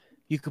 spot,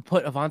 you could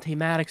put Avonte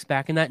Maddox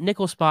back in that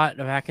nickel spot,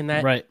 back in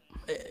that right.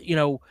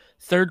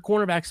 Third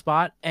cornerback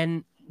spot,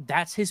 and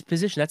that's his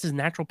position. That's his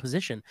natural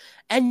position.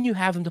 And you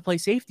have him to play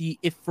safety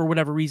if for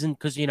whatever reason,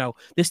 because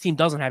this team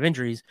doesn't have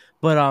injuries.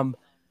 But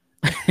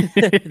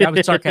that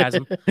was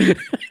sarcasm.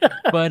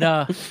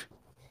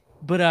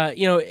 But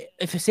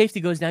if a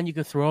safety goes down, you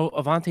could throw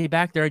Avonte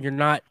back there,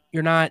 and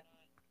you're not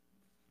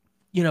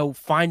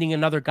finding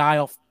another guy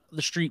off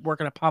the street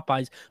working at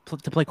Popeyes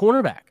to play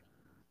cornerback.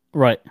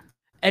 Right.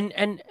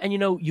 And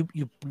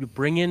you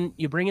bring in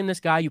this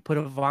guy, you put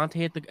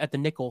Avonte at the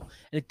nickel,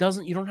 and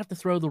you don't have to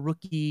throw the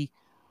rookie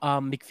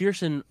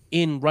McPherson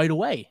in right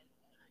away.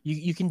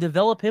 You can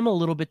develop him a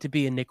little bit to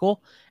be a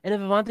nickel, and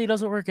if Avonte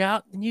doesn't work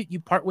out, then you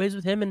part ways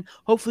with him, and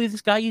hopefully this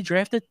guy you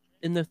drafted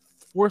in the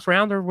 4th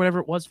round or whatever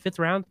it was, 5th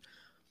round,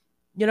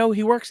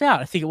 he works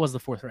out. I think it was the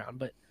 4th round,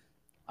 but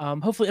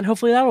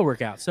hopefully that'll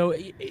work out. So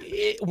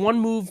one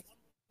move,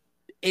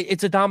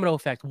 it's a domino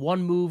effect.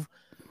 One move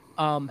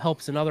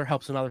helps another,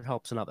 helps another,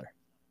 helps another.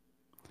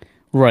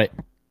 Right.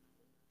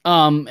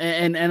 And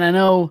I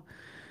know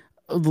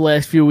the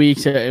last few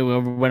weeks,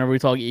 whenever we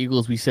talk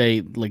Eagles, we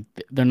say like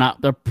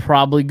they're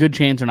probably good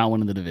chance they're not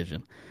winning the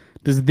division.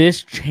 Does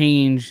this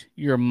change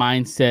your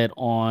mindset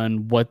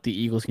on what the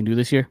Eagles can do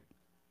this year?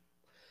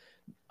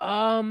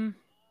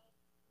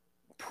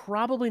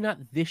 Probably not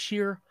this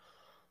year,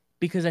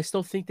 because I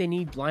still think they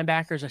need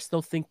linebackers. I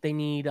still think they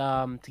need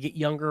to get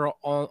younger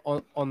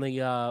on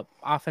the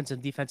offensive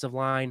and defensive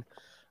line.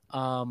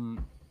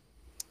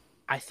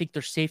 I think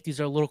their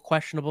safeties are a little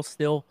questionable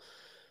still,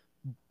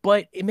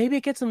 but maybe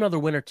it gets them another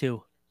win or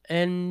two,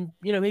 and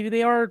maybe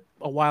they are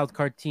a wild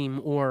card team.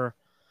 Or,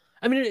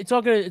 I mean, it's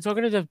all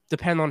gonna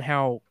depend on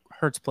how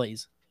Hurts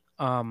plays.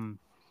 Right.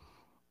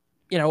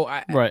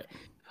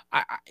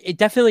 It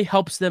definitely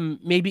helps them.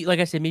 Maybe, like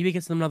I said, maybe it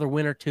gets them another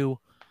win or two.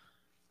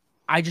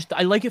 I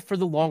like it for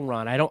the long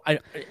run. And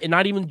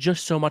not even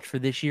just so much for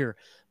this year.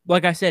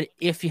 Like I said,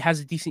 if he has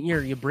a decent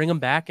year, you bring him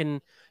back and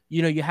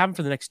you have him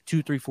for the next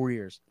 2, 3, 4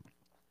 years.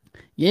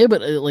 Yeah,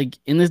 but like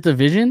in this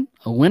division,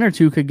 a win or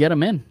two could get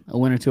him in. A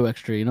win or two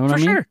extra. You know what I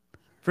mean?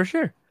 For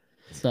sure.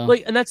 So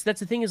and that's the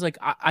thing is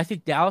I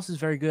think Dallas is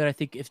very good. I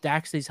think if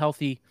Dak stays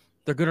healthy,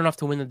 they're good enough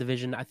to win the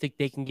division. I think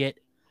they can get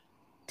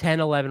 10,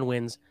 11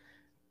 wins.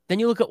 Then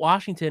you look at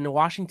Washington. And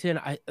Washington,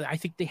 I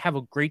think they have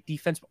a great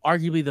defense,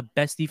 arguably the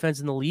best defense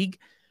in the league.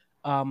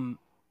 One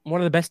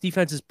of the best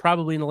defenses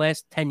probably in the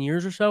last 10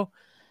 years or so.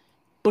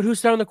 But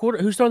who's throwing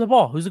the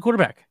ball? Who's the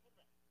quarterback?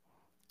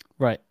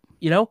 Right.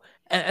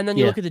 And then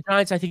you look at the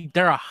Giants, I think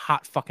they're a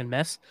hot fucking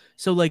mess.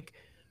 So,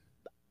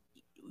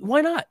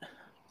 why not?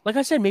 Like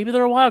I said, maybe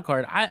they're a wild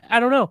card. I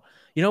don't know.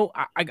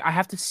 I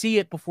have to see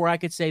it before I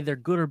could say they're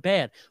good or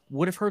bad.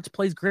 What if Hurts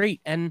plays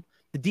great and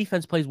the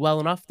defense plays well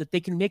enough that they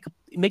can make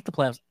the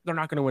playoffs? They're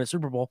not going to win a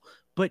Super Bowl,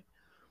 but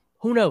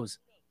who knows?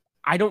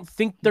 I don't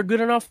think they're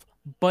good enough,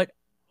 but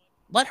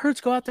let Hurts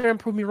go out there and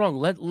prove me wrong.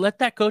 Let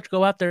that coach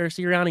go out there,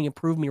 see around and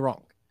prove me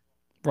wrong.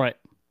 Right.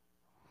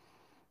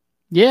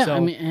 Yeah, so, I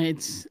mean,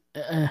 it's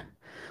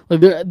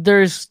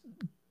there's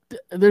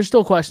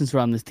still questions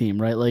around this team,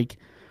 right? Like,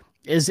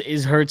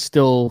 is Hurts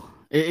still?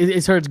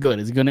 Is Hurts good?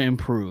 Is it going to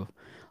improve?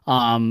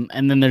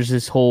 And then there's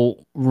this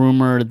whole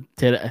rumor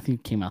that I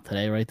think came out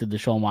today, right? The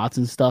Deshaun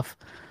Watson stuff.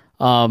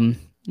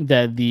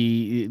 That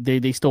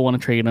they still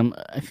want to trade him.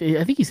 I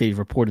think he said he's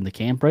reporting the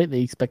camp, right? They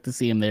expect to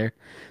see him there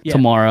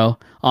tomorrow.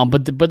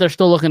 But they're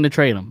still looking to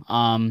trade him.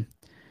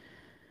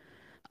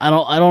 I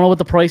don't know what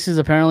the price is.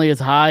 Apparently it's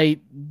high.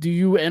 Do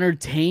you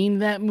entertain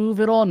that move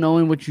at all,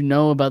 knowing what you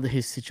know about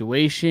his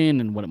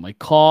situation and what it might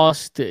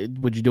cost?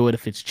 Would you do it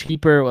if it's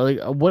cheaper?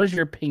 What is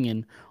your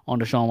opinion on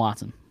Deshaun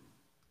Watson?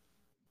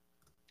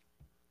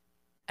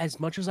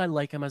 As much as I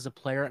like him as a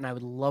player, and I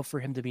would love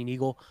for him to be an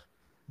Eagle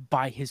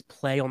by his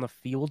play on the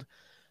field,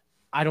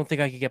 I don't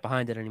think I could get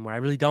behind it anymore. I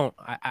really don't.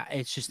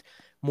 It's just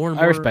more and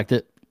more. I respect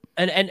it.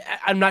 And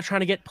I'm not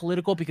trying to get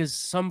political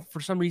because for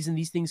some reason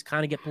these things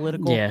kind of get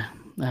political. Yeah,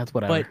 that's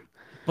whatever.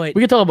 But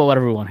we can talk about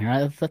whatever we want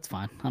here. That's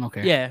fine. I don't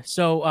care. Yeah.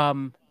 So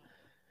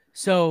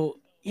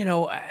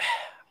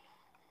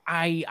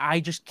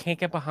I just can't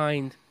get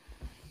behind.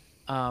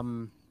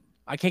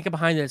 I can't get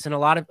behind this, and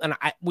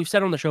we've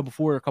said on the show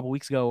before a couple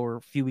weeks ago or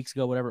a few weeks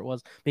ago, whatever it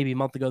was, maybe a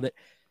month ago, that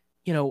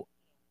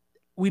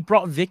we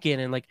brought Vic in,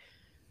 and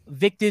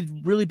Vic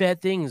did really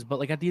bad things, but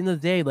at the end of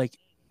the day,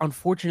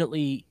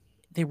 unfortunately,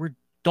 they were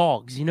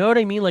dogs. You know what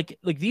I mean? Like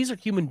these are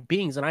human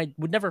beings, and I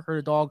would never hurt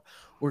a dog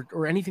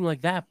or anything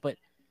like that. But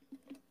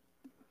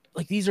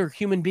these are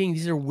human beings.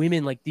 These are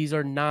women. These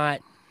are not.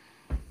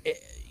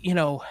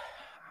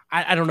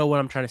 I don't know what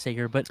I'm trying to say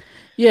here, but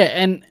yeah,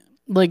 and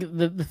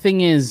the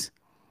thing is,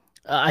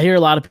 I hear a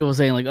lot of people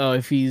saying oh,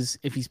 if he's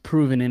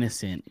proven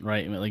innocent,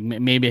 right?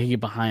 Maybe I can get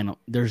behind him.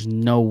 There's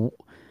no.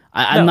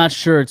 I'm not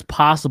sure it's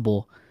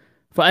possible.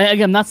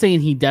 Again, I'm not saying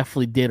he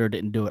definitely did or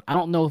didn't do it. I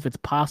don't know if it's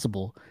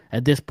possible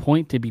at this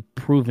point to be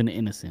proven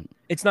innocent.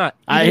 It's not.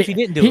 Even if he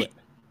didn't do it.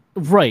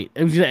 Right.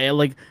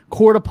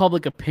 Court of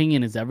public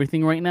opinion is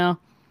everything right now.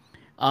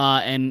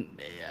 And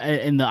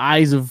in the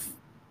eyes of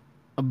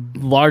a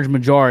large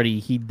majority,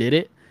 he did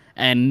it.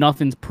 And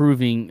nothing's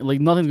going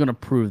to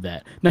prove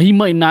that. Now, he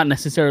might not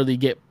necessarily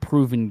get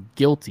proven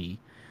guilty,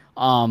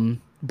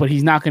 but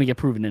he's not going to get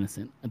proven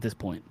innocent at this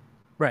point.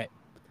 Right.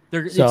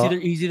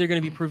 He's either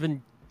going to be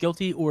proven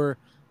guilty or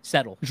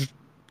settle.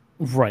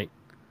 Right.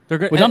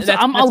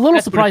 I'm a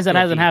little surprised that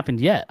hasn't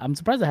happened yet. I'm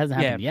surprised that hasn't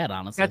happened yet,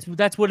 honestly.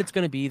 That's what it's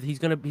going to be. He's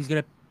going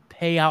to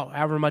pay out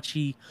however much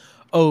he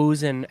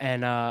owes, and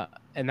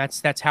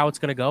that's how it's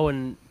going to go.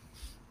 And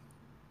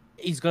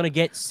he's going to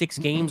get 6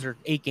 games or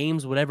 8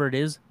 games, whatever it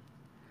is.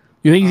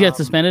 You think he gets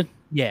suspended?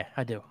 Yeah,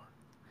 I do.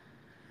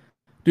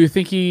 Do you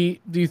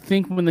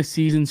think when the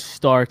season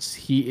starts,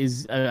 he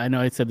is? I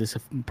know I said this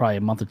probably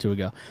a month or two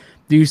ago.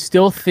 Do you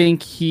still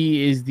think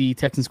he is the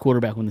Texans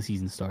quarterback when the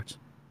season starts?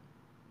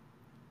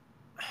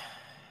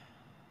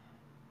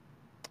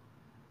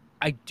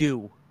 I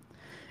do.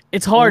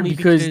 It's hard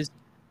because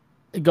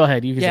go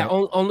ahead. You can say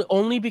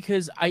only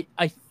because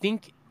I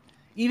think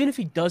even if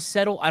he does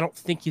settle, I don't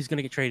think he's going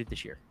to get traded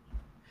this year.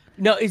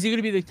 No, is he going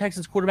to be the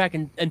Texans quarterback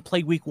and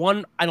play week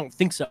 1? I don't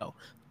think so.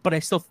 But I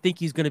still think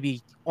he's going to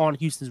be on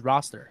Houston's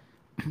roster.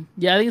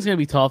 Yeah, I think it's going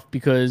to be tough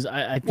because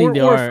I think they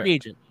are a free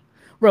agent.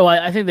 Bro,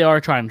 I think they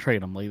are trying to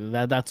trade him.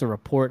 That's a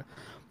report.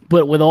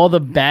 But with all the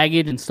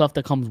baggage and stuff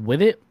that comes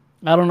with it,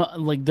 I don't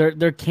know.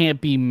 There can't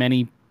be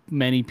many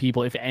many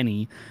people, if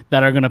any,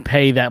 that are going to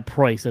pay that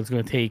price that's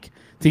going to take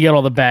to get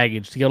all the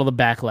baggage, to get all the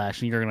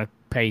backlash, and you're going to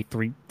pay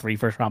three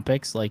first round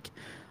picks. Like,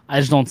 I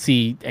just don't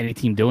see any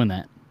team doing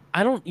that.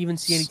 I don't even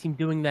see any team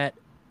doing that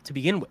to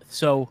begin with.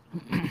 So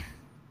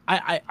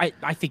I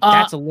think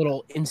that's a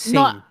little insane.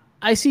 No,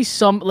 I see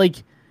some, like,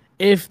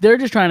 if they're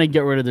just trying to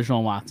get rid of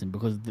Deshaun Watson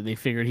because they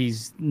figured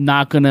he's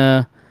not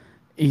gonna,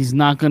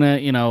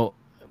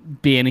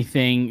 be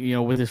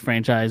anything, with his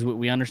franchise.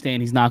 We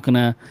understand he's not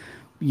gonna,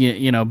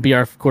 be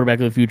our quarterback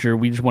of the future.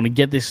 We just want to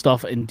get this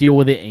stuff and deal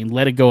with it and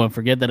let it go and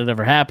forget that it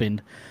ever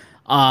happened.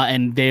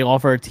 And they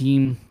offer a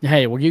team,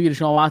 hey, we'll give you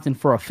Deshaun Watson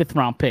for a 5th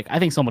round pick. I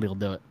think somebody will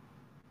do it.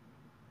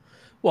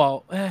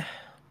 Well,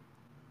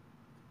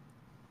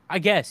 I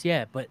guess,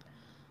 yeah, but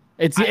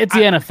it's the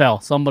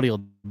NFL. Somebody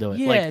will do it.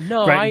 Yeah, like,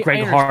 no,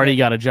 Greg Hardy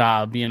got a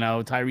job.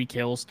 Tyreek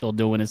Hill's still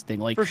doing his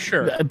thing. Like, for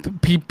sure,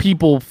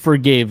 people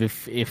forgive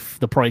if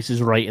the price is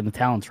right and the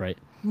talent's right.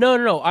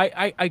 No.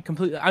 I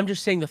completely. I'm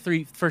just saying the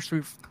three first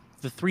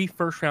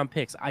round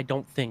picks. I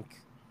don't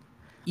think.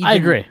 I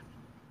agree.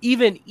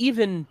 Even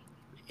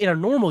in a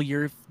normal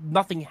year, if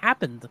nothing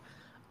happened,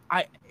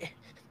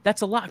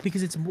 that's a lot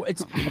because it's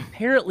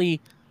apparently.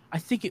 I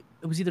think it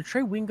was either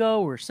Trey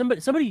Wingo or somebody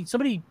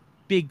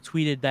big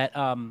tweeted that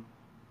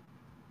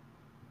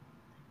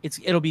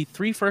it'll be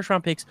 3 first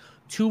round picks,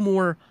 2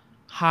 more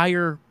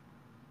higher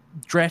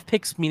draft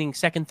picks, meaning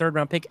 2nd, 3rd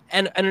round pick,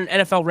 and an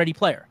NFL ready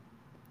player.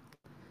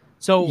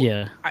 So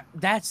yeah,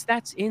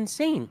 that's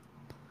insane.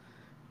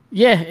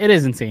 Yeah, it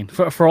is insane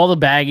for all the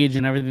baggage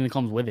and everything that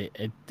comes with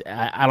it.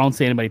 I don't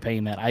see anybody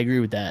paying that. I agree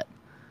with that.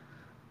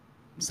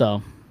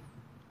 So,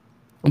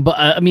 but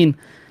I mean,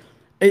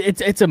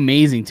 it's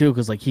amazing too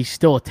because like he's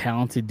still a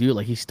talented dude.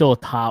 Like he's still a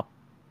top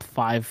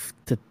 5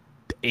 to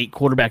 8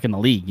 quarterback in the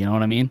league. You know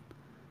what I mean?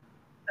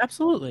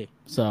 Absolutely.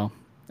 So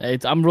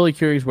I'm really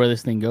curious where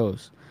this thing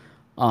goes.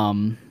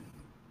 But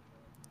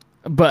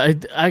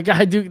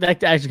I do,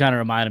 that actually kind of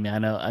reminded me. I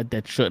know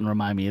that shouldn't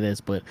remind me of this,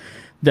 but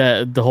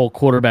the whole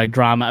quarterback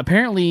drama.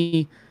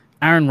 Apparently,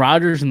 Aaron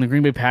Rodgers and the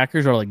Green Bay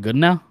Packers are like good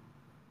now,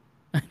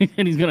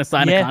 and he's going to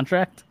sign a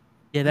contract.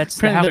 Yeah, that's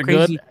Apparently how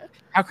crazy. Good.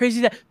 How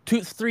crazy that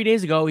 3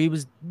 days ago he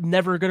was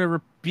never going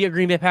to be a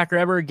Green Bay Packer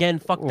ever again.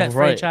 Fuck that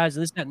franchise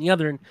and this, that, and the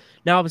other. And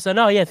now all of a sudden,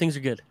 oh yeah, things are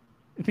good.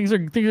 Things are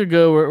good.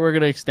 We're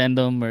going to extend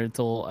them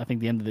until I think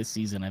the end of this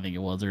season. I think it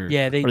was, or the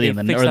end of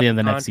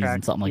the next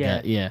season, something like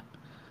that. Yeah.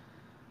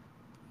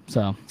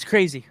 So it's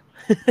crazy.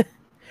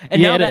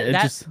 And now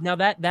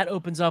that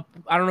opens up.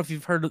 I don't know if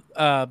you've heard,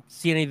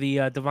 see any of the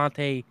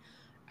Devontae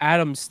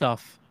Adams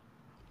stuff.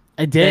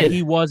 I did. That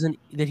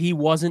he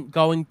wasn't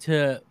going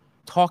to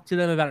talk to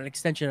them about an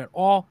extension at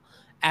all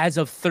as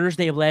of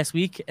Thursday of last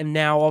week, and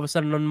now all of a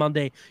sudden on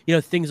Monday,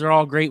 things are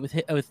all great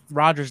with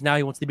Rodgers. Now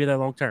he wants to be there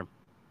long term.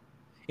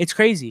 It's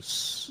crazy.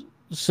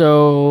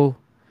 So,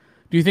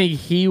 do you think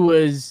he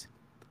was?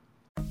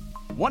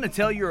 Want to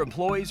tell your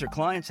employees or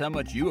clients how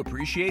much you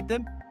appreciate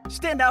them?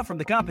 Stand out from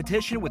the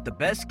competition with the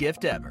best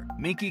gift ever.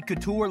 Minky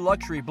Couture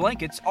luxury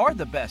blankets are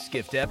the best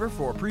gift ever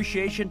for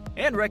appreciation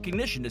and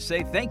recognition to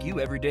say thank you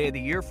every day of the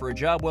year for a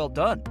job well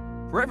done.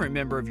 For every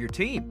member of your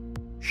team.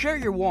 Share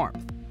your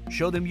warmth.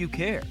 Show them you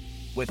care.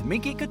 With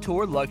Minky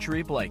Couture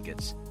luxury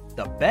blankets,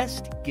 the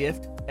best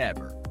gift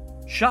ever.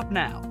 Shop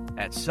now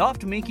at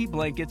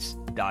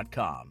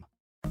softminkyblankets.com.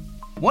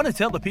 Want to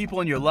tell the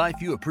people in your life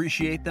you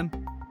appreciate them?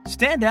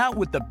 Stand out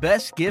with the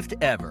best gift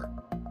ever.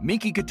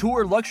 Minky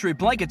Couture luxury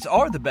blankets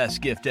are the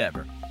best gift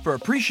ever for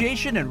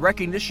appreciation and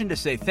recognition to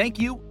say thank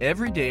you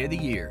every day of the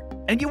year.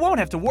 And you won't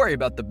have to worry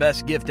about the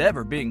best gift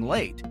ever being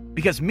late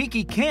because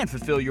Minky can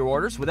fulfill your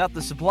orders without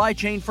the supply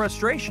chain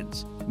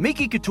frustrations.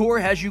 Minky Couture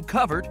has you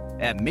covered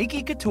at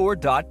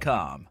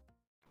minkycouture.com.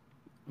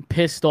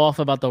 Pissed off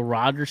about the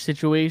Rodgers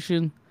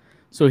situation.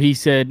 So he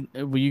said,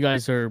 well, you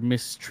guys are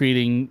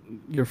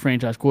mistreating your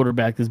franchise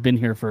quarterback that's been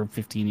here for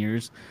 15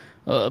 years.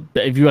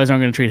 If you guys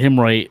aren't going to treat him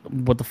right,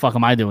 what the fuck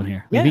am I doing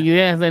here? Yeah. You think it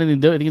has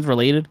anything to do? I think it's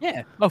related.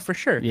 Yeah. Oh, for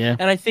sure. Yeah.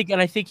 And I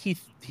think he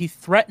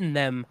threatened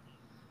them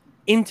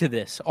into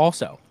this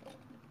also.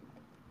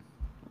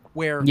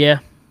 Where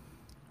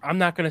I'm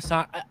not going to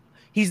sign.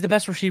 He's the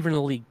best receiver in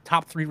the league,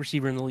 top 3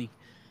 receiver in the league.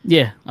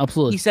 Yeah,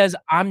 absolutely. He says,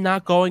 I'm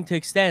not going to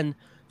extend.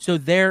 So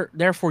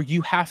therefore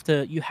you have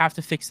to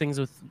fix things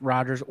with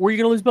Rodgers or you're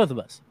going to lose both of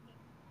us.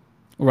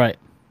 Right.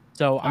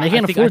 So and they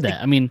can't afford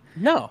that. I mean,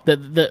 no.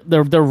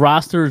 The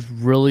roster is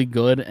really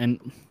good and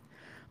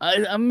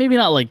maybe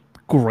not like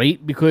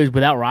great because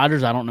without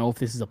Rodgers, I don't know if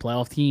this is a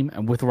playoff team.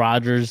 And with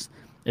Rodgers,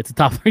 it's a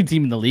top 3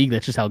 team in the league.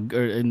 That's just how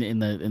in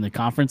the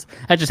conference.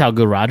 That's just how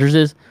good Rodgers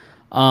is.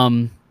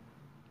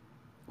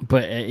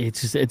 But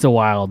it's a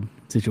wild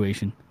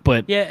situation.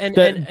 But yeah,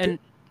 and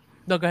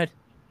no, go ahead.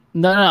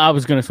 No, I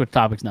was going to switch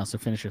topics now. So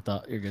finish your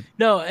thought. You're good.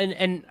 No,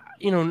 and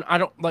I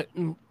don't like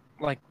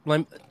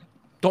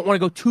don't want to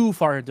go too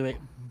far into it,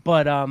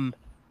 but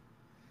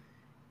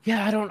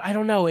yeah, I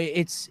don't know.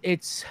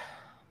 It's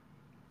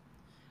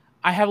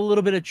I have a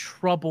little bit of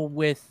trouble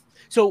with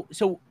so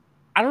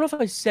I don't know if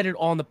I said it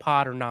on the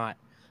pod or not.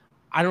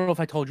 I don't know if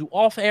I told you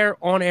off air,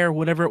 on air,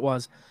 whatever it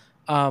was.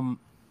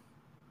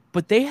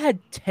 but they had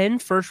 10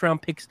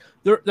 first-round picks.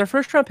 Their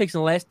first-round picks in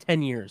the last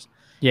 10 years.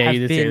 Yeah, you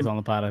did say this on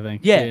the pod, I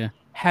think. Yeah,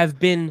 have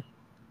been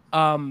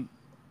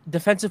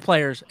defensive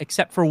players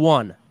except for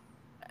one,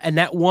 and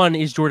that one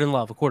is Jordan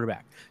Love, a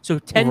quarterback. So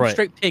 10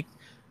 straight picks,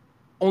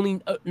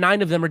 only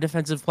 9 of them are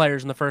defensive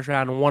players in the first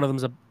round, and one of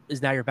them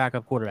is now your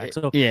backup quarterback.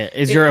 So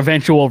your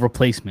eventual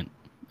replacement,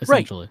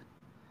 essentially. Right.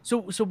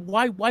 So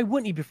why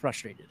wouldn't you be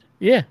frustrated?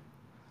 Yeah,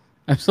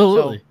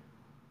 absolutely. So,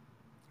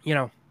 you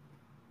know,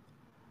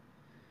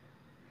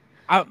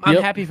 I'm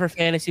happy for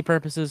fantasy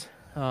purposes.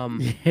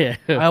 I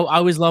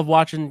always love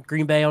watching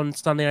Green Bay on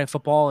Sunday Night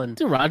Football, and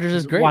dude, Rodgers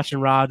is great. Watching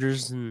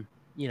Rodgers, and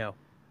you know,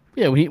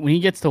 when he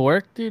gets to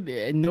work, dude,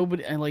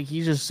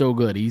 he's just so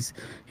good. He's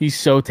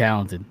so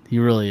talented. He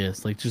really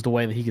is. Like just the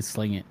way that he can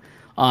sling it.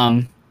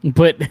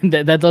 But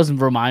that doesn't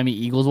remind me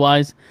Eagles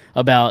wise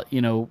about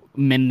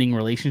mending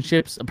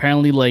relationships.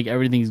 Apparently, like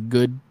everything's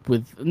good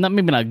with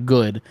maybe not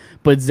good,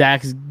 but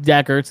Zach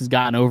Ertz has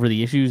gotten over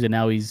the issues, and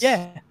now he's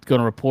going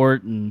to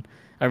report, and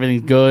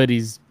everything's good.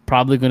 He's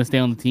probably going to stay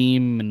on the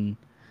team, and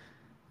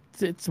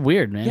it's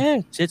weird, man.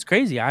 Yeah, it's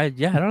crazy. I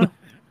don't know.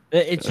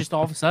 It's just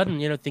all of a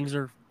sudden, things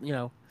are,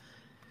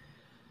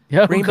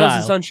 rainbows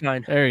and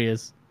sunshine. There he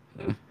is.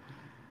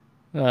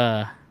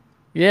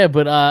 Yeah,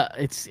 but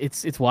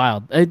it's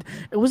wild.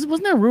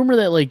 Wasn't there a rumor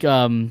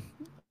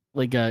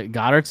that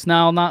Goddard's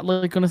now not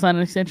going to sign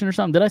an extension or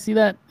something? Did I see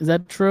that? Is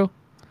that true?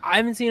 I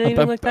haven't seen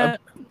anything like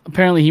that.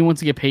 Apparently, he wants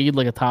to get paid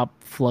like a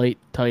top flight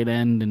tight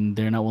end, and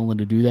they're not willing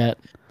to do that.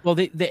 Well,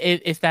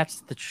 if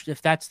that's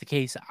the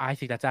case, I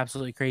think that's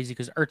absolutely crazy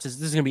because this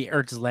is going to be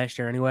Ertz's last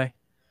year anyway.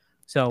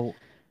 So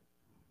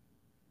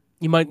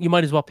you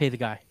might as well pay the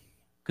guy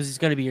because he's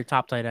going to be your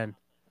top tight end.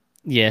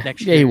 Yeah,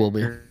 next year. He will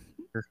be.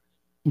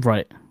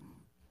 Right.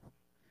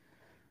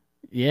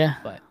 Yeah,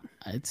 but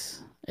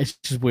it's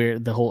just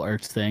weird, the whole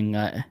Ertz thing.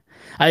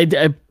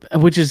 I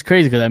which is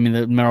crazy because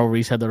Merrill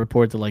Reese had the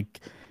report that like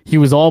he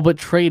was all but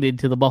traded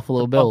to the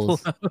Buffalo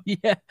Bills.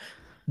 Yeah.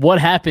 What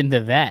happened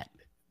to that?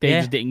 They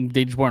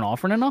just weren't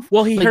offering enough.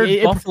 Well, he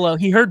heard Buffalo.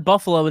 He heard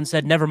Buffalo and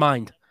said, "Never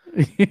mind."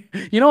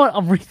 You know what?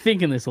 I'm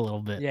rethinking this a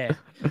little bit. Yeah.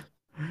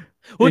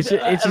 Well,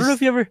 I don't know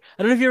if you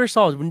ever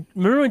saw it.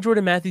 Remember when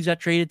Jordan Matthews got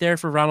traded there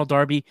for Ronald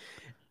Darby?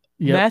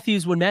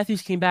 Yep. When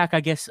Matthews came back,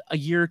 I guess a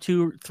year or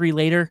 2 or 3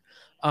 later,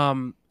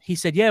 he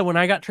said, "Yeah, when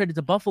I got traded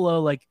to Buffalo,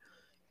 like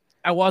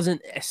I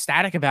wasn't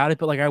ecstatic about it,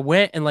 but like I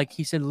went and like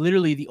he said,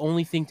 literally the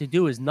only thing to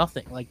do is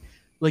nothing.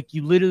 Like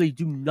you literally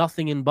do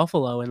nothing in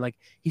Buffalo, and like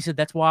he said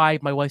that's why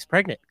my wife's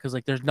pregnant because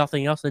like there's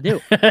nothing else to do."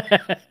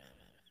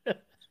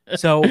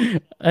 So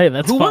hey,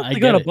 that's who fine. wants to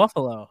go to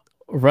Buffalo,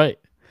 right?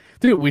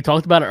 Dude, we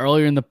talked about it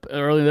earlier in the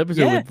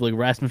episode with like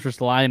Rasmus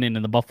Ristolainen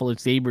and the Buffalo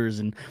Sabres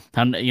and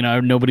how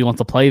nobody wants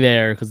to play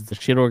there because it's a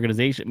shit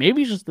organization.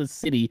 Maybe it's just the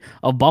city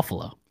of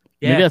Buffalo.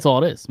 Yeah. Maybe that's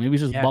all it is. Maybe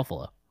it's just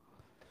Buffalo.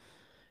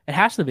 It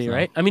has to be,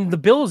 right? I mean, the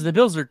Bills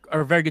are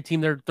a very good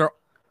team. They're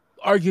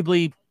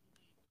arguably,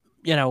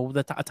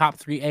 the top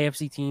 3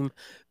 AFC team.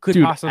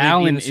 Could possibly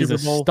Allen be in the Super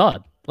is Bowl. A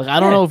stud. Like I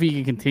don't know if he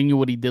can continue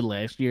what he did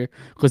last year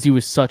because he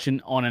was such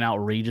an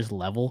outrageous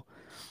level.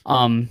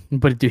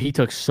 But dude, he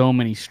took so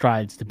many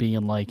strides to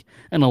being like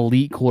an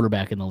elite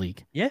quarterback in the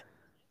league. Yeah.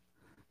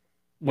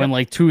 When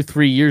like 2 or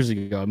 3 years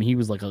ago, he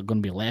was like going to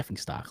be a laughing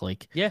stock.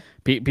 Like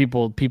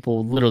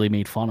people literally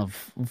made fun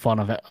of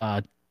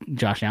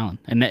Josh Allen,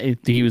 and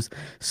he was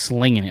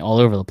slinging it all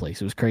over the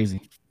place. It was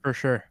crazy. For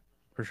sure.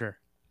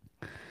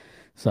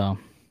 So,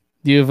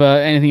 do you have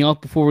anything else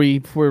before we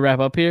wrap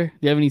up here? Do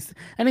you have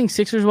anything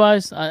Sixers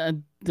wise?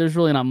 There's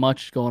really not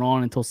much going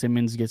on until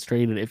Simmons gets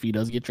traded, if he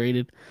does get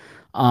traded.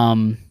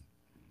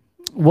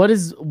 What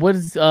is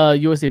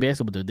USA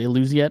Basketball do? Did they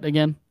lose yet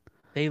again?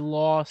 They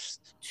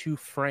lost to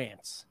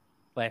France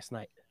last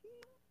night.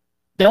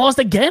 They lost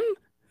again?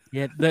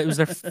 Yeah, that was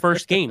their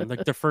first game.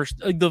 Like the first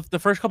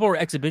couple were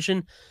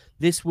exhibition.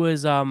 This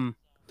was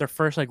their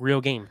first like real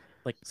game.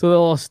 Like so they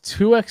lost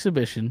 2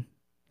 exhibition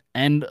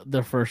and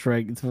their first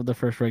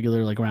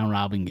regular like round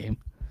robin game.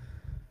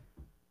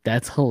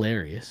 That's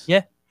hilarious.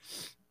 Yeah.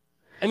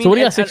 I mean, so what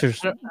do you got,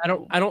 Sixers? I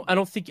don't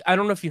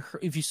know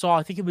if you saw.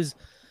 I think it was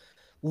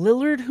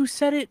Lillard who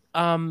said it.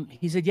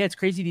 He said, "Yeah, it's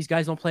crazy. These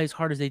guys don't play as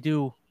hard as they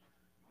do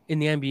in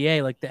the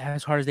NBA. Like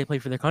as hard as they play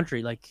for their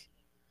country. Like,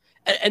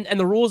 and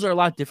the rules are a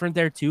lot different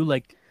there too.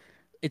 Like,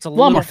 it's a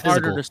little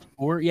harder to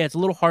score. Yeah, it's a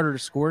little harder to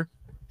score.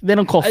 They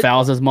don't call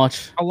fouls as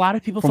much. A lot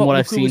of people thought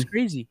Luka was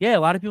crazy. Yeah, a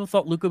lot of people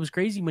thought Luka was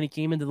crazy when he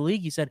came into the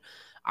league. He said,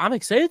 "I'm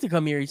excited to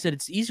come here." He said,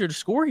 "It's easier to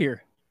score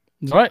here,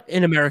 right,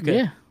 in America.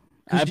 Yeah,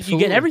 because you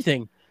get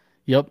everything."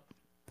 Yep.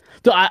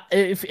 So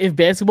if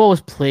basketball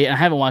was played, I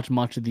haven't watched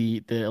much of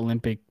the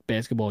Olympic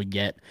basketball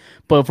yet,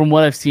 but from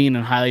what I've seen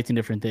and highlights and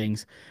different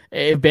things,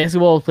 if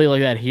basketball was played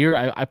like that here,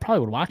 I probably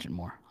would watch it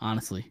more,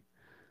 honestly.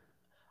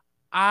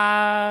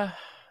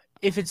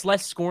 If it's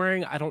less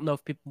scoring, I don't know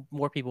if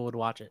more people would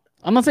watch it.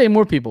 I'm not saying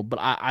more people, but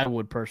I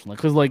would personally,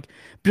 because like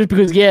just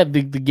because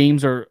the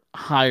games are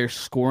higher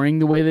scoring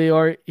the way they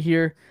are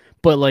here,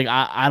 but like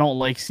I don't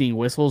like seeing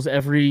whistles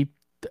every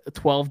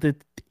 12 to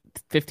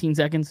 15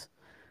 seconds.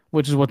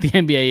 which is what the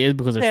NBA is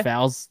because there's Yeah.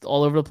 fouls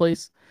all over the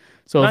place.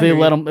 So I if they hear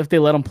let you. him, if they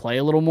let him play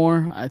a little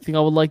more, I think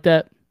I would like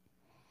that.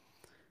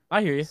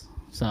 I hear you.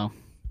 So,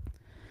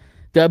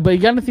 but you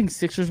got anything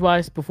Sixers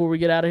wise before we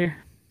get out of here?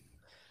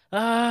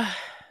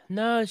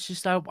 No, it's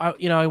just I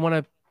want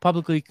to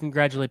publicly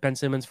congratulate Ben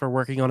Simmons for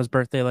working on his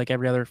birthday like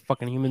every other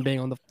fucking human being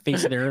on the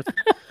face of the earth.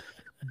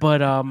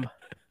 But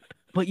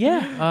yeah,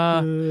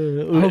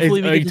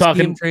 hopefully we Are you get to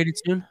see him talking? traded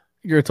soon.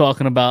 You're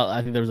talking about?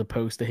 I think there was a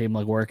post of him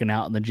like working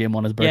out in the gym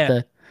on his Yeah.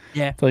 birthday.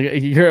 Yeah. So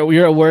like,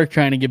 you're at work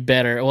trying to get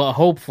better. Well,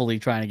 hopefully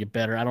trying to get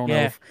better. I don't know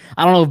Yeah.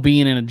 if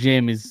being in a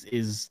gym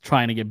is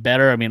trying to get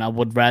better. I mean, I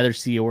would rather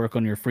see you work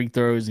on your free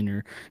throws and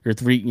your your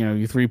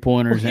 3-pointers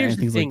Well, and here's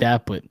the things like thing.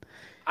 that. But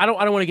I don't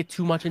want to get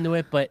too much into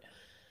it, but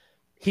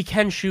he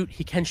can shoot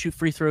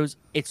free throws.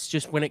 It's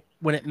just when it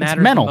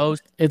matters mental. the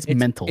most. It's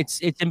mental. It's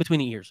in between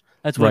the ears.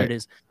 That's what Right. it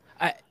is.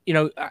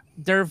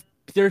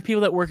 There are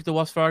people that work at the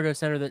Wells Fargo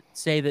Center that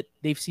say that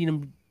they've seen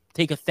him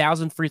take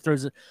 1,000 free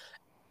throws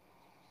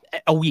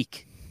a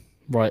week.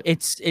 right.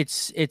 It's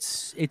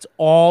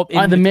all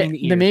in between the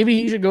ears. Then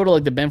maybe he should go to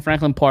like the Ben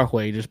Franklin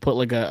Parkway. Just put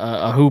like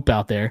a hoop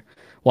out there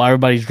while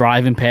everybody's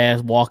driving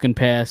past, walking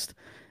past,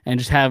 and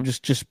just have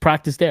just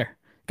practice there.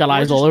 Got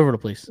eyes all over the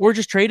place. Or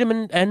just trade him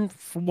and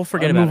we'll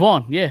forget about move it.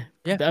 on. Yeah.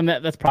 Yeah. I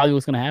mean, that's probably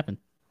what's going to happen.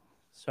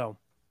 So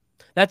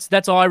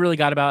that's all I really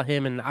got about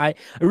him, and I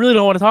really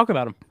don't want to talk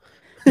about him.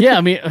 Yeah,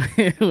 I mean,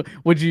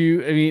 would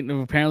you? I mean,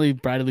 apparently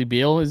Bradley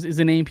Beal is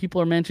a name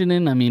people are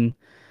mentioning. I mean,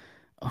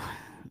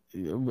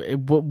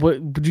 what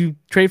would you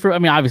trade for? I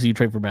mean, obviously you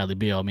trade for Bradley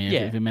Beal. I mean,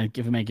 Yeah. if it meant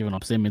giving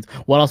up Simmons,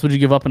 what else would you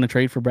give up in a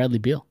trade for Bradley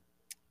Beal?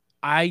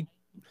 I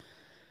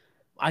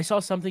saw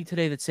something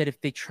today that said if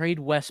they trade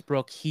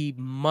Westbrook, he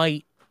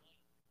might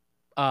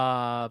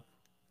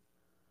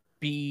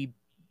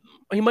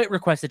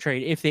request a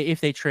trade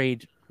if they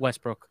trade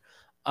Westbrook.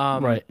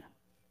 Right.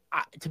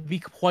 To be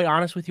quite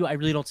honest with you, I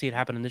really don't see it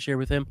happening this year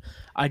with him.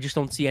 I just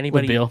don't see With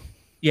anybody. Beal.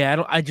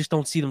 Yeah, I just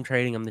don't see them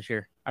trading him this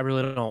year. I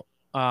really don't.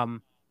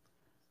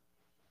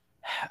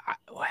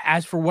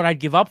 As for what I'd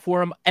give up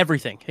for him,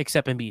 everything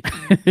except Embiid.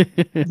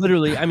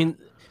 Literally, I mean,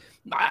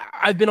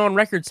 I've been on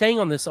record saying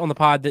on the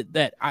pod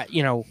that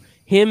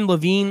him,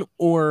 Levine,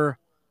 or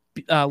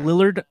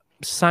Lillard,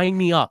 sign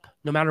me up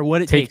no matter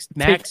what it takes.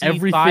 Take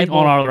everything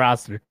on our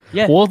roster.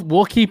 Yeah,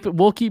 we'll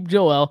keep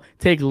Joel.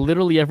 Take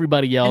literally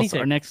everybody else.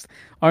 Anything.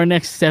 Our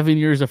next 7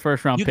 years of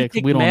first round you picks. could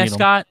take We the don't need them.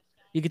 mascot.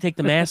 You could take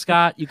the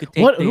mascot. You could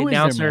take the Who is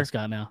announcer. their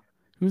mascot now?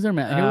 Who is their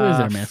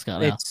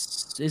mascot now?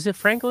 Is it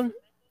Franklin?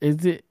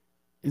 Is it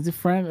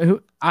Frank?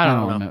 Who? I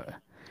don't know. Who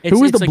It's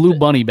was the like Blue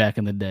Bunny back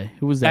in the day?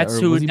 Who was that? That's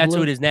Or who. was he That's blue?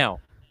 who it is now.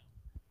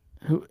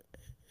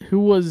 Who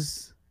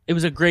was It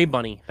was a gray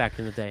bunny back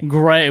in the day.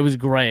 gray? It was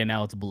gray, and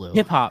now it's blue.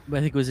 Hip hop, I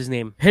think was his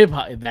name. Hip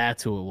hop.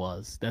 That's who it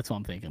was. That's what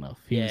I'm thinking of.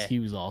 He Yeah.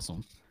 was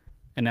awesome,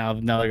 and now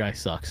another guy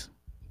sucks,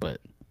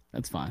 but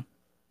that's fine.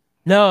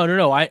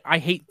 No. I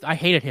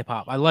hated hip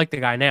hop. I like the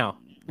guy now.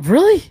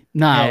 Really?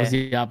 Nah, I Yeah. was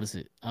the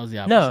opposite.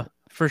 No,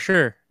 for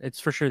sure. It's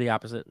for sure the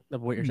opposite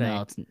of what you're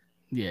saying.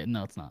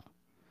 No, it's not.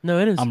 No,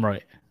 it is. I'm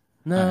right.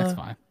 No, That's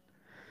fine.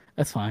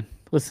 That's fine.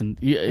 Listen,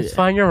 it's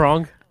fine. You're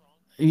wrong.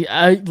 I gotta you be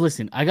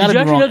actually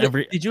wrong know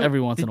that-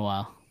 every once in a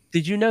while.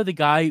 Did you know the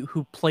guy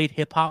who played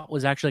hip hop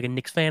was actually like a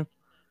Knicks fan?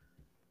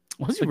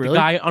 Was he Like really? the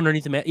guy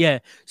underneath the man. Yeah.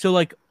 So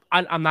like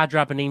I'm not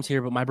dropping names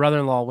here, but my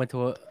brother-in-law went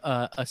to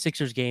a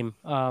Sixers game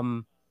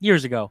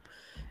years ago,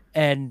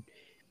 and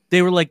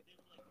they were like,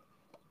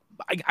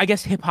 I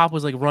guess hip hop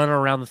was like running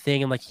around the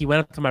thing, and like he went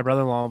up to my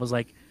brother-in-law and was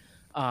like,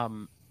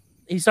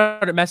 he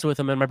started messing with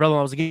him, and my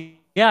brother-in-law was like,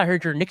 yeah, I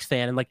heard you're a Knicks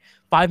fan, and like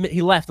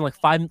he left, and like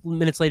 5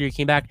 minutes later he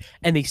came back,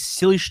 and they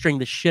silly stringed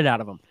the shit out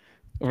of him.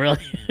 Really?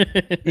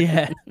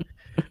 Yeah.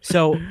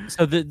 So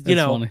the That's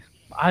funny.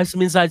 I have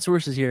some inside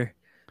sources here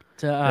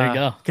to There you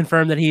go.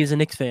 confirm that he is a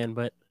Knicks fan,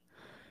 but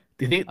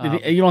Do you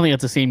think you don't think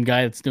it's the same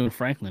guy that's doing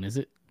Franklin, is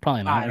it?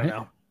 Probably not. I don't right?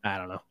 know. I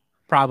don't know.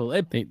 Probably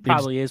it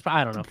probably is, but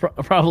I don't know.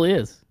 Probably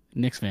is.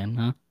 Knicks fan,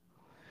 huh?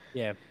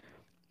 Yeah.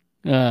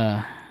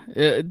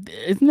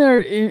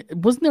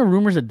 Wasn't there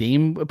rumors that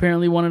Dame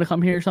apparently wanted to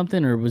come here or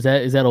something, or is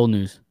that old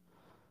news?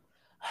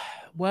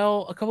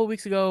 Well, a couple of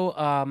weeks ago,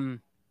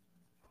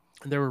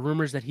 there were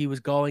rumors that he was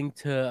going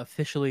to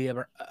officially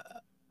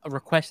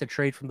request a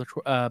trade from the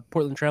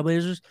Portland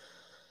Trailblazers.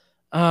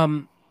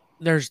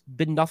 There's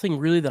been nothing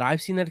really that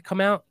I've seen that had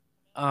come out.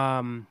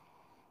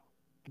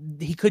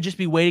 He could just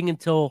be waiting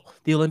until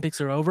the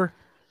Olympics are over.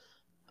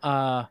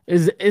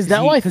 Is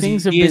that why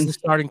things have he been is the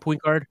starting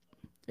point guard?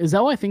 Is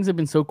that why things have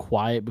been so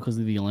quiet because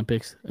of the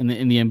Olympics in the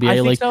NBA? I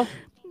think Like so.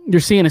 you're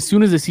seeing, as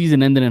soon as the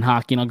season ended in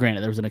hockey,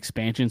 granted there was an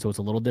expansion, so it's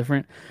a little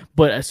different.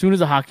 But as soon as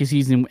the hockey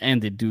season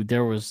ended, dude,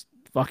 there was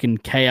fucking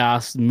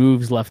chaos,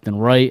 moves left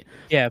and right.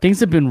 Yeah. Things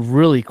have been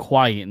really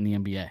quiet in the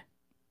NBA.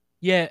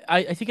 Yeah,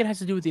 I think it has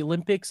to do with the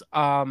Olympics.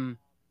 And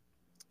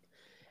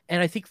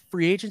I think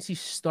free agency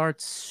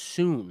starts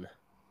soon.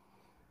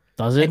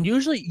 Does it? And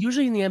usually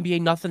in the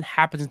NBA, nothing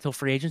happens until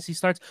free agency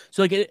starts.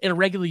 So like in a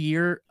regular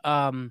year,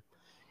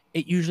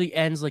 it usually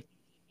ends like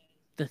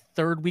the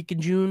third week in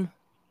June,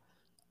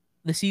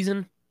 the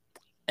season.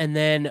 and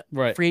then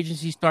Right. free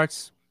agency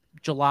starts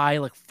July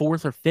like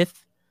 4th or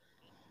 5th.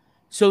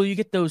 So you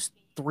get those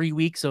 3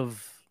 weeks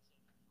of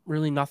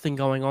really nothing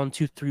going on,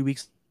 3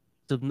 weeks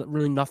of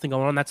really nothing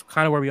going on. That's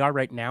kind of where we are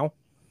right now.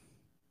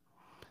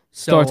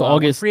 So, Starts when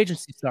August. free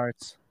agency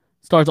starts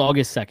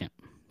August 2nd.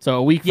 So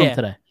a week from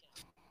today.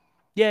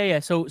 Yeah.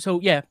 So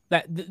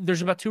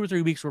there's about 2 or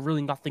 3 weeks where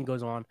really nothing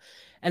goes on,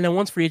 and then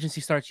once free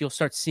agency starts, you'll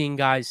start seeing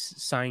guys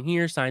sign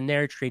here, sign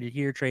there, traded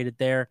here, traded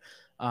there,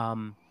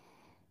 all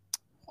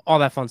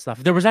that fun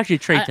stuff. There was actually a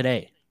trade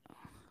today.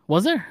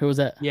 Was there? Who was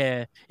that?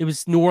 Yeah, it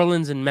was New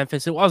Orleans and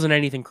Memphis. It wasn't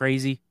anything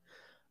crazy.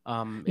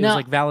 It was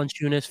like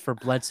Valanciunas for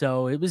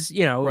Bledsoe. It was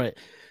right.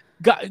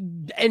 got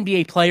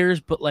NBA players,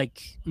 but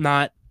like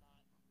not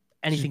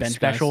anything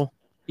special. Guys.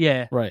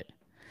 Yeah, right.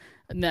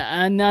 Now,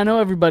 I know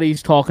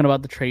everybody's talking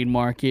about the trade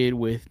market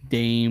with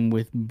Dame,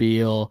 with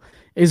Beal.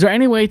 Is there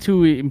any way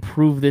to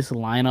improve this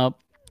lineup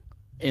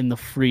in the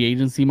free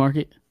agency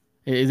market?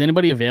 Is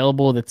anybody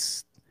available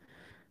that's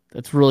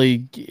really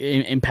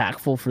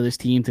impactful for this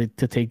team to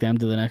take them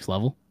to the next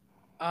level?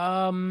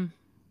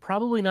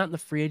 Probably not in the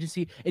free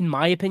agency. In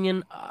my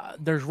opinion,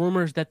 there's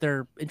rumors that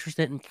they're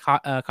interested in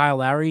Kyle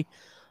Lowry.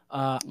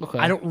 Okay.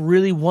 I don't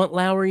really want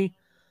Lowry.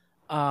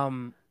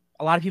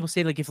 A lot of people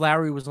say like if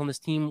Lowry was on this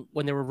team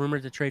when they were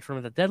rumored to trade for him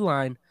at the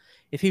deadline,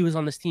 if he was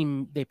on this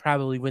team, they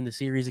probably win the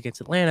series against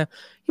Atlanta.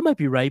 You might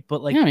be right,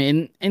 but like I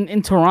mean,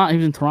 in Toronto, he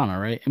was in Toronto,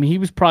 right? I mean, he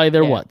was probably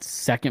their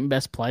second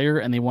best player,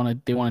 and they won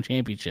a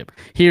championship.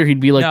 Here, he'd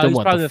be like the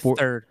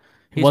third.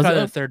 He was probably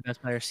the third best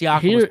player.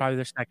 Siakam was probably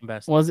their second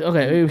best.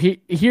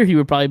 Here he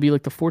would probably be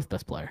like the fourth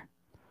best player.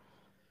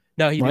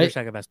 No, he'd be their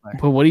second best player.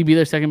 But would he be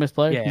their second best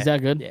player? Yeah. He's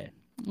that good? Yeah.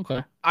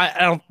 Okay. I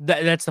don't.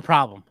 That's the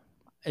problem.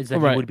 Is that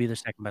he would be their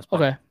second best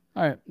player. Okay.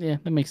 All right. Yeah,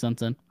 that makes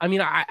sense then. I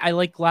mean, I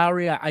like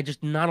Lowry. I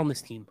just not on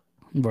this team.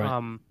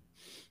 Right.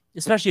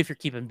 Especially if you're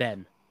keeping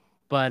Ben.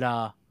 But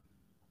I'd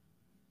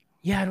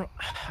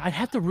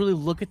have to really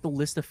look at the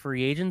list of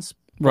free agents.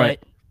 Right.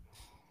 But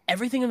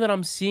everything that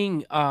I'm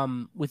seeing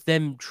with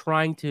them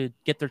trying to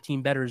get their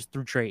team better is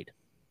through trade.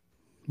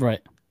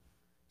 Right.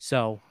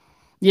 So.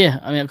 Yeah,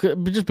 I mean,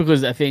 just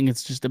because I think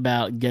it's just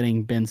about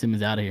getting Ben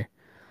Simmons out of here.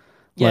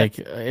 Yeah. Like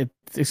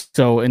it's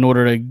so in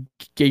order to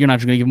get, you're not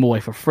just going to give him away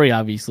for free,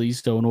 obviously.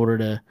 So in order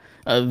to,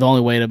 the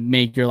only way to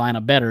make your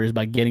lineup better is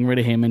by getting rid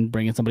of him and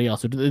bringing somebody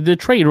else. So the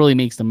trade really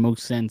makes the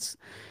most sense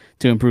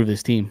to improve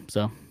this team.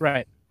 So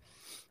right.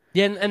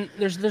 Yeah, and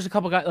there's a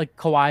couple guys like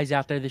Kawhi's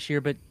out there this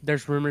year, but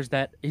there's rumors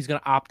that he's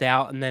going to opt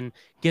out and then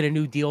get a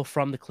new deal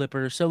from the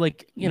Clippers. So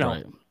like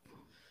right.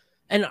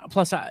 And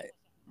plus I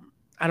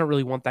don't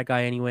really want that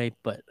guy anyway,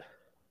 but.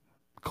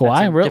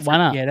 Kawhi, really? Why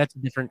not? Yeah, that's a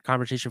different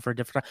conversation for a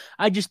different time.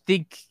 I just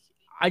think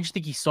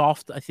he's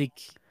soft. I think.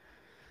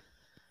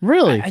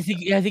 Really? I think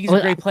he's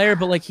a great player,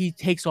 but like he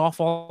takes off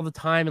all the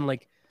time, and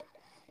like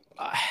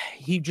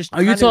he just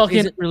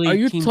isn't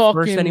really team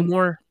first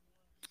anymore.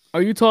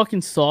 Are you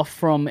talking soft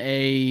from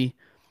a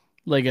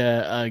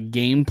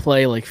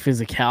gameplay like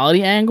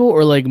physicality angle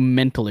or like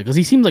mentally? Because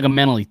he seems like a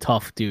mentally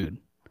tough dude.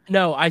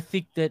 No, I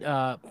think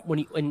that when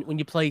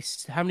you play,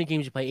 how many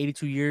games you play?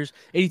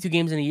 82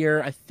 games in a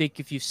year. I think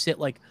if you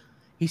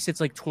he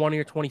sits like 20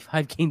 or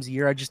 25 games a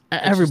year.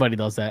 Everybody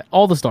does that.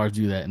 All the stars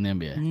do that in the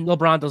NBA.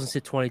 LeBron doesn't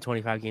sit 20,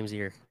 25 games a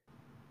year.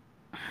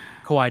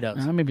 Kawhi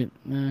does. Maybe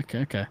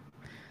okay.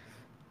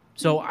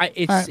 So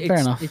fair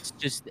enough. It's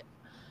just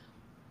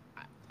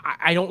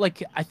I don't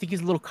like. I think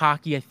he's a little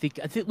cocky. I think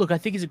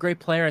he's a great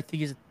player. I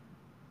think he's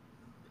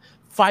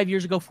 3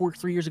 years ago,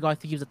 I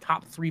think he was a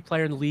top 3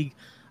 player in the league.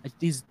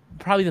 He's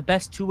probably the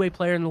best two-way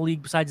player in the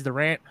league besides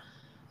Durant.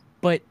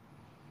 But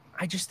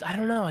I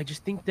don't know. I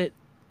think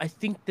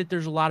that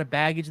there's a lot of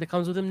baggage that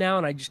comes with him now,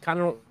 and I just kind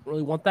of don't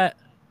really want that.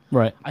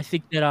 Right. I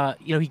think that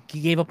he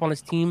gave up on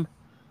his team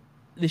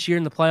this year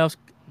in the playoffs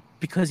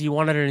because he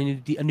wanted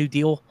a new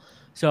deal.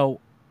 So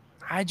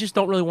I just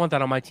don't really want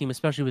that on my team,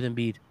 especially with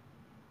Embiid.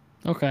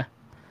 Okay.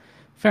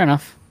 Fair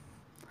enough.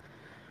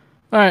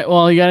 All right.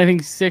 Well, you got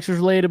anything Sixers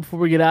related before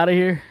we get out of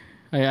here?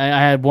 I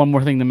had one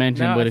more thing to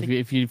mention, but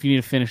if you need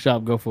to finish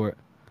up, go for it.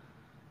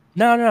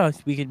 No,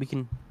 we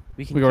can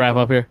wrap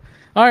up here.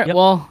 All right. Yep.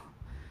 Well,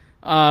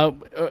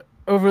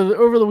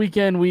 over the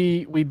weekend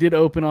we did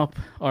open up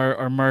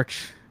our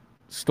merch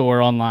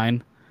store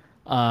online.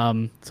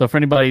 So for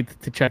anybody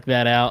to check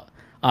that out,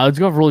 it's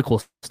got really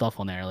cool stuff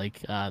on there. Like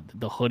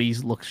the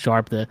hoodies look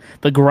sharp.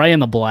 The gray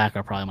and the black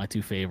are probably my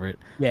two favorite.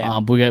 Yeah.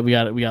 We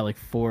got like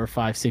 4 or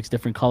 5, 6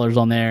 different colors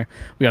on there.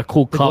 We got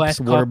cool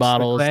cups, water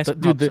bottles.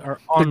 The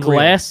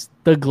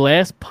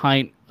glass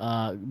pint.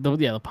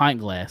 The pint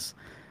glass,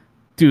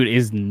 dude,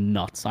 is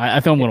nuts. I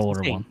think I'm gonna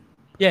order one.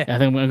 Yeah. I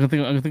think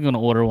I'm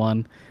gonna order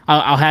one.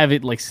 I'll have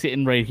it like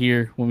sitting right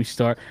here when we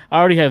start. I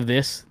already have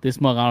this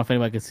mug. I don't know if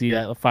anybody can see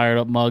that fired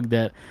up mug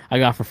that I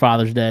got for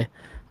Father's Day.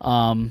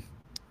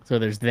 So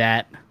there's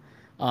that.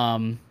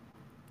 But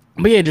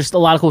yeah, just a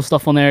lot of cool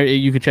stuff on there.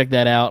 You can check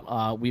that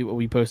out.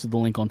 We posted the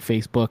link on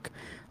Facebook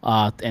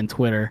and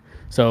Twitter.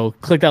 So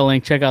click that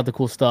link, check out the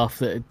cool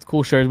stuff. It's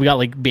cool shirts. We got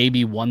like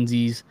baby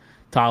onesies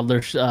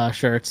toddler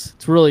shirts.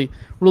 It's really,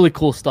 really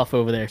cool stuff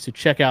over there. So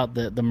check out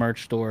the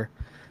merch store.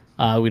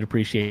 We'd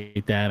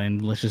appreciate that,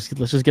 and let's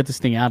just get this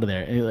thing out of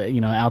there,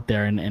 out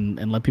there,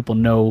 and let people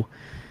know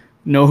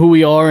who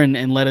we are,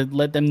 and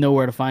let them know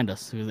where to find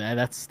us.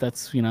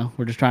 That's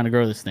we're just trying to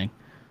grow this thing.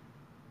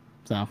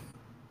 So,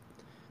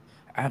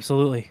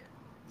 absolutely.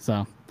 So,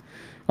 all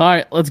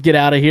right, let's get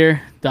out of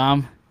here,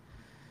 Dom.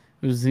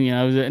 It was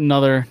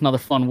another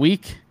fun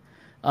week.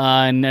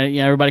 And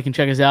everybody can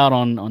check us out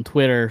on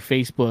Twitter,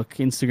 Facebook,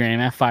 Instagram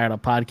at Fired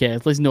Up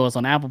Podcast. Listen to us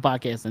on Apple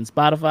Podcasts and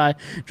Spotify.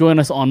 Join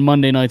us on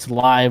Monday nights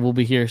live. We'll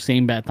be here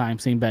same bat time,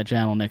 same bat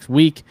channel next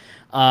week.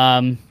 We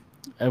start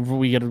at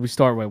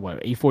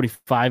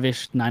 8:45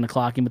 ish, 9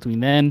 o'clock in between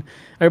then.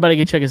 Everybody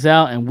can check us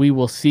out, and we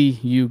will see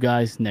you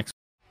guys next week.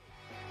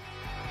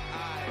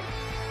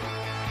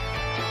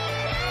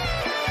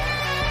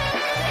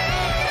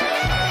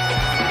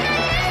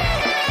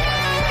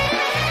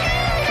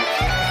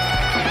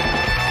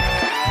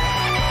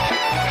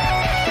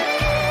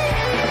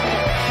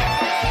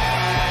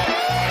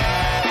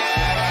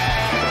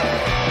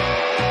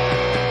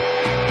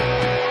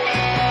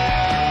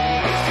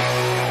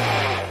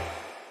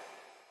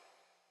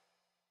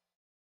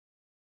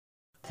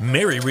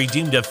 Mary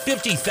redeemed a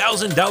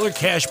 $50,000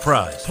 cash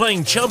prize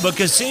playing Chumba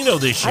Casino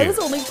this year. I was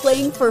only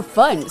playing for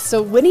fun,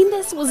 so winning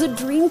this was a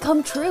dream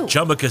come true.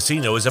 Chumba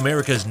Casino is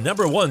America's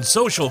 #1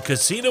 social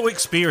casino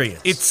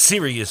experience. It's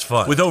serious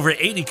fun. With over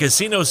 80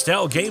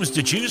 casino-style games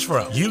to choose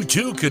from, you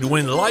too could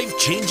win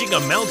life-changing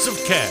amounts of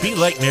cash. Be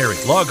like Mary.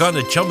 Log on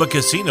to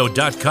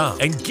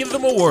ChumbaCasino.com and give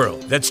them a whirl.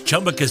 That's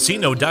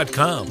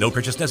ChumbaCasino.com. No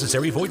purchase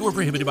necessary. Void where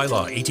prohibited by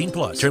law.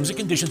 18+. Terms and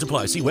conditions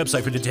apply. See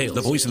website for details.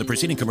 The voice in the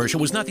preceding commercial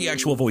was not the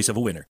actual voice of a winner.